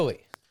 They're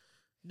oily,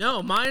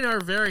 No, mine are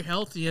very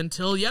healthy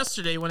until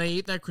yesterday when I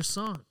ate that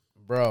croissant.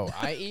 bro.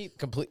 I eat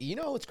complete. You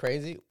know what's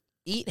crazy?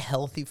 Eat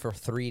healthy for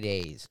 3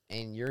 days,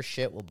 and your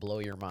shit will blow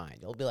your mind.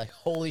 You'll be like,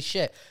 "Holy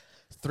shit!"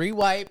 3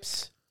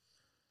 wipes,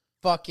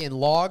 fucking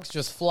logs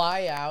just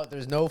fly out.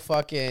 There's no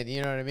fucking.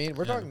 You know what I mean?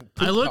 We're talking.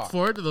 Poop I look talk.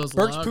 forward to those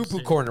Berg's logs, poo poo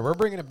dude. corner. We're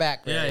bringing it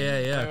back. Yeah,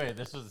 man. yeah. Wait,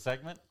 this was a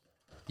segment?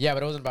 Yeah,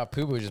 but it wasn't about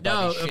poo poo. It was just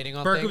No, about me shitting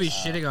on Burke things. would be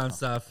shitting on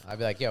stuff. I'd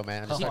be like, "Yo,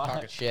 man, I'm just start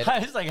talking shit." I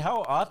was like,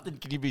 how often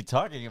can you be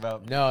talking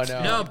about? No.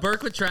 No,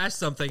 Burke would trash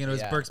something, and it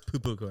was Yeah. Burke's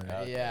poo-poo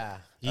corner. Yeah.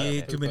 He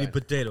ate too many Poop.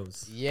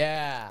 potatoes.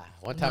 Yeah.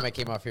 One time I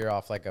came off here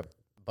off like a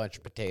bunch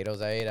of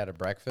potatoes I ate at a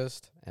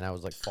breakfast, and I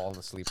was like falling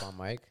asleep on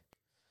mic.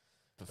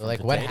 They're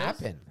like, "What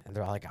happened?" And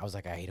they're like, "I was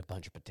like, I ate a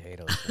bunch of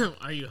potatoes."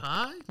 Are you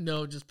high?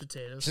 No, just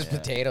potatoes. Just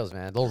potatoes,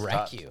 man. They'll wreck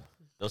tots. you.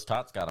 Those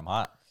tots got them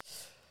hot.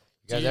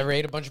 You guys Dude. ever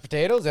ate a bunch of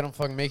potatoes? They don't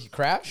fucking make you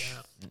crash.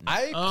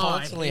 I Oh, I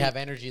constantly hate- have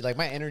energy. Like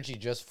my energy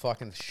just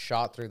fucking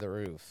shot through the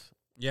roof.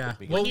 Yeah.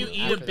 When When Well, you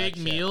eat after a that big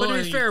shit. meal, But to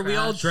and be you fair, we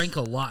all crash, drank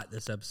a lot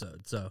this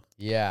episode, so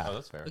Yeah. Oh,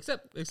 that's fair.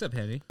 except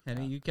Henny.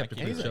 Henny, you kept it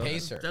can't pretty He's a chill.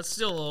 pacer. That's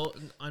still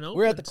unopened.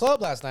 We were at the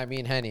club last night, me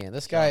and Henny, and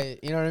this guy,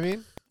 you know what I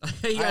mean?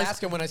 You I guys-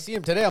 ask him when I see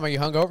him today, I'm like, "You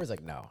hungover?" He's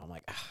like, "No." I'm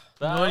like,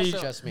 But I No, you-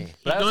 also- "Just me." He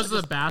But I goes also to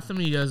the just- bathroom.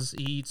 He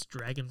eats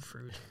dragon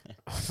fruit.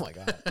 Oh my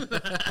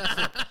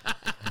god.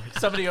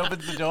 Somebody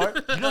opens the door.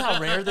 You know how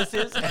rare this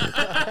is?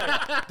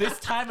 This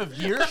time of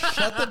year?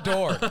 Shut the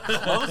door.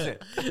 Close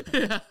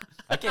it.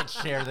 I can't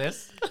share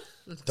this.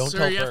 Don't Sir,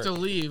 tell you have to Bert.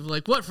 leave.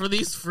 Like, what, for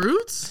these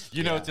fruits?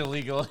 You know it's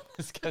illegal.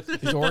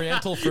 These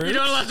Oriental fruits. You're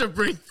not allowed to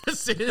bring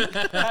this in.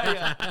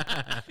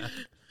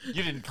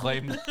 You didn't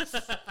claim this.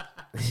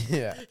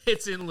 Yeah,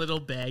 It's in little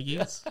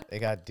baggies. they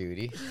got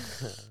duty.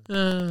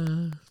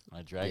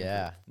 My dragon.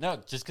 Yeah. fruit. No,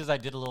 just because I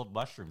did a little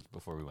mushrooms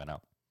before we went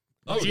out.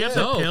 Oh, Do you have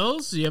no. the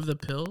pills? Do you have the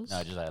pills? No,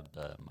 I just had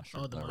the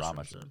mushroom, Oh, the raw mushrooms,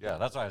 mushroom. then. Yeah,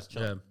 that's why I was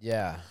chilling.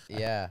 Yeah.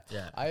 Yeah.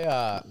 Yeah.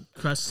 I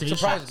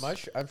Crustaceans.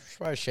 I'm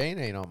surprised Shane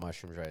ain't on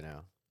mushrooms right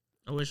now.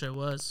 I wish I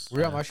was. Were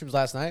you on mushrooms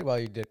last night while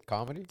you did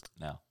comedy?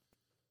 No,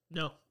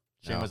 No.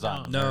 Shane No. was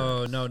on.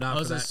 No, not I for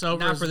was that. as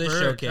sober Not as for this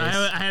Bert. showcase.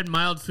 I had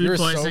mild You were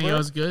food poisoning. sober? It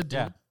was good, dude.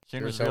 Yeah, Shane You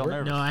were was real sober?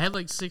 nervous. No, I had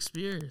like 6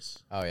 beers.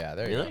 Oh yeah,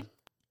 there you Really? go.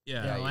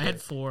 yeah. Yeah, No, you I had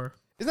did. 4.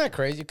 Isn't that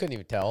crazy? You couldn't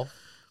even tell.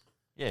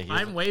 Yeah, he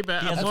has I'm way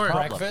better. he has I'm a more.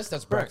 problem. Breakfast?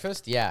 That's Bert.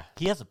 breakfast? Yeah.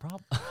 He has a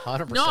problem.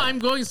 100%. No, I'm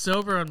going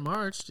sober on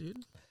March, dude.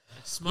 Yeah,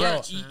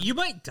 Smart. you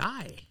might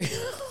die.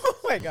 Oh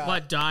my god.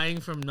 What, dying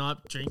from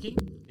not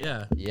drinking?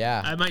 Yeah.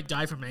 Yeah. I might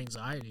die from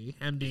anxiety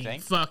and being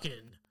think? fucking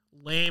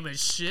lame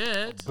as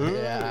shit.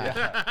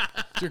 Yeah.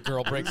 Your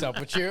girl breaks up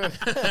with you.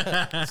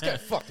 This guy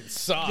fucking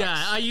sucks.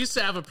 Yeah, I used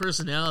to have a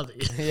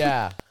personality.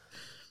 Yeah.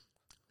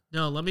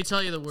 No, let me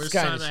tell you the This worst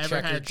guy time in I his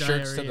ever checkered had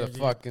shirts diarrhea. to the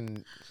dude.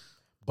 fucking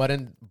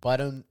button.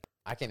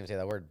 I can't even say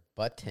that word.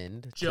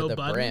 Buttoned Joe to the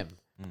Budden?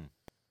 brim.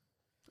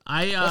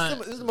 I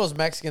This is the most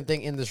Mexican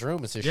thing in this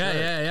room. Is his Yeah,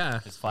 shirt. yeah, yeah.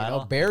 His You know,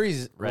 flannel.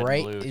 Barry's Red and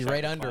right. blue He's checker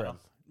right under flannel. him.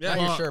 Not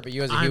your shirt, but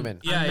you as a human.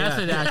 I'm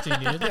method acting,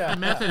 dude. I'm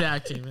method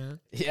acting, man.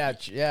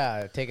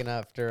 Yeah, taking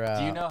after.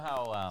 Do you know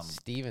how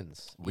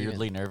Stevens?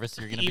 weirdly nervous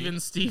you're gonna Even be?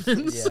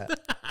 Stevens. Yeah,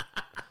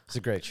 it's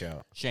a great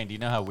show. Shane, do you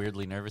know how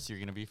weirdly nervous you're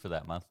gonna be for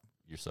that month?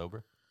 You're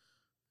sober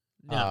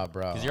No.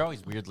 Bro. because you're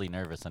always weirdly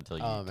nervous until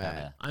you Oh, man.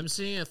 kind of. I'm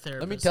seeing a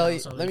therapist. Let me tell now, you.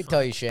 so it'll Let be me fun.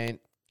 tell you, Shane.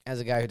 As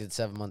a guy who did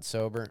 7 months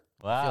sober,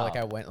 I Wow. feel like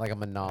I went like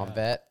I'm a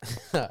non-vet.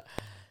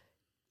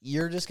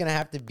 You're just gonna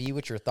have to be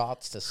with your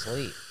thoughts to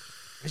sleep.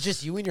 It's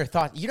just you and your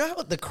thoughts. You know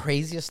how the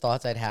craziest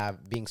thoughts I'd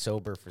have being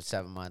sober for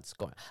 7 months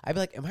going. I'd be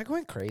like, am I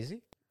going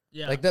crazy?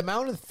 Yeah. Like the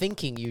amount of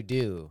thinking you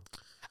do,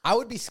 I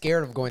would be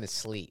scared of going to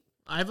sleep.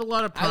 I have a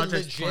lot of I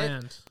projects legit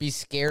planned. be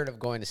scared of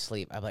going to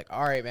sleep. I'm like,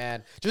 all right,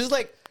 man. Just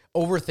like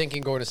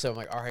overthinking going to sleep. I'm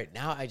like, all right,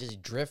 now I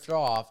just drift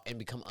off and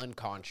become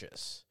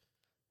unconscious.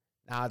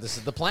 Now this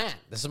is the plan.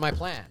 This is my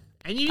plan.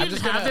 And you I'm didn't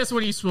just have gonna- this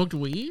when you smoked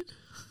weed?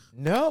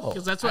 No,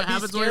 'Cause that's what I'd be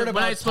happens scared when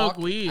I about smoke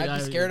weed. I'd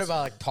be scared I-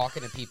 about like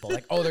talking to people.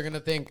 Like, oh, they're gonna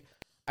think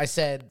I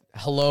said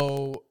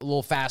hello a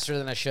little faster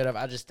than I should have.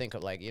 I just think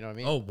of like, you know what I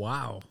mean? Oh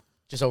wow.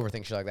 Just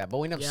overthink shit like that. But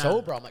when I'm Yeah.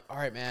 sober, I'm like, all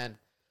right, man.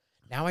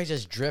 Now I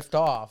just drift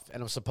off,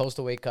 and I'm supposed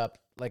to wake up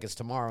like it's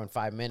tomorrow in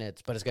 5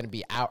 minutes, but it's gonna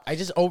be out.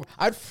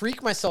 I'd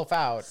freak myself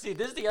out. See,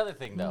 this is the other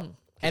thing though.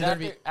 And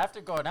And there'd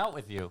after going out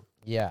with you,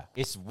 Yeah.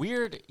 it's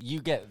weird you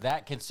get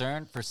that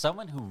concerned for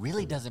someone who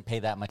really doesn't pay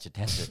that much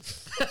attention.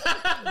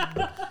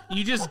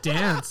 You just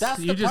dance. That's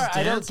you the just part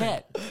I don't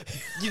dance. get.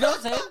 You know what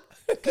I'm saying?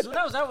 Because when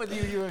I was out with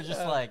you, you were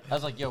just like, I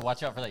was like, yo,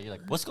 watch out for that. You're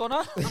like, what's going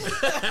on?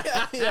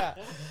 Yeah.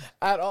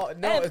 At all.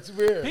 No, And it's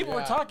weird. People were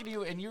Yeah. talking to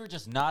you, and you were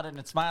just nodding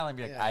and smiling,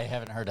 be like, Yeah. I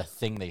haven't heard a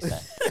thing they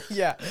said.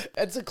 Yeah.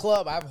 It's a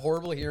club. I have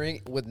horrible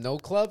hearing with no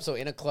club, so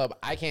in a club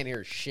I can't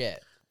hear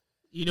shit.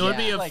 You know, it'd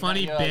be Yeah. a Like,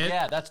 funny you're like, bit.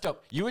 yeah, that's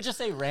dope. You would just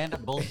say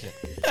random bullshit.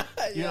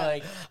 You're Yeah.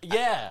 like,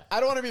 yeah, I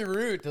don't want to be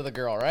rude to the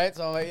girl, right?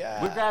 So I'm like, yeah.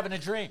 we're grabbing a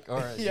drink, or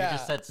you Yeah.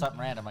 just said something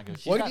random. I go,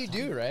 she's What not did you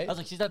talking- do, right? I was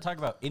like, she's not talking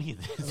about any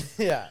of this.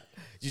 Yeah.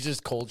 You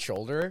just cold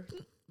shoulder,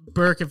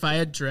 Burke, if I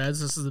had dreads,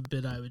 this is the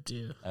bit I would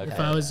do. If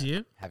I was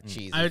you, have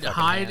cheese I in would fucking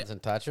hide- hands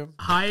and touch them.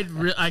 hide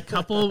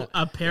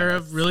a pair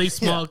of really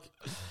small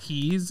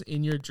keys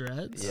in your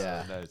dreads.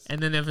 Yeah. Nice.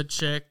 And then if a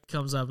chick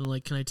comes up and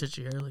like, can I touch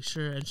your hair? Like,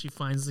 sure. And she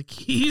finds the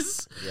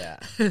keys. Yeah.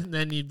 And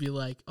then you'd be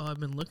like, oh, I've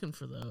been looking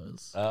for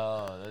those.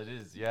 Oh, that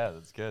is, yeah,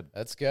 that's good.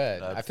 That's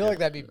good. I That's feel good. like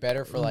that'd be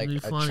better for like Be a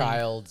funny.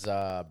 child's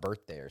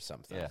birthday or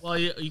something. Yeah. Well,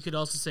 you could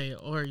also say,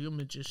 oh, are you a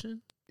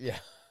magician? Yeah.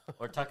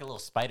 Or tuck a little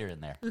spider in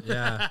there.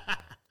 Yeah.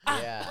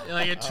 Yeah.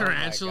 Like a Oh my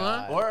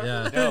tarantula? God. Or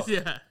Yeah. no,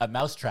 Yeah. a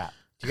mouse trap.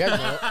 Do you guys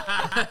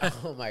know?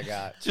 Oh my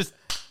god. Just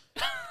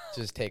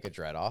Just take a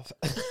dread off.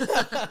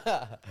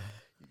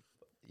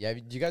 Yeah.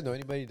 Do you guys know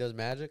anybody who does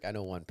magic? I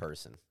know one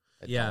person.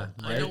 Yeah.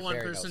 I know one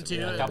person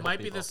too. A It couple might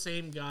be people. the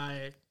same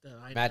guy that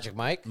I know. Magic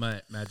Mike.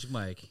 Magic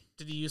Mike.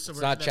 Did he used to It's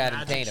work not at that Channing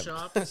magic Tatum.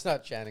 shop? It's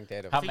not Channing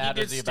Tatum. how think he mad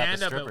did is he about the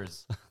stand-up at-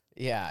 strippers?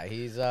 Yeah,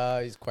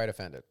 he's quite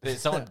offended. If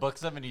someone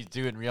books him and he's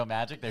doing real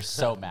magic, they're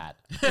so mad.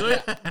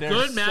 Good, They're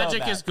good so magic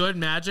bad. is good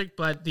magic,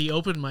 but the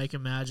open mic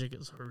of magic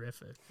is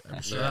horrific.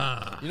 I'm sure.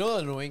 You know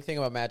the annoying thing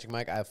about Magic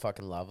Mike? I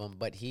fucking love him,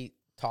 but he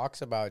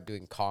talks about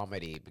doing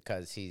comedy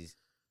because he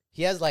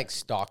has like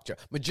stock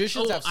jokes.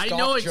 Magicians Oh, have I stock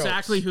know jokes.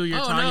 exactly who you're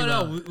Oh talking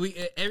no, about.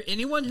 no.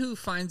 Anyone who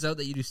finds out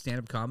that you do stand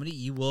up comedy,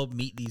 you will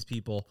meet these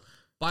people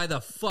by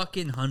the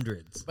fucking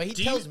hundreds. But he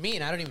Do tells you- me,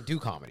 and I don't even do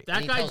comedy. And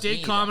That he guy tells me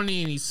did that.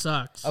 comedy and he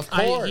sucks. Of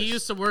course. He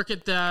used to work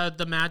at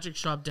the magic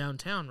shop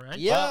downtown, right?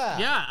 Yeah.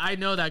 Yeah, I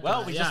know that guy.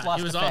 Well, we yeah, just lost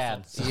he was a awful.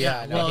 fan. so-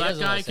 Yeah, no, Well, he that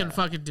doesn't guy listen. can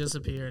fucking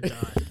disappear and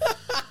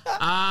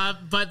die.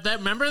 But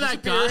remember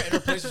that Disappear guy? and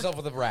replace yourself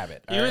with a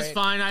rabbit. He was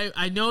fine.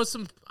 I know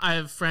some. I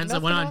have friends that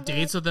Nothing went wrong on with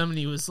dates with him, and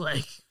he was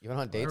like You went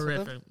on dates with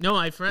horrific. him? No,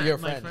 my friend. Your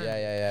my friend.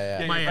 Yeah.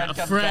 Yeah, My, your a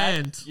comes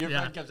friend. Back, your Yeah.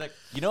 friend comes back.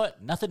 You know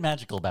what? Nothing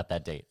magical about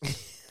that date.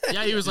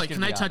 Yeah, he was like,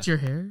 gonna "Can I be touch your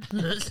hair?"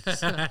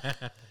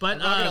 But I'm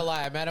not gonna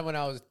lie. I met him when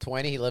I was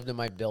 20. He lived in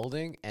my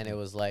building, and it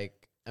was like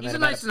I He's met a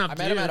him nice at enough I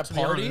met him dude, at a to be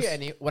party, honest.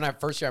 and when I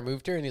first year I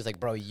moved here, and he's like,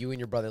 "Bro, you and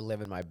your brother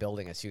live in my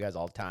building. I see you guys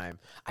all the time.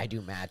 I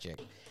do magic."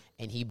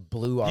 And he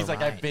blew our He's like,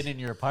 minds. I've been in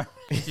your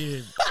apartment.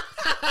 dude,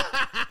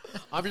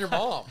 I'm your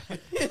mom.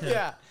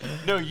 Yeah.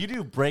 No, you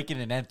do break in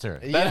and enter.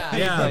 Yeah.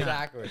 Yeah.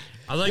 Exactly.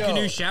 I like your Yo.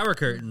 new shower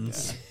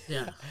curtains.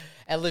 yeah.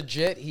 And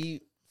legit,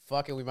 we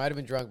might have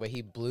been drunk, but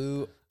he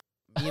blew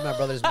me and my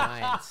brother's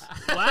minds.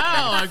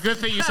 Wow, a good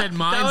thing you said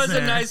mine. That was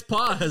a nice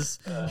pause.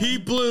 He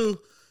blew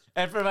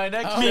And for my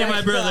next me trick, and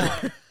my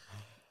brother.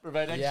 for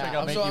my next Yeah, trick, I'll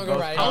I'm make so you gonna both.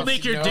 write I'll down.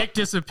 make your No. dick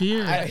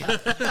disappear.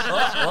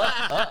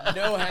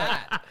 No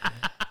hat.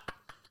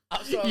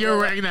 So You're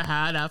wearing the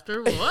hat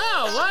after. Wow,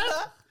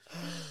 what?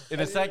 In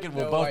a second,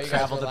 we'll know why both you guys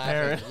travel were to laughing.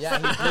 Paris. Yeah,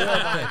 he blew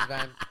our minds,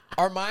 man.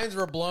 Our minds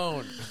were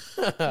blown.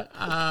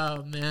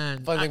 Oh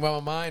man, Funny thing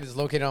about my mind is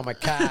located on my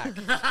cock.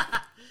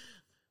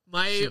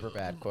 my Super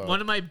bad quote.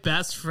 one of my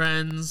best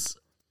friends.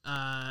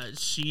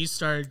 She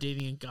started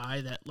dating a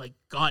guy that like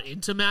got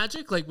into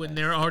magic, like when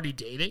they're already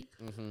dating.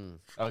 And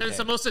Okay. it's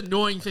the most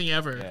annoying thing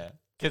ever. Yeah,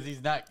 because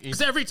he's not. He's,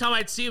 Because every time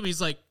I'd see him,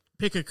 he's like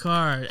pick a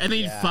card, and then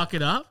he'd Yeah. fuck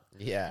it up.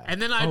 Yeah.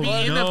 And then I'd Oh, be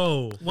in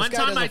no. the This one guy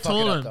time doesn't I fuck it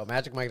told up, him. though.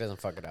 Magic Mike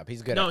doesn't fuck it up.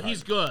 He's good. No, at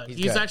he's cards. good.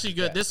 He's actually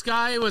good. This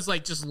guy was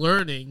like just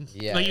learning.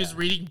 Yeah, Like he was yeah.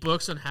 reading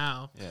books on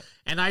how. Yeah.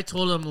 And I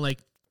told him like,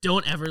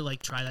 don't ever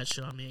like try that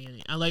shit on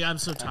me. I'm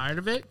so tired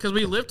of it because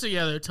we lived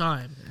together at a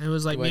time. And it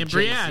was like You me went and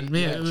Brienne.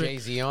 Man,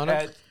 Jay-Z on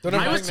it. Don't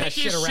I ever was bring that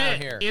taking shit around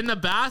here. in the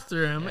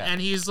bathroom, Yeah. and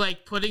he's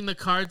like putting the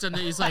cards under.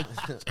 He's like,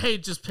 "Hey,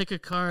 just pick a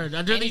card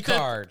underneath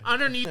card.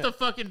 underneath the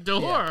fucking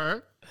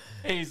door."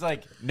 Hey, he's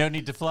like, no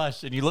need to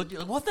flush, and you're like,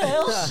 what the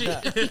hell?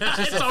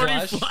 It's a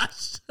already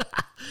flush? flushed.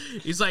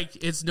 He's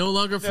like, "It's no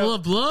longer full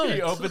of blood."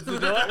 He opens the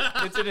door.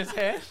 It's in his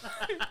hand.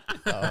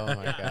 Oh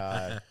my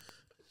god.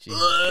 Jesus.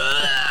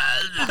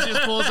 He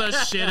just pulls that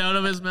shit out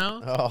of his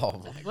mouth.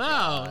 Oh my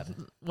Wow, god.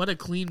 what a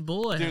clean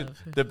bowl I Dude,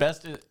 have. the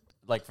best is,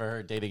 like, for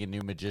her dating a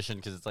new magician,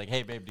 because it's like,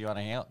 hey, babe, do you want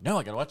to hang out? No,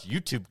 I got to watch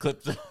YouTube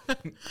clips of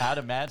how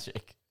to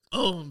magic.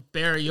 Oh,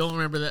 Barry, you'll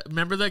remember that.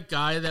 Remember that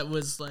guy that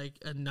was like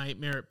a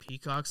nightmare at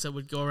Peacocks that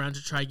would go around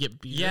to try to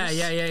get beers?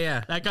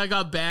 Yeah. That guy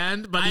got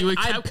banned, but he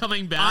kept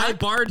coming back. I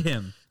barred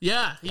him.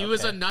 Yeah, he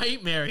was a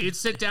nightmare. He'd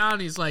sit down.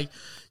 He's like,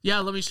 "Yeah,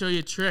 let me show you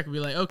a trick." I'd be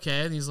like,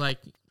 "Okay," and he's like,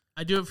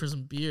 "I do it for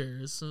some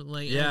beers." So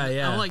like, Yeah, and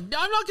yeah. I'm like, "No,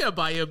 I'm not gonna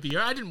buy you a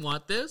beer. I didn't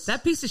want this."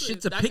 That piece of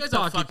shit's a That guy's a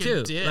pickpocket fucking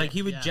too. dick. Like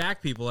he would Yeah.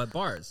 jack people at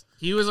bars.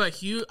 He was like,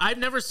 I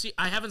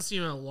haven't seen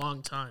him in a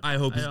long time. I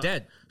hope he's don't-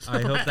 dead. I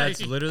hope that's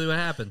Right. literally what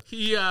happened.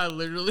 He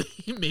literally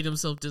made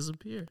himself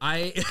disappear.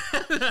 I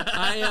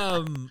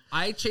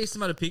chased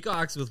him out of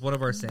Peacocks with one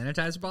of our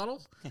sanitizer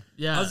bottles.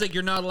 Yeah, I was like,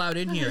 "You're not allowed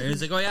in here." And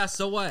he's like, "Oh yeah,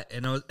 so what?"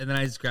 And then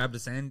I just grabbed a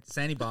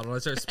sandy bottle and I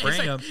started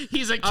spraying him.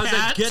 he's a cat I was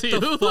like, "Get too.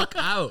 the fuck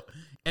out!"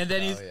 And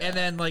then yeah. and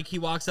then like he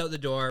walks out the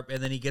door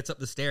and then he gets up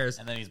the stairs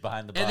And then he's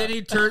behind the bar. and then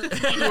he turns.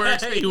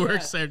 He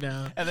works there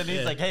now. And then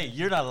he's like, hey,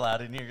 you're not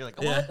allowed in here. You're like,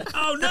 what? Yeah.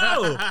 Oh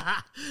no!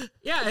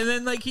 Yeah, and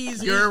then like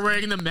You're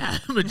wearing the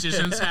mad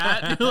magician's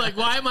hat. You're like,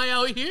 why am I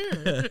out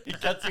here? He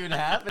cuts you in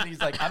half, and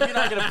he's like, I'm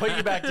not going to put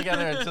you back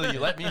together until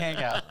you let me hang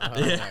out. Oh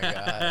my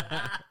god.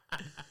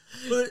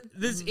 But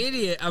this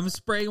idiot, I'm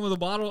spraying him with a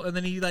bottle, and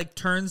then he like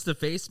turns to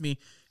face me.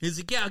 He's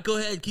like, "Yeah, go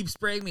ahead, keep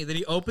spraying me." Then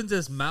he opens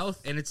his mouth,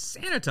 and it's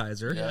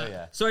sanitizer. Yeah,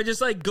 yeah. So I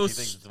just like go,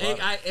 thinks it's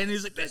water. and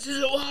he's like, "This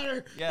isn't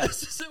water. Yeah.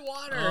 This isn't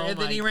water." Oh and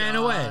then my he ran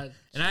God. away,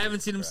 and I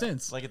haven't seen him It's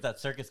since. like at that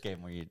circus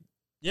game where you.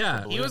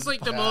 Yeah, He was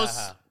like the most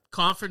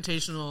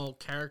confrontational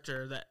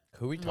character that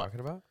Who are we talking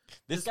about?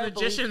 This this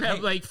magician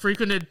that like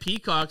frequented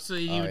Peacocks, so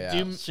he Oh, would yeah.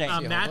 do Shane. Is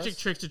he magic homeless?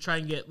 tricks to try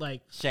and get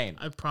like Shane.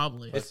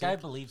 probably. This guy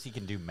believes he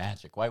can do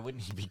magic. Why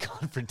wouldn't he be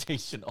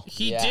confrontational?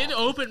 He Yeah. did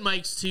open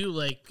mics too,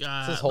 like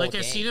his whole I've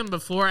game. seen him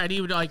before, and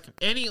he would like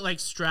any like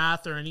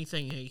Strath or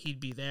anything, he'd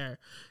be there,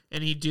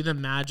 and he'd do the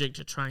magic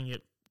to try and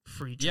get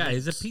free. yeah,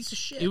 he's a drinks. piece of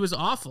shit. It was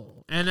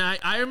awful, and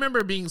I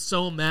remember being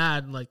so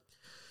mad, like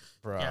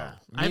Bro. yeah,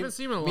 I haven't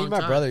seen him in a Me long and my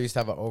time. brother used to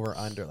have an over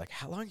under. Like,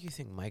 how long do you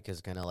think Mike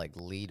is gonna like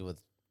lead with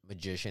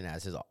magician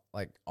as his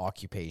like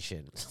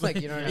occupation?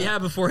 Like, you know what I mean? yeah,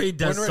 before he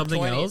does When we're something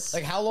 20, else.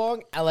 Like, how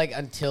long? Like,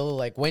 until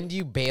like when do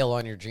you bail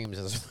on your dreams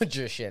as a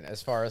magician?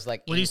 As far as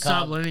like When you income?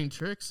 stop learning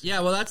tricks, yeah,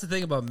 well, that's the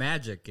thing about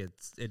magic.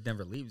 It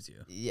never leaves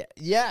you.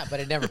 Yeah,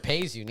 but it never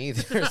pays you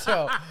neither.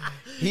 So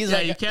he's Yeah,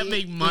 like, you can't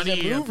make money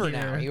He's a up mover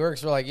now. here. He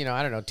works for like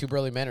I don't know, Two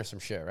Burly Men or some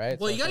shit, right?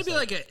 Well, So you it's got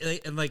to just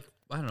be like a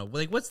I don't know,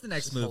 like what's the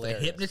next is move?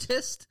 hilarious. A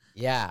hypnotist?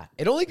 yeah,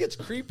 it only gets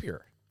creepier.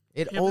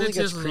 It only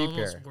gets hypnotism is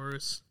almost creepier.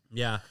 worse.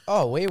 Yeah.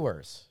 Oh, way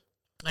worse.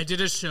 I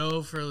did a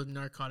show for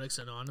Narcotics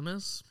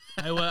Anonymous.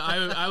 I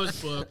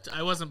was booked.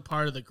 I wasn't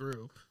part of the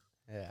group.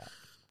 Yeah.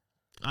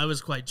 I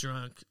was quite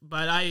drunk,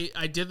 but I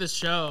did the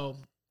show.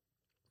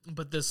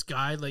 But this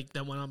guy like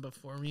that went on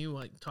before me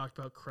like talked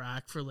about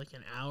crack for like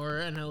an hour,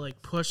 and I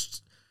like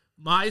pushed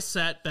my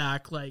set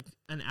back like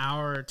an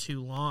hour or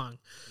too long.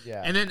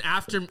 Yeah. And then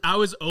after I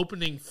was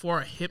opening for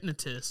a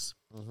hypnotist,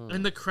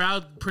 and the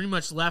crowd pretty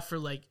much left for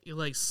like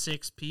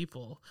 6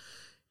 people,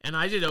 and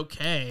I did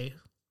okay.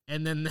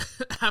 And then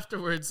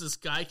afterwards, this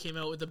guy came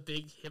out with a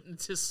big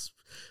hypnotist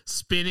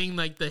spinning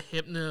like the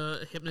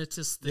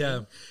hypnotist thing. Yeah.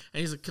 And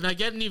he's like, "Can I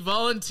get any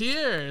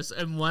volunteers?"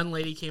 And one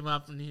lady came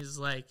up and he's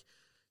like,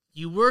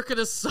 "You work at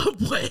a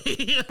Subway."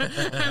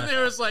 And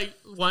there was like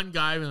one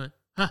guy being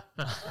like,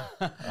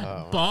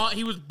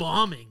 he was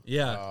bombing.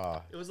 Yeah.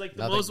 Oh, It was like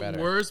the Nothing most better.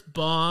 worst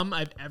bomb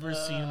I've ever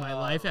seen in my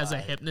life as a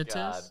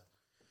hypnotist.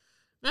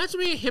 Imagine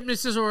being a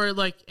hypnotist or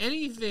like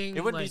anything.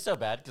 It wouldn't like, be so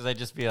bad because I'd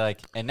just be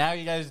like, and now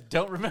you guys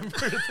don't remember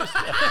this.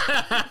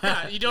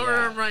 You don't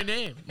remember my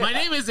name. My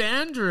name is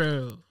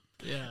Andrew.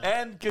 Yeah.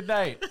 And good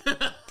night.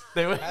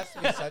 They would. it has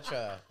to be such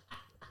a.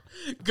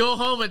 Go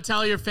home and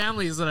tell your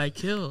families that I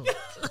killed.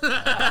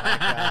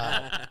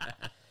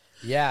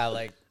 Yeah,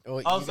 like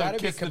well, Also you gotta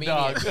be a kiss the comedian.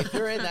 dog. If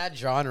you're in that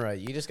genre,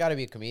 you just gotta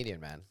be a comedian,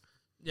 man.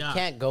 Yeah. You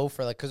can't go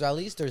for like because at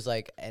least there's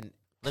like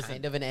Listen.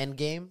 kind of an end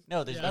game.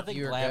 No, there's Yeah. nothing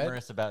You're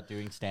glamorous about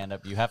doing stand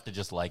up. You have to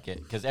just like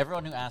it. Because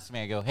everyone who asks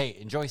me, I go, hey,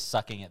 enjoy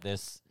sucking at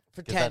this.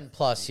 For 'Cause 10 that-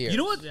 plus years. You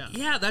know what? Yeah.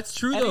 Yeah, that's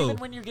true And though. even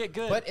when you get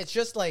good. But it's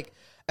just like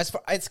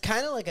it's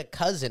kind of like a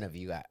cousin of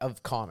you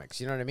of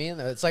comics. You know what I mean?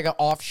 It's like an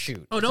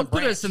offshoot. Oh, It's a don't put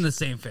branch. us in the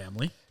same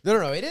family.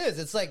 No. It is.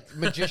 It's like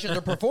magicians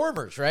are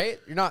performers, right?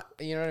 You're not.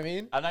 You know what I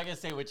mean? I'm not gonna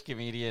say which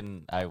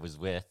comedian I was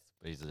with,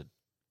 but he's a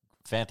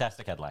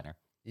fantastic headliner.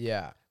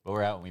 Yeah. But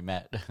we're out and we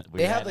met. We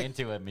They ran have, like-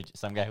 into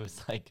some guy who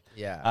was like,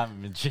 Yeah. I'm a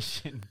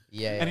magician.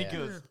 Yeah, And he yeah.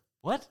 goes,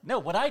 what? No,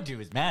 what I do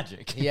is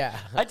magic. Yeah.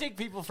 I take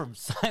people from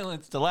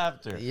silence to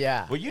laughter.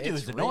 Yeah, What you do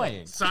it's is real.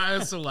 annoying.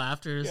 Silence of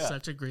laughter is Yeah.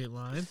 such a great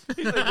line.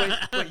 He's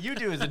like, what you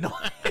do is annoying.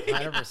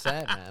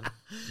 100%, man.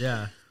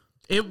 Yeah.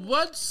 It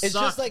would It's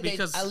suck just like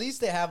because at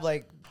least they have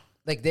like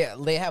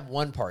they have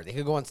one part. They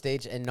could go on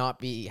stage and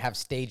not have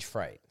stage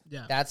fright.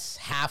 Yeah. That's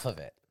half of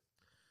it.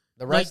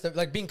 The rest of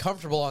like being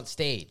comfortable on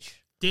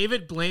stage.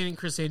 David Blaine and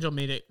Chris Angel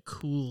made it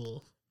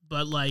cool,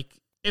 but like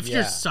if Yeah.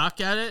 you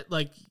suck at it,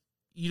 like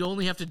you'd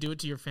only have to do it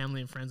to your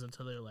family and friends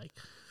until they're like,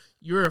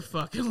 "You're a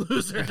fucking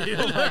loser, dude."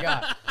 Oh my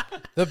god,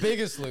 the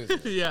biggest loser.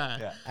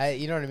 yeah. Yeah.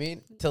 You know what I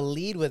mean? To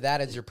lead with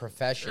that as your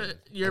profession.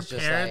 Your it's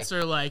just parents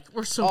like, are like,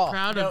 "We're so Oh,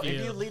 proud No, of if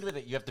you you." lead with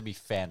it, you have to be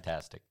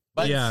fantastic.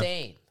 But Yeah.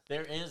 insane.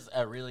 there is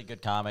a really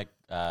good comic,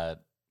 love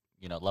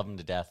him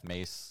to death,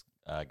 Mace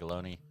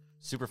Galoni.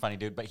 Super funny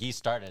dude, but he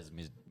started as a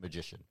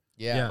magician.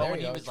 Yeah, Yeah. But there when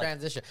you he go. was, like,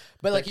 Transition.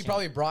 But like he 13.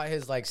 probably brought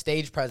his like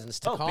stage presence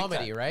to Oh, big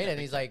comedy, time. right? Yeah, And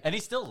big he's time. like, and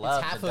he still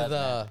loves half and of does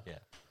the- magic,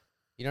 yeah.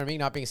 you know what I mean?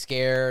 Not being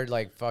scared,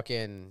 like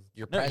fucking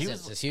your No, he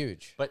presence was- is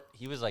huge. But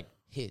he was like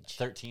Huge.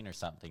 13 or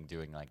something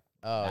doing like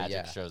Oh, magic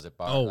yeah. shows at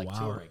bars, Oh, like wow.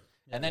 touring.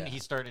 And then Yeah. he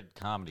started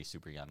comedy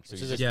super young. So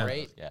Which he's is just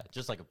great. Yeah,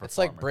 just like a performer. It's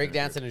like through and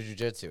breakdancing through. and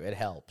jujitsu. It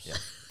helps. Yeah.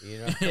 You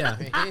know what Yeah.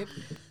 I mean?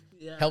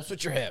 Yeah. Helps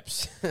with your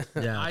hips.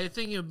 Yeah. I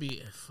think it would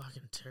be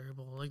fucking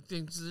terrible. Like,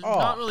 there's Oh.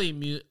 not really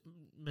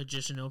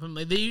magician open.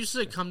 Like, they used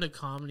to come to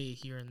comedy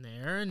here and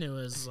there, and it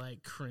was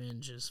like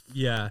cringe as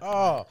Yeah.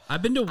 Oh,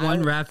 I've been to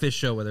one Ratfish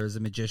show where there was a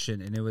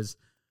magician, and it was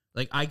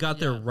like I got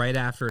there Yeah. right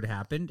after it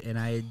happened, and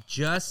I had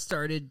just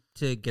started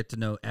to get to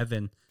know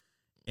Evan.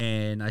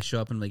 And I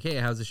show up and I'm like, "Hey,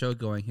 how's the show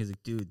going?" He's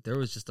like, "Dude, there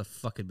was just a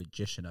fucking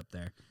magician up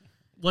there."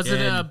 Was it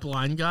a And-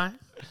 blind guy?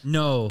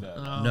 No,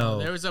 Oh, no.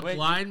 There was a Wait,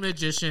 blind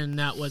magician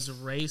that was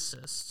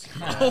racist.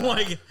 Oh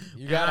my god!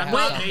 you And gotta I'm have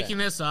not something. making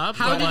this up.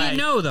 How but, did like, he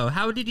know though?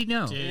 How did he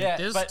know? Dude, Yeah,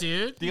 this but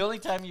dude. The only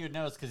time you would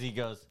know is because he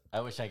goes, I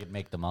wish I could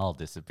make them all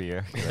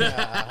disappear. If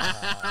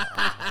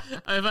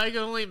I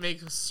could only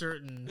make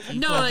certain. No,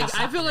 people like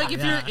I feel like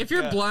Yeah. if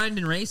you're blind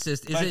and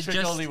racist, is My it trick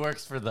just only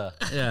works for the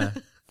yeah?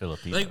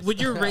 Filipinos. Like,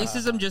 would your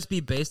racism just be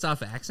based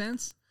off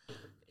accents?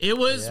 It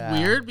was Yeah.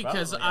 weird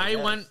because Probably, I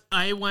guess.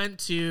 I went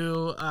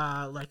to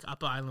like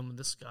Up Island with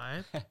this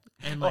guy,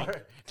 and like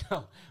Or,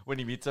 no, when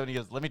he meets someone, he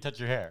goes, let me touch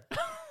your hair.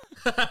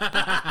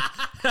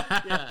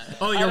 yeah,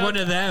 Oh, you're one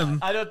of them.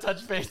 I don't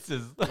touch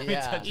faces. Let me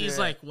Yeah. touch your he's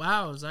hair. like,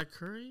 "Wow, is that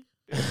curry?"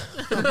 Feels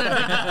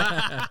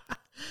a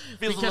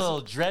because-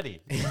 little dready.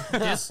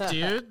 This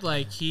dude,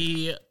 like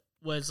he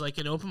was like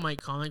an open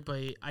mic comic, but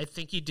I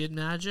think he did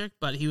magic,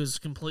 but he was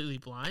completely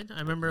blind. I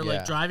remember Yeah.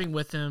 like driving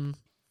with him,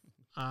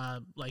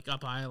 like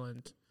Up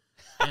Island,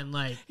 and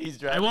like He's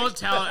I driving.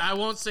 I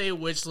won't say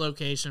which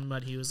location,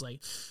 but he was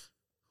like,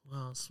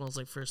 "Wow, it smells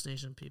like First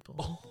Nation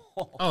people."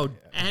 Oh,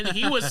 And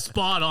he was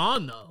spot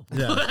on though.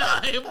 Yeah.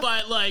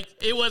 But like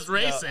it was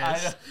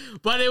racist.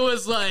 But it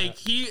was like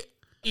he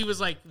was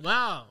like,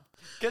 "Wow."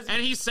 'Cause-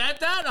 And he said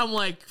that, I'm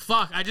like,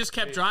 "Fuck!" I just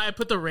kept driving. I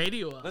put the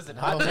radio up. Listen,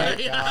 Oh hot my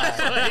take.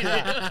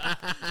 god.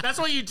 That's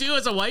what you do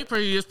as a white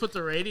person. You just put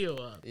the radio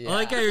up. Yeah. I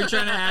like how you're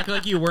trying to act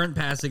like you weren't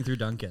passing through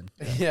Duncan.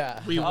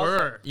 Yeah. We Also-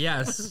 were,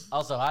 Yes.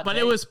 Also, hot but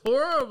take. it was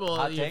horrible.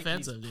 hot and take.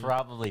 offensive, He's dude.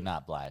 probably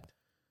not blind.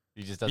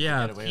 He just doesn't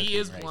Yeah. get away with He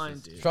being is racist.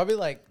 blind, dude. It's probably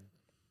like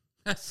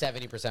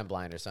 70%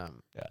 blind or something.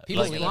 Yeah.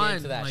 People Like, lean blind,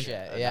 into that like-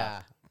 shit.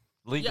 Yeah.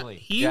 legally. Yeah,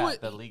 he yeah, would-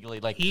 the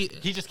legally. Like, he-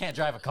 he just can't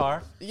drive a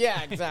car.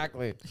 Yeah,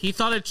 exactly. He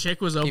thought a chick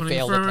was opening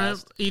failed for the him.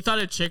 test. He thought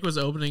a chick was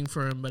opening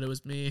for him, but it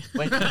was me.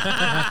 Wait.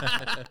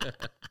 Yeah,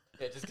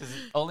 just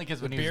only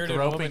because when he was bearded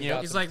groping woman you.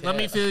 got He's some like, "Let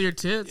me tits. feel your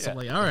tits." I'm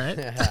like, "All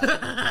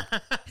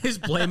right." He's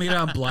blaming it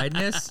on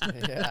blindness.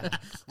 Yeah.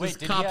 Wait, Just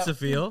did he cops a have,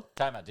 feel.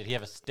 time out. Did he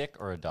have a stick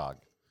or a dog?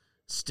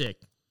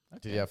 Stick.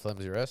 Did you have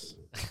flimsy wrists?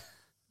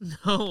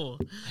 No.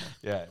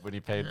 Yeah, when he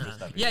paid for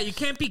stuff. Yeah, you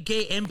can't be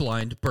gay and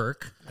blind,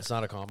 Burke. It's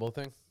not a combo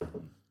thing.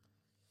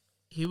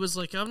 He was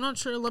like, "I'm not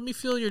sure. Let me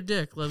feel your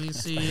dick. Let me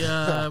see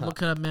what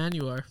kind of man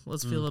you are.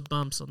 Let's feel the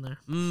bumps on there."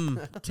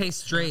 Taste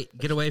straight.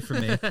 Get away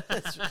from me.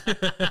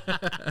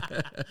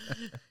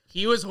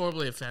 He was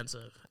horribly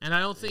offensive, and I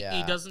don't think he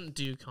Yeah. doesn't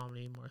do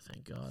comedy anymore.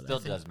 Thank God. Still I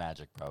think, does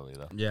magic, probably,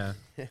 though. Yeah.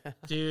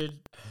 dude.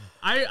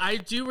 I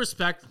do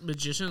respect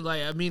magicians.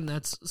 Like, I mean,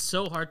 that's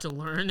so hard to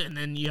learn, and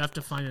then you have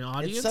to find an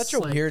audience. It's such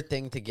a like, weird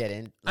thing to get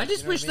in. I like,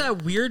 just you know wish what I mean?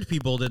 that weird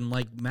people didn't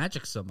like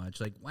magic so much.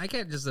 Like, why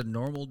can't just a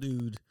normal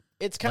dude?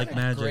 It's kind like of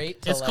magic.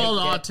 great. To It's like called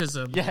get-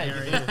 autism. Yeah,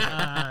 Harry.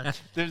 yeah.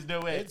 There's no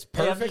way. It's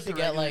Hey, I'm perfect just to a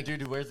get, regular like-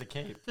 dude who wears a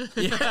cape.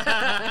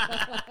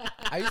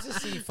 I used to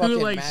see fucking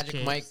likes Magic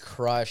capes? Mike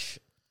crush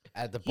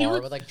at the He bar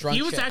was, with like drunk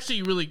he was chicks.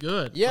 actually really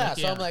good. Yeah, Like,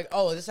 so I'm like,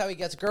 oh, this is how he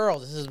gets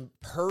girls. This is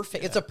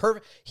perfect. It's a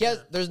perfect. He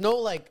has. There's no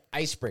like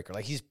icebreaker.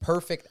 Like he's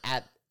perfect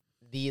at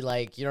the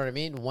like. You know what I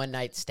mean? One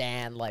night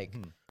stand. Like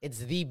it's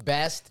the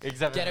best.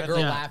 Except get if a it's- girl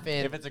Yeah.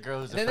 laughing. If it's a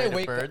girl who's And then they afraid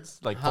of wake up- birds,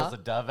 like Huh? pulls a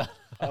dove out.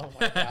 Oh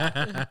my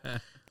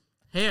god.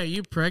 Hey, are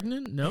you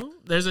pregnant? No,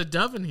 there's a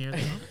dove in here.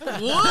 Though.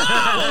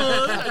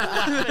 Whoa!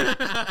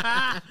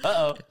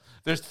 Uh-oh.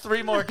 There's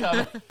 3 more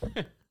coming.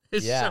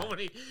 There's Yeah. so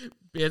many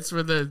bits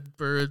where the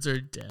birds are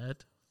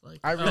dead. Like,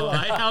 I oh,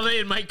 realize- how they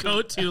in my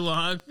coat too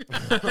long.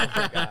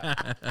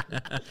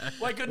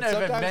 Why couldn't I have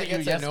Sometimes met it you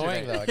gets yesterday?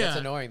 annoying though. It gets Yeah.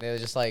 annoying. They're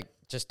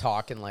just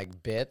talking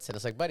like bits, and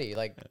it's like, buddy,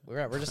 like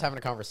we're just having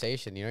a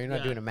conversation. You know, you're not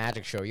Yeah. doing a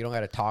magic show. You don't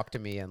got to talk to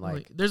me and like.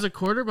 Like, there's a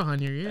quarter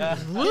behind your ear.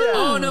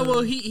 Oh no!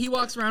 Well, he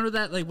walks around with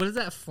that, like, what is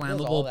that all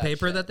flammable that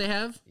paper shit. that they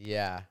have?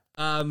 Yeah.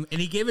 And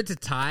he gave it to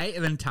Ty,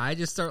 and then Ty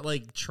just start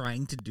like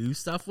trying to do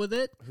stuff with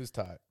it. Who's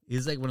Todd?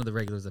 He's like one of the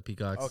regulars at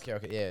Peacocks. Okay.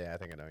 Yeah. I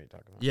think I know what you're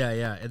talking about. Yeah,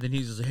 yeah. And then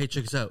he's just like, "Hey,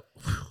 check this out."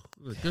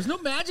 There's no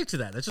magic to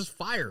that. That's just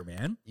fire,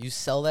 man. You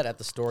sell that at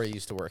the store you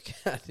used to work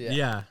at.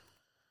 Yeah.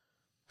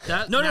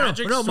 That No.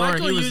 magic store,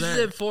 Michael he was uses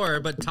there. it for,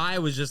 but Ty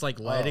was just like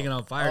lighting it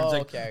on fire. He's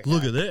like, okay.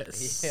 "Look at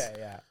this."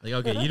 Yeah. Like,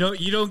 okay,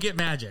 you don't get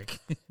magic.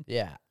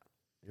 Yeah.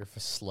 You're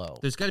slow.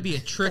 There's got to be a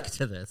trick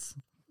to this.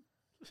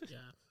 Yeah,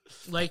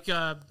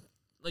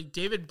 like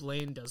David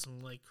Blaine does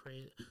some like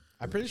crazy.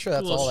 I'm pretty sure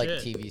that's Cool all like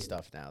shit. TV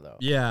stuff now, though.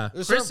 Yeah.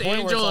 There's a Chris certain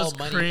point where Angel it's is all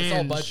money. cringe. It's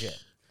all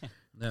budget.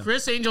 No.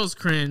 Chris Angel's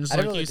cringe. I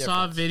don't Like know you the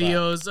saw difference,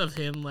 videos of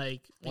him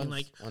like being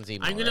One's- like, one's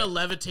emo, I'm gonna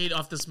right? levitate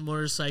off this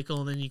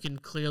motorcycle, and then you can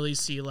clearly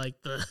see like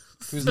the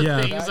Who's the the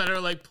Yeah. things guy? that are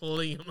like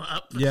pulling him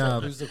up. Yeah.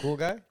 Who's the cool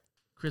guy?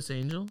 Chris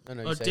Angel. Oh,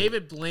 no, you Oh, said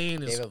David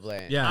Blaine is. David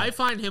Blaine. Yeah. I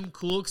find him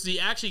cool because he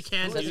actually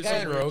can Is do that the guy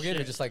in some weird Rogan who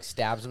shit. just like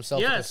stabs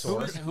himself Yes. with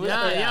a sword? Who is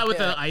yeah, the- yeah, with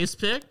yeah. the ice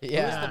pick.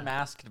 Yeah. Who's the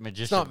masked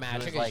magician? It's not who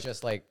magic. is, It's like,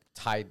 just like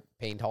tied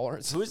pain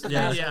tolerance. Who's the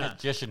Yeah. masked Yeah.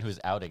 magician who's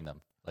outing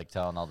them? Like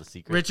telling all the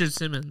secrets? Richard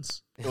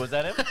Simmons. Was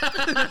that him?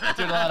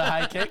 Doing a lot of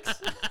high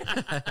kicks?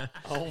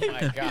 Oh my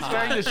He's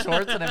wearing the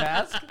shorts and a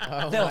mask?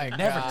 Oh They'll my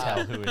never God.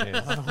 tell who it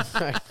is. Oh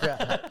my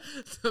god.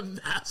 The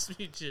masked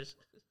magician.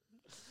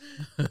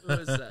 What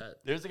was that?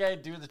 There's a guy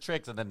who do the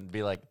tricks and then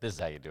be like, this is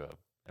how you do them.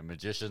 And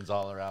magicians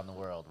all around the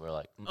world were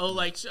like, Oh,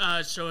 like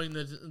showing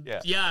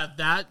the Yeah.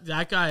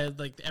 that guy,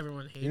 like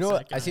everyone hates. You know that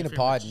what? guy I seen a for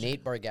pod. much-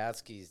 Nate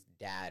Bargatze's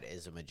dad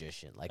is a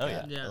magician, like Oh, a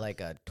yeah. Yeah.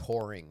 like a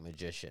touring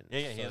magician.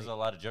 yeah, he has a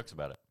lot of jokes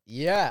about it.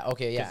 Yeah.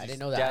 Okay. Yeah. 'Cause I his didn't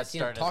know that. dad I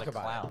seen him started talk as a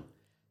about clown. it.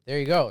 There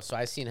you go. So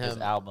I seen His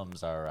him.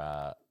 albums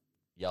are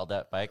yelled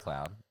at by a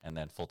clown and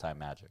then full-time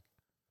magic.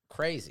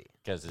 Crazy.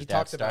 Because his He dad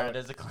talks started about-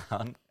 as a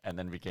clown and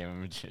then became a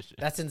magician.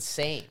 That's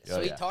insane. Oh,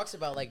 So he yeah. talks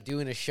about like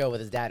doing a show with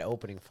his dad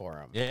opening for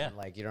him. Yeah, yeah. And,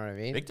 like, you know what I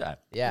mean? Big time.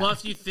 Yeah. Well,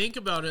 if you think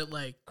about it,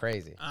 like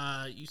Crazy.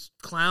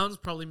 clowns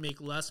probably make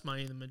less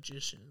money than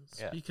magicians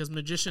Yeah. because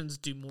magicians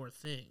do more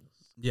things.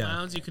 Yeah.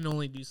 Clowns, you can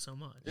only do so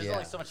much. There's Yeah.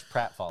 only so much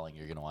pratfalling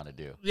you're going to want to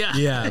do. Yeah,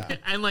 Yeah.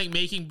 and like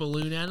making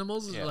balloon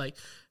animals is Yeah. like,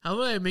 how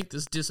do I make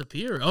this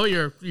disappear? Oh,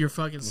 your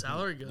fucking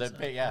salary goes They up.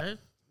 pay- yeah. Right?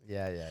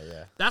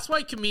 Yeah. That's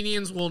why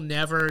comedians will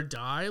never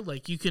die.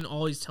 Like you can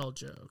always tell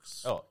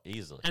jokes, Oh,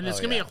 easily. and it's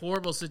Oh, gonna yeah. be a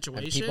horrible And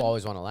situation. people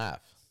always want to laugh.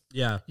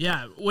 Yeah.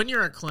 Yeah, when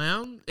you're a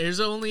clown, there's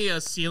only a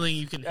ceiling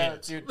you can Yeah,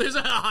 hit. dude. There's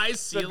a high the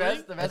ceiling.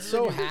 best, the That's best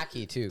so is when you-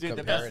 hacky too. Dude,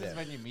 the best is comparative.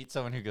 when you meet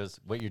someone who goes,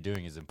 what you're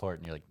doing is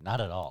important. You're like,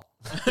 not at all.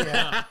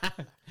 Yeah.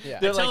 I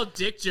They're tell like,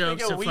 dick They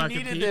jokes go, to we fucking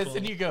needed people. this.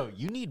 And you go,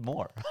 you need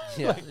more.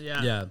 Yeah.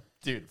 yeah. Yeah.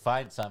 Dude,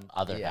 find some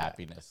other Yeah.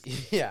 happiness.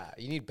 Yeah.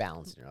 You need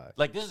balance in your life.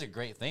 Like, this is a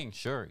great thing.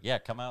 Sure. Yeah,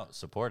 come out,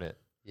 support it,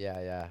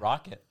 Yeah.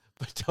 rock it.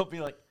 But don't be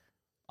like,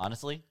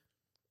 honestly,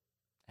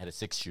 I had a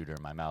 6-shooter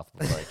in my mouth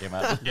before I came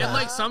out. And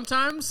like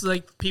sometimes,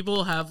 like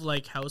people have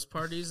like house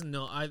parties, and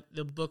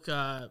they'll book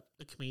a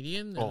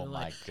comedian. And Oh they're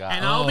my like, God.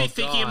 And I'll be Oh,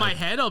 thinking in my God.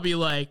 head, I'll be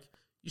like,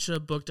 you should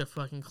have booked a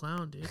fucking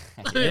clown, dude.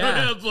 You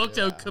Yeah. should have booked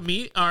a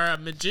or a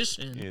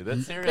magician. Dude,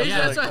 that's serious. Yeah,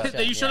 that's Like,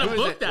 what, you should have Who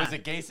was booked it? that. Was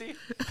it Gacy?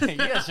 You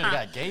guys should have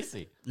got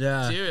Gacy.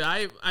 Yeah. Dude,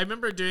 I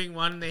remember doing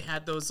one. They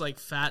had those like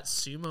fat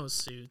sumo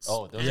suits.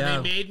 Oh, those and are-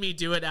 they made me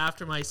do it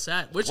after my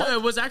set, which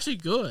What? was actually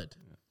good.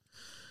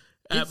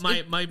 It's-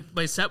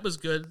 My set was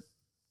good,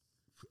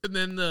 and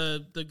then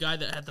the guy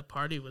that had the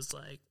party was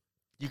like,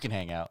 You can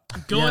hang out.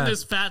 "Go Yeah. in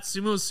this fat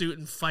sumo suit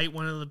and fight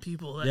one of the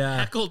people that Yeah.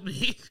 heckled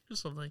me or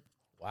something."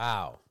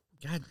 Wow.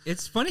 God,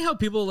 it's funny how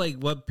people like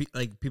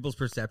people's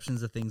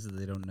perceptions of things that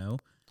they don't know.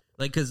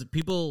 Like, because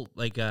people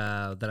like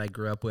that I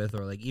grew up with,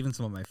 or like even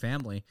some of my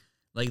family,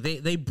 like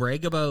they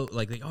brag about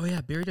like oh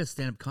yeah, Barry does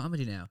stand up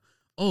comedy now.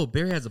 Oh,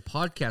 Barry has a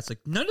podcast.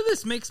 Like, none of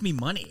this makes me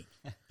money.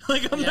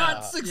 Like, I'm Yeah.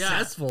 not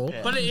successful.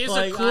 Yeah. But it is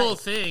Like, a cool I-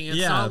 thing. It's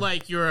Yeah. not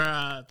like you're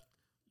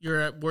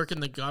at work in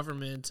the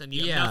government and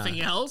you Yeah. have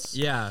nothing else.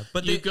 Yeah,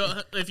 but You they,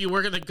 go if you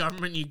work in the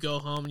government, you go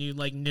home and you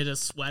like knit a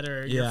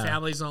sweater. Your Yeah.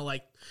 family's not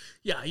like,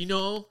 yeah, you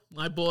know,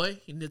 my boy,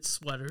 he knits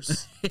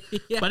sweaters.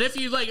 Yeah. But if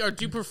you like or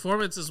do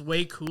performance, is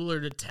way cooler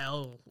to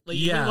tell. Like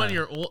Yeah. even when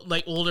you're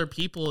like older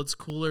people, it's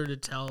cooler to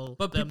tell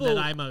But them people-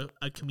 that I'm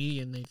a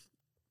comedian. They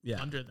yeah.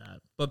 under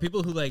that. But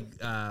people who like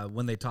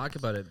when they talk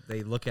about it,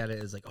 they look at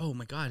it as like, oh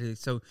my god,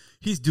 so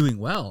he's doing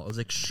well. I was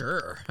like,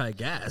 sure, I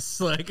guess.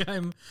 Like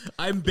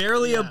I'm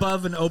barely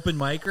above an open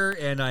micer,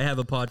 and I have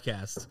a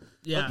podcast.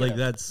 Yeah. Like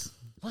that's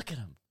Look at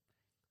him.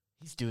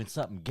 He's doing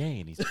something gay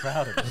and he's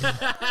proud of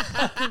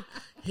it.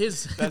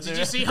 Did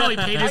you see how he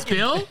paid his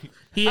bill?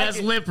 He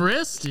has lip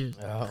wrists, dude.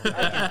 Oh,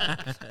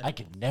 I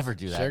could never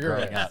do that Sugar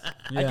growing rush. up.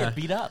 I Yeah. get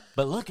beat up,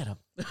 but look at him.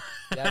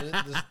 yeah,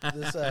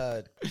 there's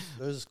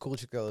this cool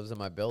chick that lives in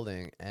my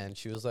building, and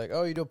she was like,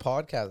 "Oh, you do a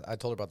podcast?" I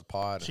told her about the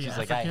pod. She- He's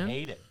like, I African?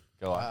 hate it.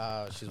 Go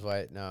on. She's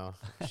white. No,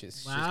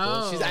 she's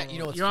Wow. cool. You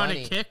know what's You're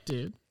funny? on a kick,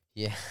 dude.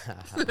 Yeah.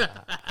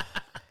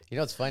 You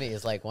know what's funny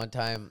is like one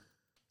time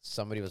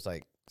somebody was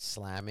like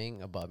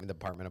slamming above me, the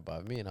apartment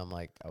above me, and I'm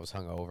like, I was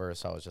hungover,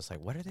 so I was just like,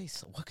 what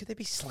could they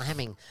be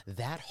slamming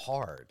that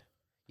hard?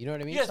 You know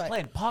what I mean? You guys So I-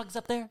 playing Pogs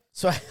up there?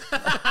 So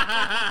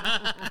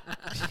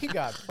he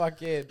got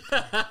fucking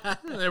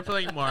They're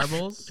playing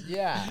marbles.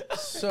 yeah.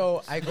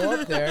 So I go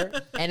up there,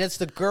 and it's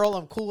the girl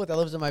I'm cool with that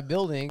lives in my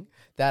building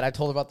that I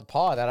told about the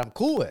pod that I'm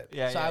cool with.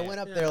 Yeah, so yeah, I yeah. went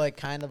up there like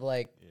kind of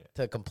like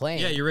to complain.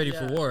 Yeah, you're ready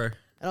for Yeah. war.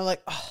 and I'm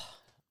like, oh.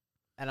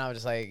 And I was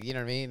just like, you know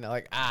what I mean?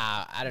 Like,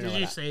 I don't know.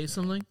 Did you say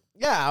something?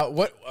 Yeah,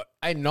 what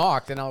I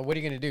knocked, and what are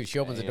you gonna do? She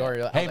opens the door. I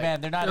was Hey, like-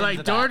 man, they're not They're like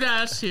into that.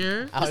 DoorDash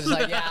here. I was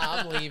like, yeah,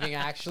 I'm leaving.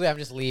 Actually, I'm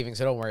just leaving,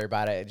 so don't worry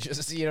about it.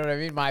 Just, you know what I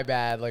mean? My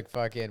bad. Like,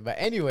 fucking. But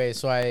anyway,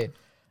 so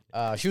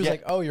she was Yeah.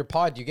 like, oh, your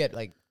pod, you get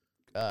like,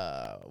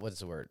 what's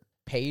the word?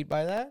 Paid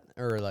by that,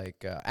 or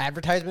like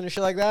advertisement and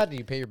shit like that? Do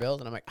you pay your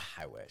bills? And I'm like,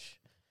 I wish.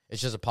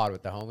 It's just a pod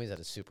with the homies that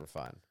is super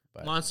fun.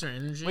 But Monster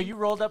Energy. Well, you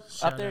rolled up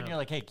Shout there and out. you're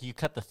like, hey, can you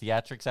cut the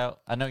theatrics out?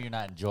 I know you're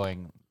not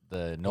enjoying the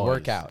the noise.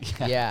 workout,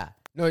 yeah.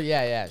 No,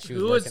 yeah. She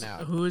was working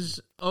out. Who was?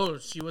 Oh,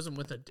 she wasn't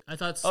with a. I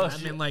thought Oh,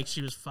 slamming like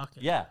she was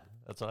fucking. Yeah,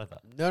 that's what I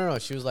thought. No.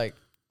 She was like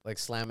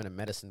slamming a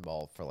medicine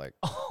ball for like.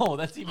 Oh,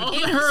 that's even Oh,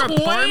 In that's her way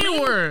apartment?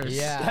 worse.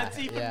 Yeah, That's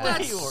even yeah. way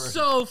That's worse.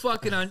 so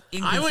fucking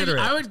inconsiderate.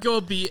 I would go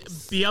be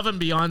up and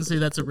beyond say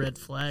that's a red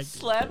flag.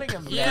 Slamming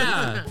him.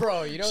 Yeah.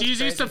 Bro, you know what's She's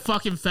used to crazy?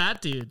 fucking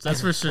fat dudes. That's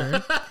for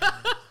sure.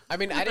 I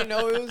mean, I didn't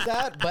know it was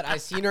that, but I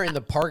seen her in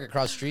the park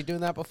across the street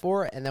doing that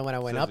before. And then when I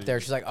went up there,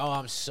 she's like, "Oh,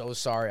 I'm so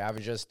sorry. I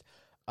was just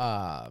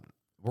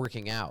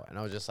working out." And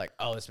I was just like,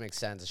 "Oh, this makes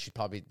sense. She's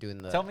probably doing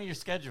the." Tell me your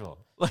schedule.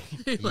 Like,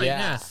 Like,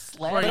 Yeah.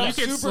 slam Or it you up.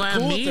 could super slam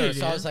cool me, with her,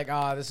 so I dude. was like,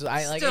 "Oh, this is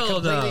I like it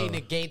Still, completely though.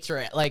 negates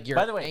her like your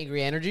By the way,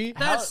 angry energy."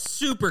 That's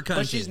super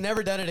country. But she's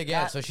never done it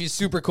again, so she's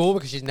super cool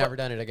because she's never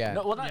done it again.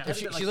 No, well, not Yeah.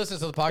 if even, she like, listens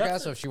to the podcast,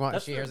 that's so if she wants,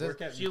 that's she the hears it.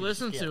 workout She you can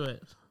listened skip. to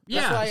it.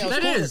 Yeah, why I was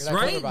that cool, is because I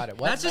told her right. about it.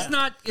 What? That's just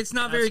not. It's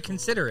not very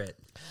considerate.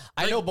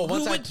 I know, but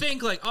once who I would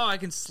think like, oh, I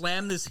can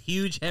slam this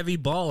huge heavy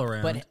ball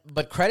around?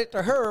 but credit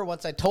to her,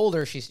 once I told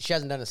her, she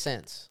hasn't done it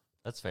since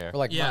That's fair. for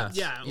like Yeah. months.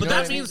 Yeah, You but know that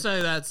what I mean? means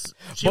that's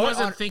she But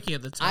wasn't on- thinking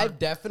at the time. I've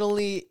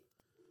definitely,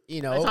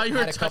 I thought you were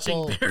had a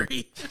touching couple.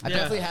 Barry. I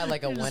definitely had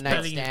like a You're just one night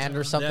petting each stand or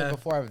other. something Yeah.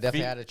 before. I've definitely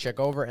Fe- had a chick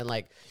over, and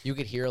like you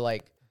could hear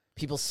like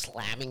people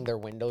slamming their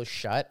windows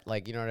shut,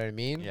 like you know what I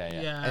mean? Yeah.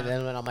 Yeah. And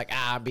then when I'm like,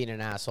 I'm being an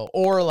asshole,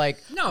 or like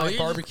No, my you're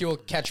barbecue will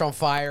catch on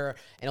fire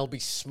and it'll be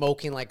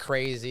smoking like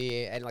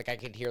crazy, and like I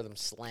could hear them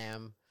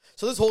slam.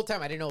 So this whole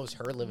time I didn't know it was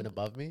her living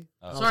above me. And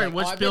I was Sorry, like,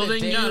 which I've been a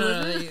building dick. you No,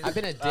 live no, in? no, I've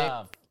been a dick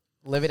Um,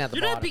 living at the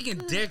You're not bottom. being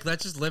a dick.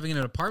 That's just living in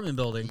an apartment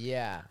building.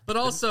 Yeah. But The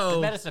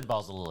also, medicine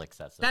ball's a little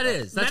excessive. that though.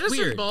 is that's Medicine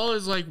weird. ball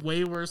is like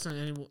way worse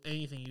than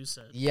anything you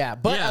said. Yeah,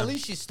 but Yeah. at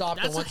least she stopped.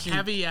 That's and a once you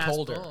heavy ass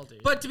told her. ball,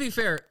 dude. But to be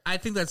fair, I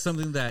think that's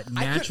something that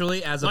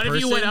naturally, as a What if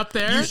person, you went up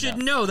there? you should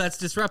know that's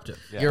disruptive.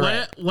 Yeah. You're what,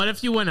 right. what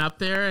if you went up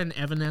there and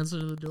Evan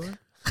answered the door?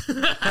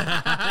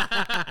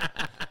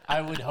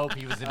 I would hope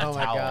he was in a Oh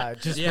my towel.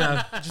 god,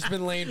 Yeah. just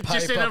been laying pipe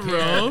Just in up a here.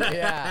 row?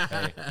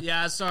 Yeah,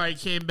 Yeah, sorry,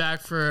 came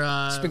back for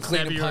just been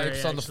cleaning February,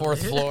 pipes on the actually.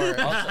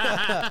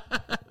 4th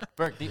floor.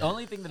 Burke, the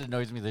only thing that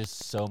annoys me, there's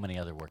so many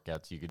other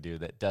workouts you could do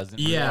that doesn't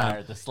Yeah.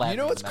 require the slapping. You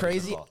know of what's the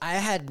medicine crazy? ball. I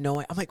had no.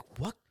 I'm like,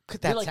 what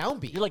could that You're like- sound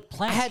be? you're like I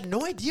Plank. had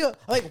no idea. I'm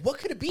like, what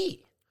could it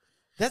be?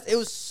 It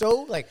was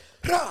so like,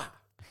 rah.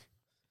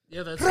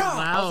 Yeah, that's Bruh, I was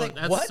loud. like,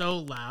 That's what? so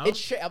loud.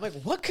 I'm like,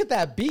 what could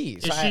that be?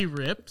 Is So she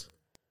ripped?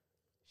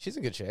 she's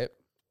in good shape.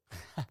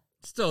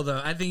 Still,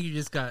 though, I think you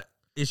just got.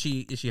 Is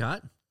she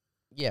hot?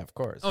 Yeah, of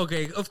course.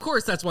 Okay, of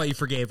course that's why you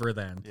forgave her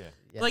then. Yeah.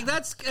 Yeah. Like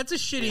that's a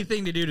shitty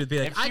thing to do to be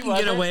like, If I she can get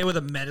wasn't- away with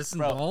a medicine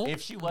Bro, ball.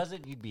 if she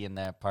wasn't, you'd be in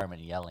the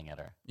apartment yelling at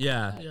her.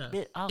 Yeah.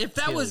 Yeah. I'll If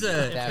that kill was you.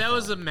 a- If that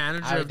was a Definitely.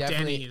 manager I of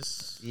definitely-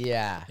 Denny's.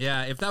 Yeah.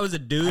 Yeah, if that was a I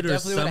dude or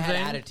definitely would something. have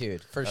had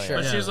attitude for yeah. sure.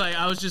 But Yeah. she was like,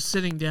 I was just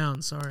sitting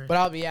down. Sorry. But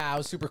I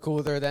was super cool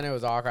with her. Then it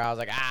was awkward. I was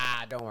like,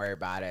 don't worry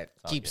about it.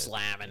 all Keep good.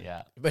 slamming.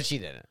 Yeah. But she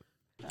didn't.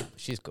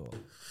 She's cool.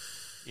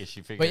 Yeah,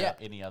 she figured yeah. out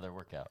any other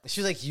workout.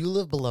 She was like, you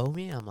live below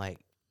me? I'm like,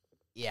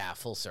 yeah,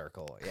 full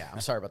circle. Yeah,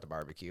 I'm sorry about the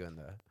barbecue and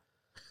the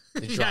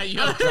Yeah,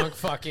 drunk, drunk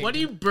fucking. What do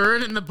you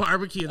burn in the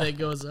barbecue that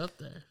goes up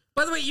there?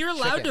 By the way, you're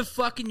allowed Chicken. to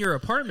fuck in your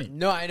apartment.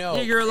 No, I know.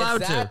 Yeah, you're It's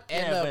allowed that to.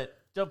 and Yeah, the- but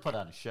don't put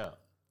on a show.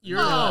 You're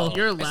No. allowed.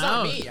 You're It's not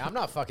allowed. me. I'm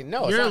not fucking.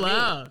 No, it's You're not me.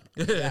 allowed.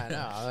 Yeah,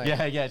 no. I'm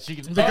like, Yeah, she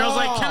can. The girl's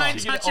like, "Can I She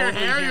can touch your only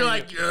hair?" hear You're you.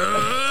 like,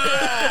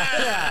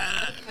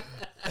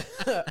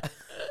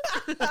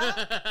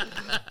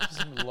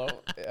 just low,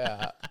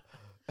 yeah.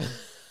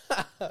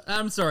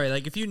 I'm sorry.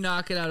 Like, if you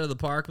knock it out of the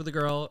park with a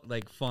girl,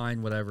 like,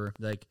 fine, whatever.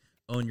 Like,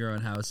 own your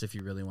own house if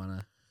you really want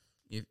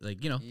to. Like,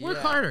 work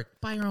Yeah. harder,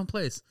 buy your own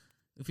place.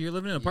 If you're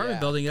living in an apartment Yeah.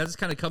 building, that just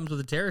kind of comes with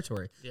the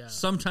territory. Yeah.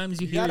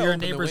 Sometimes you You hear gotta your open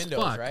the neighbor's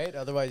windows, fuck. right?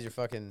 Otherwise, you're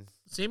fucking.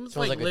 Same with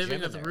Smells like like a living gym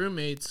in with there.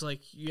 roommates.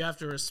 Like you have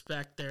to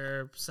respect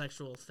their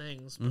sexual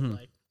things, but Mhm.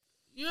 like,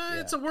 yeah,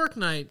 Yeah. it's a work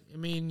night. I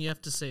mean, you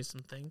have to say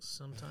some things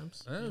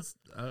sometimes.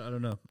 I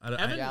don't know.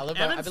 Evan, Yeah, I live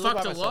by- Evan I've been living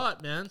fucked by a myself.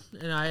 lot, man,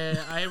 and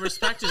I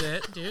respected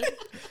it, dude.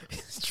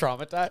 It's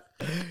traumatized.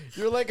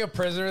 You're like a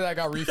prisoner that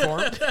got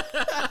reformed.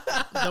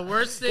 The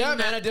worst thing, Yeah, man,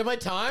 that I did my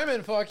time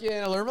and fucking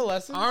I learned my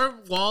lesson. our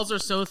walls are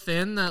so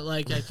thin that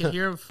like I could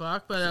hear him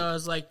fuck, but I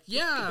was like,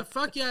 yeah,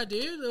 fuck yeah,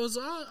 dude. It was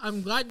all.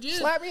 I'm glad you did.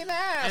 Slap me in the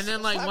ass. And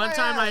then, like, Slap one my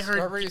time I ass. heard-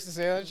 Remember you used to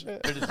say that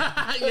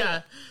shit?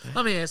 Yeah,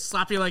 let me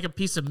slap you like a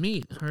piece of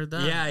meat. Heard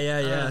that?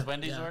 Yeah. Does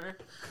Wendy's order?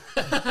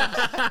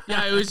 Yeah.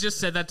 I always just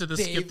said that to the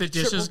skip the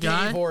dishes triple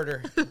guy. Dave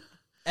order.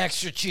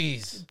 Extra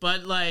cheese.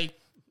 But like,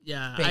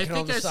 yeah, I Bacon on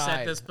think the I said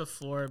side. this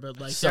before, but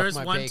like, Suck there was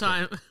my one bacon.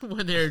 time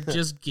when they were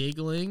just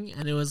giggling,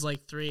 and it was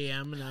like 3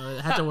 a.m. and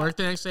I had to work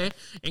the next day,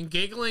 and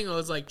giggling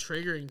was like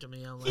triggering to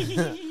me. I'm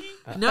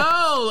like,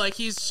 no, like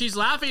she's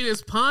laughing at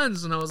his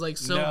puns, and I was like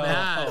so No.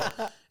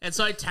 mad, and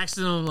so I texted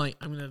him like,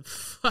 I'm gonna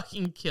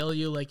fucking kill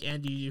you, like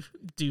Andy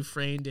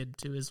Dufresne did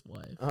to his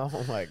wife.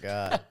 Oh my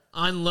god.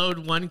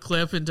 Unload one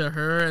clip into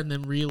her, and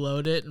then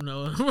reload it, and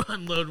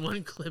unload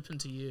one clip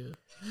into you.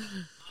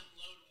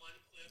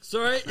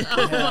 Sorry.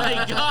 Oh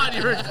my god,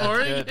 you're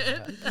recording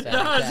it?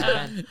 No,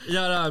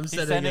 I'm He's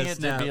sending sending a it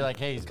snap. to be like,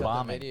 hey, he's the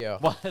bombing. video.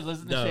 What?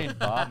 Listen to No. Shane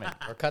bombing.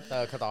 Or cut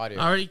the audio.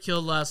 I already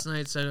killed last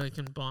night, so I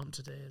can bomb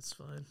today. It's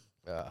fine.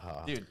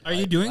 Dude, Are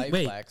you doing? life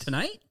Wait, flex.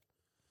 tonight?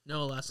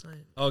 No, last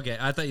night. Okay,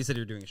 I thought you said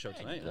you were doing a show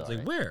tonight. I was like,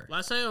 alright. where?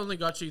 Last night I only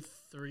got you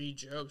 3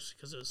 jokes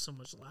because there was so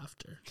much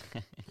laughter.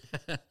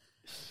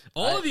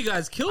 All of you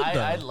guys killed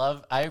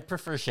them. I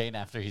prefer Shane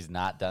after he's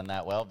not done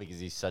that well because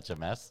he's such a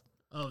mess.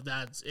 Oh,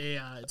 that's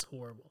yeah, it's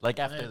horrible. Like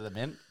after the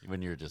mint,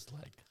 when you're just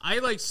like, I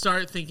like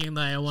start thinking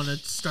that I want to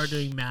start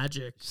doing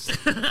magic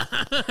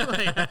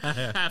like,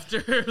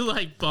 after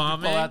like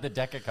bombing. pull out the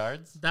deck of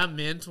cards. That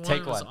mint one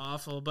Take was one.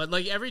 awful, but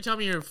like every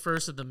time you're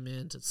first at the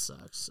mint, it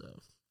sucks. So,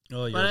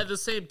 Oh, but at the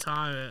same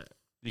time,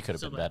 You could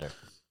have So been bad. better.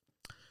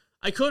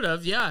 I could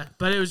have, yeah,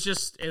 but it was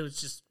just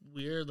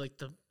weird.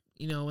 Like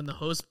when the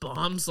host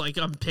bombs, like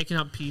I'm picking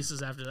up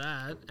pieces after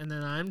that, and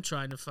then I'm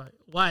trying to fight.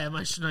 Why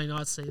should I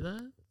not say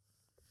that?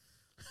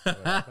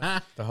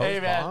 The host Hey,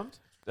 man. bombed?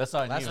 That's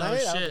on Last you. night? Oh, I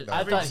don't shit. think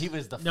I that- thought he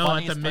was the No, at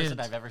funniest the person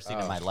mint. I've ever seen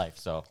Oh. in my life,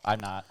 so I'm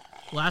not.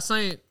 Last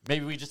night,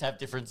 Maybe we just have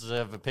differences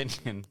of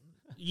opinion.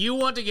 you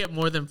want to get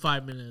more than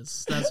 5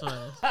 minutes. That's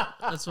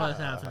what's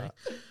happening.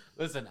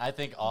 Listen, I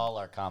think all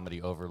our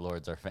comedy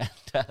overlords are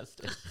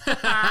fantastic.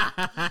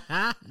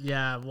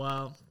 Yeah,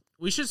 well,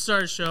 we should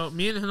start a show.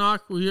 Me and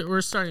Hanok,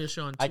 we're starting a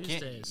show on I can't.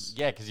 Tuesdays.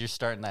 Yeah, because you're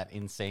starting that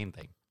insane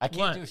thing. I can't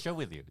What? do a show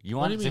with you. You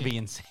What want do it you to be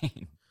mean?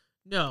 insane.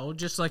 No,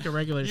 just like a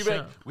regular You show.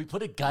 like, we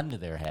put a gun to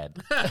their head.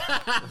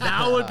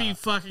 That would be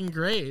fucking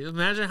great.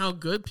 Imagine how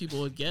good people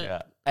would get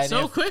Yeah. And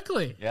so if-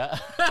 quickly. Yeah.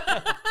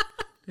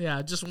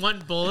 Yeah, just one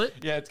bullet.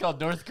 Yeah, it's called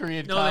North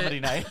Korean No, Comedy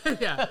it- Night.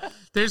 Yeah,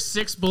 there's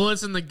 6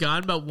 bullets in the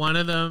gun, but one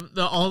of them,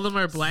 all of them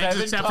are blanks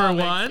 7 except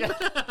comics. for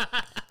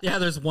one. Yeah,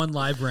 there's one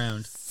live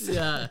round.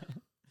 Yeah,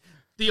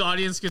 the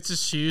audience gets to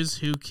choose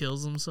who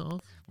kills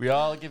himself. We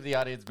all give the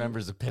audience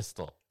members a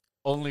pistol.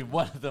 Only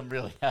one of them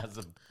really has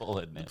a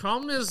bullet in it.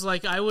 Problem is,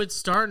 like, I would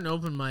start an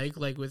open mic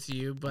like with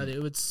you, but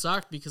it would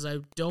suck because I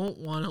don't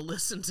want to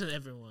listen to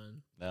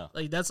everyone. No.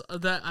 Like that's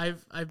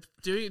I've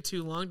doing it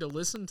too long to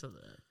listen to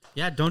that.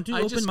 Yeah, don't do I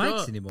open just go-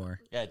 mics anymore.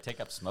 Yeah, take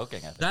up smoking,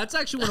 I think. That's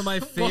actually one of my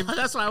Well, favorite.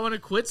 that's why I want to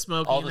quit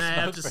smoking. All And the I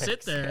have smoke to sit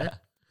breaks, there. yeah.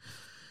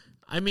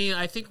 I mean,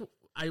 I think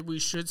we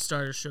should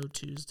start a show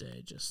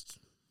Tuesday.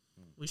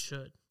 We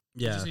should.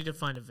 We Yeah. just need to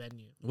find a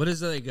venue. What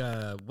is like?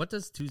 What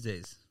does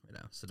Tuesdays right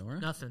now? Sonora.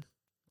 Nothing.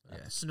 Yeah.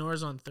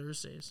 Sonora's on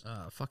Thursdays.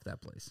 Fuck that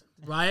place.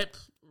 Riot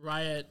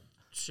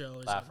show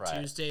is Laugh on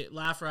Riot. Tuesday.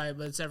 Laugh Riot,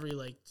 but it's every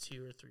like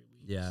 2 or 3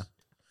 weeks. Yeah.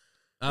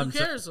 Who So-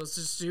 cares? Let's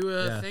just do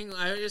a Yeah. thing.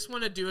 I just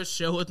want to do a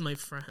show with my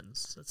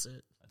friends. That's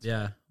it.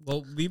 yeah.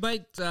 Well, we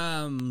might.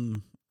 I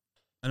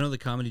know the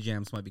comedy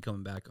jams might be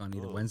coming back on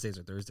either Ooh. Wednesdays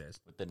or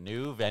Thursdays. With the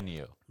new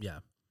venue. Yeah.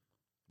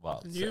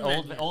 Well, it's New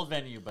old, venue. old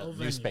venue, but Old new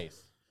venue.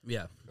 space.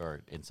 Yeah.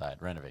 Or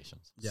inside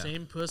renovations. Yeah.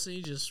 Same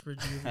pussy, just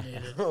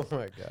rejuvenated. Oh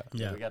my god.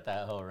 Yeah. We got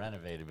that whole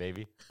renovated,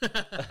 baby.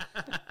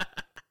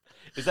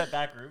 Is that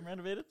back room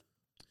renovated?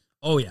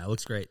 Oh yeah, it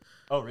looks great.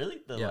 Oh,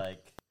 really? The Yeah.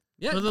 like.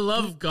 Yeah. For the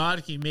love of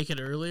God, can you make it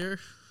earlier?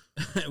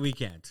 we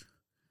can't.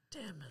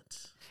 Damn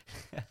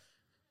it.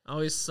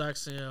 Always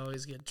sucks and I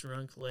always get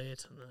drunk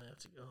late and then I have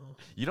to go home.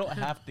 You don't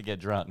have to get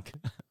drunk.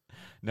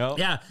 No.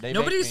 Yeah. they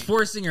Nobody's make me-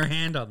 forcing your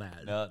hand on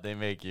that. No, they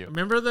make you.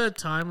 Remember the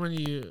time when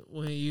you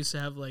used to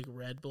have like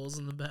Red Bulls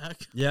in the back?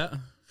 Yeah.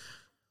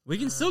 We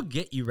can still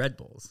get you Red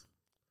Bulls.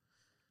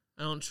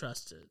 I don't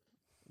trust it.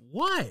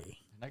 Why?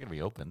 They're not gonna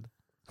be opened.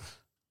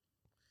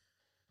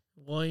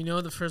 Well,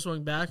 the first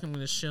one back, I'm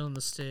gonna shit on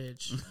the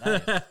stage.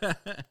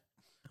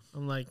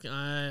 I'm like,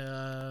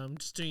 I'm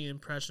just doing an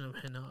impression of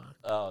Hanok.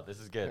 Oh, this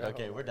is good.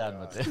 Okay, we're done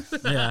with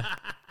this. Yeah.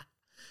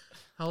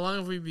 How long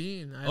have we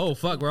been? Oh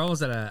fuck, we're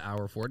almost at an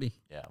hour 40.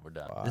 Yeah, we're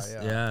done. Wow, This-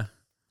 yeah. yeah.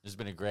 This has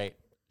been a great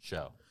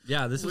show.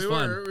 Yeah, this is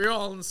fun. We were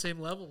all on the same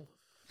level.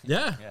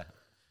 Yeah.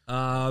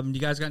 Yeah. You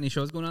guys got any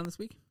shows going on this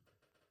week?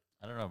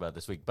 I don't know about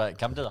this week, but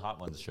come to the Hot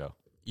Ones show.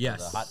 Yes.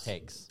 The hot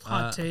takes.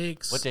 Hot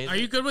takes. what day is Are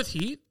it? you good with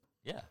heat?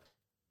 Yeah.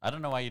 I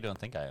don't know why you don't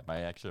think I am.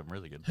 I'm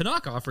really good.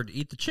 Hanak offered to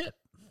eat the chip.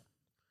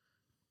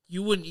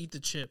 You wouldn't eat the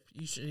chip.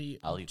 You should eat.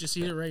 I'll eat Just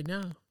the eat chip. it right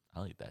now.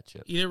 I'll eat that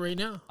chip. Eat it right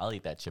now. I'll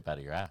eat that chip out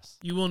of your ass.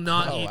 You will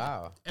not Oh eat.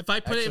 wow. If I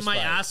put it in my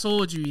Exercise. asshole,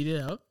 would you eat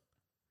it out?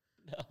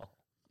 No.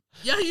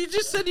 Yeah, you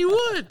just said you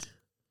would.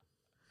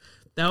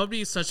 That would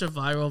be such a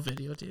viral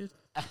video, dude.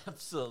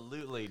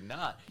 Absolutely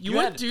not. You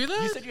wouldn't do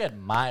that? You said you had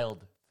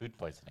mild food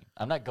poisoning.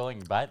 I'm not going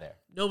by there.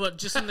 No, but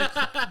just in the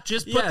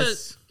just put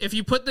Yes. the if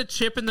you put the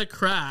chip in the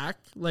crack,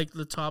 like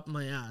the top of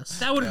my ass,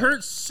 That would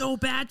hurt so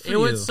bad for it you.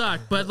 would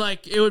suck. But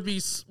like it would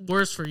be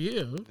worse for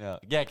you. No.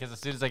 Yeah, because as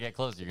soon as I get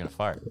close, you're going to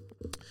fart.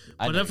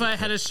 What if I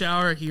had a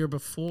shower here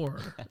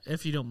before,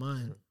 if you don't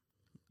mind?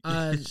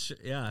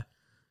 Yeah.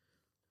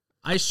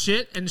 I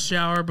shit and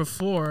shower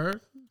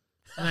before,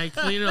 and I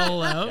clean it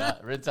all out. Yeah,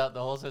 rinse out the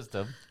whole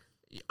system.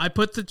 I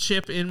put the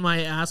chip in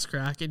my ass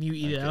crack, and you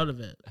eat it Okay. out of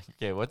it.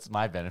 Okay, what's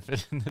my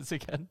benefit in this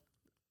again?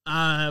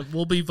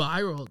 We'll be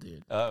viral,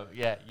 dude. Oh,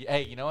 yeah.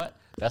 Hey, you know what?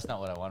 That's not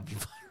what I want to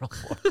be viral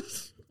for.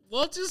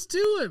 Well, just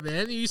do it,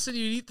 man. You said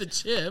you'd eat the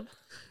chip.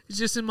 It's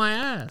just in my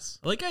ass.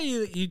 I like how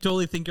you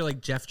totally think you're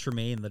like Jeff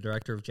Tremaine, the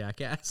director of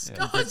Jackass.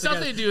 No, it's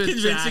nothing to do with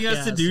Convincing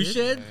us to Jackass, do dude.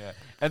 shit. Yeah.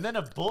 And then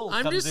a bull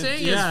I'm comes just in saying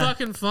too. it's Yeah.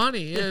 fucking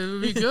funny. It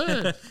would be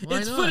good. Why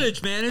It's not?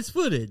 footage, man. It's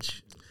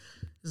footage.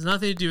 There's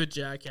nothing to do with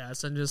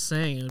Jackass. I'm just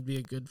saying it would be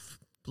a good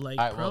like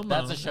All right, well, promo.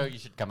 that's a show you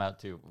should come out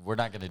to. We're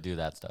not going to do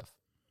that stuff.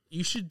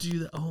 You should do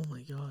that. Oh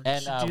my god!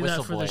 And you should do that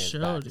Whistle for Boy the is show,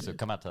 back, dude. so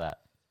come out to that.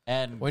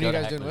 And When go are you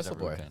to guys doing Heckler's Whistle at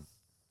Boy? Brooklyn.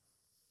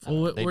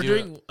 Well, They we're do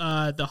doing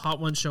the Hot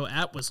One show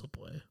at Whistle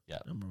Boy. Yeah.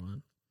 Number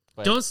one.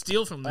 But- Don't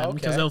steal from them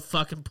because Okay. they'll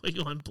fucking put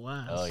you on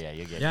blast. Oh, yeah,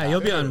 you get Yeah, caught.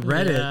 you'll be on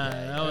Reddit. Yeah,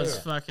 that was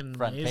fucking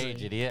Front amazing.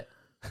 page, idiot.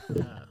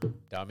 Yeah.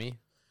 Dummy.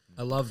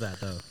 I love that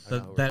though. know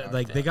who we're That talking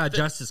like they got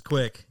justice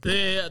quick.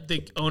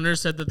 The owner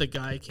said that the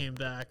guy came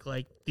back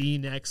like the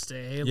next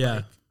day. Yeah.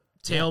 Like,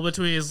 tail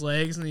between his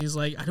legs, and he's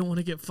like, I don't want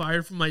to get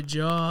fired from my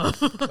job.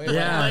 Yeah. Like, What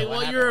well,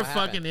 happened? you're a What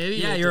happened? fucking idiot.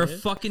 Yeah, you're a dude.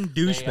 fucking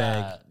They,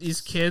 douchebag.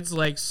 These kids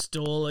like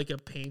stole like a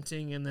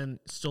painting and then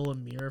stole a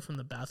mirror from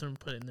the bathroom, and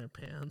put it in their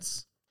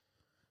pants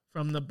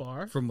from the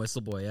bar. From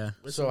Whistle Boy, yeah.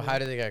 So how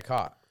did they get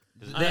caught?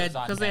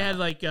 Because they had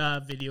like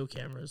video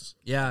cameras.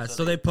 Yeah,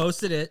 so they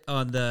posted it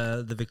on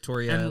the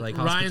Victoria And like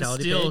Ryan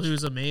hospitality Steele, page.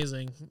 who's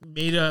amazing,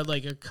 made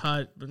a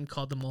cut and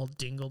called them all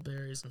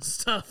dingleberries and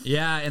stuff.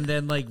 Yeah, and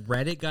then like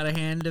Reddit got a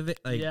hand of it,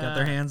 like got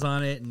their Yeah. hands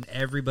on it, and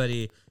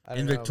everybody I in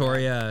don't know,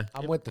 Victoria.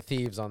 I'm with the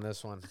thieves on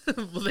this one.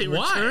 Well, they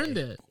Why? returned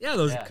it. Yeah,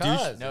 those Yeah.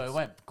 douche. No, it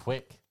went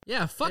quick.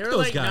 Yeah, fuck They were those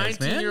like guys,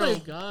 man. 19-year-old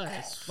Like,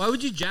 guys. why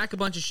would you jack a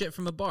bunch of shit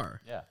from a bar?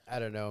 Yeah. I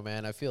don't know,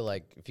 man. I feel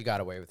like if you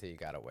got away with it, you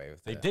got away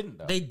with They it. didn't,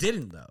 though. They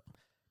didn't though.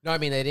 No, I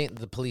mean they didn't.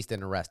 The police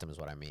didn't arrest him. Is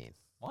what I mean.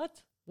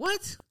 What?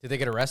 What? Did they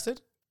get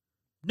arrested?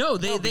 No,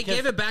 they No, they because-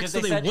 gave it back because so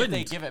they said wouldn't.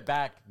 If they give it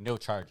back, no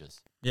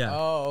charges. Yeah.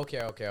 Oh,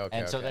 okay.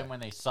 And so then when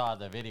they saw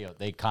the video,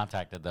 they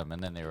contacted them,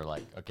 and then they were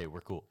like, okay,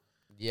 we're cool.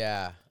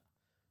 yeah,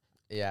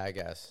 I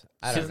guess.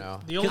 I don't So know.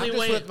 the only I'm just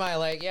way- with my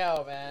like,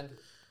 yo, man,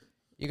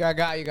 you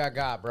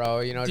got, bro.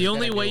 You know, The just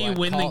only gotta way do you what?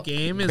 win the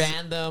game is-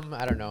 ban them.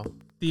 I don't know.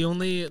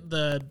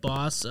 The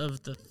boss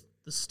of the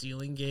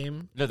stealing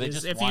game. No, they is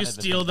just if you wanted the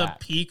steal thing the back.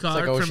 peacock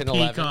It's like from Ocean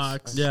 11s.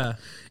 peacocks. Yeah.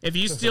 If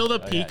you steal the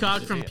yeah, you peacock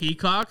should from see it.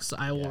 peacocks,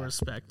 I will Yeah.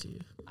 respect you.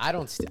 I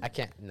don't. I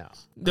can't. No.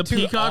 The Dude,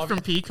 peacock from bro,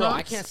 I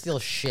peacocks. can't steal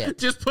shit.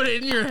 Just put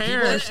it in your People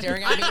hair. are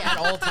staring at me at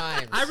all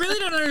times. I really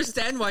don't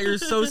understand why you're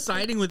so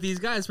siding with these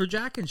guys for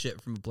jacking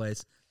shit from a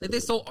place. Like they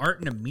stole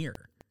art in a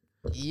mirror.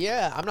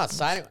 Yeah, I'm not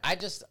signing.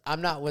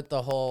 I'm not with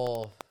the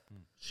whole.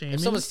 Shaming.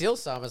 If someone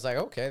steals some, it's like,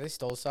 okay, they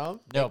stole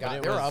some. No, they but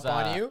it they were was, up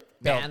on you.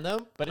 no, Ban them.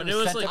 But But it it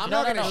was, was like- I'm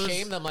no, not no, gonna no.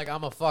 shame them like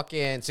I'm a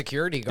fucking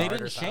security They guard.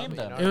 didn't or shame something,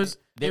 them. you know It what I was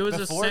They- it was a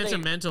before they-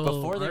 sentimental.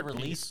 Before they art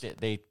released piece. it,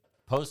 they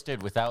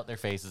posted without their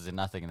faces and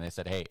nothing, and they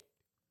said, "Hey,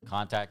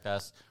 contact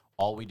us.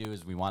 All we do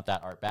is we want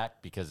that art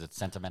back because it's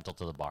sentimental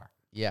to the bar.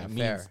 Yeah, it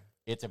fair. means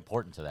it's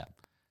important to them."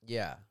 mean?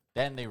 Yeah,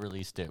 Then they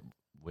released it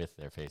with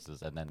their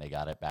faces, and then they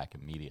got it back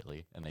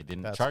immediately, and they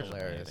didn't that's charge them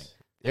hilarious. anything.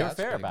 They Yeah, were that's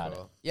fair pretty about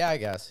cool. it. Yeah, I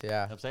guess. Yeah. You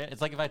know what I'm saying?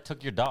 It's like if I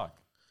took your dog,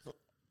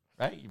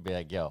 right? You'd be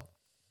like, "Yo,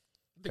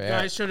 The Fair.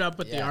 guy showed up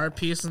with the Yeah. art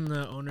piece, and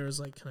the owner was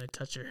like, "Can I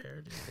touch your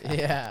hair, dude?"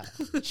 Yeah.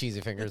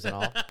 Cheesy fingers and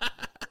all. yeah,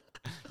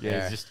 Yeah.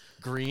 it's just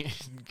green,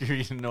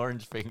 green and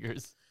orange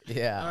fingers."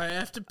 Yeah. All right, I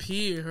have to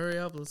pee. Hurry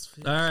up, let's.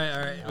 All right. All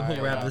right,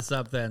 We'll wrap wow. this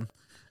up then.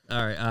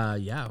 All right.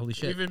 Yeah. Holy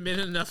shit. We've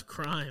admitted enough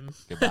crime.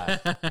 Goodbye.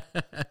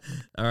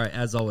 All right.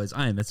 As always,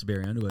 I am Mr.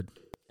 Barry Underwood.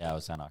 Yeah, I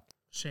was Sanok.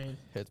 Shane.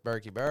 It's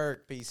Berkey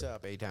Burke. Peace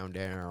up. A-Town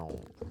down.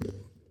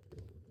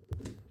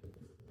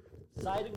 Siding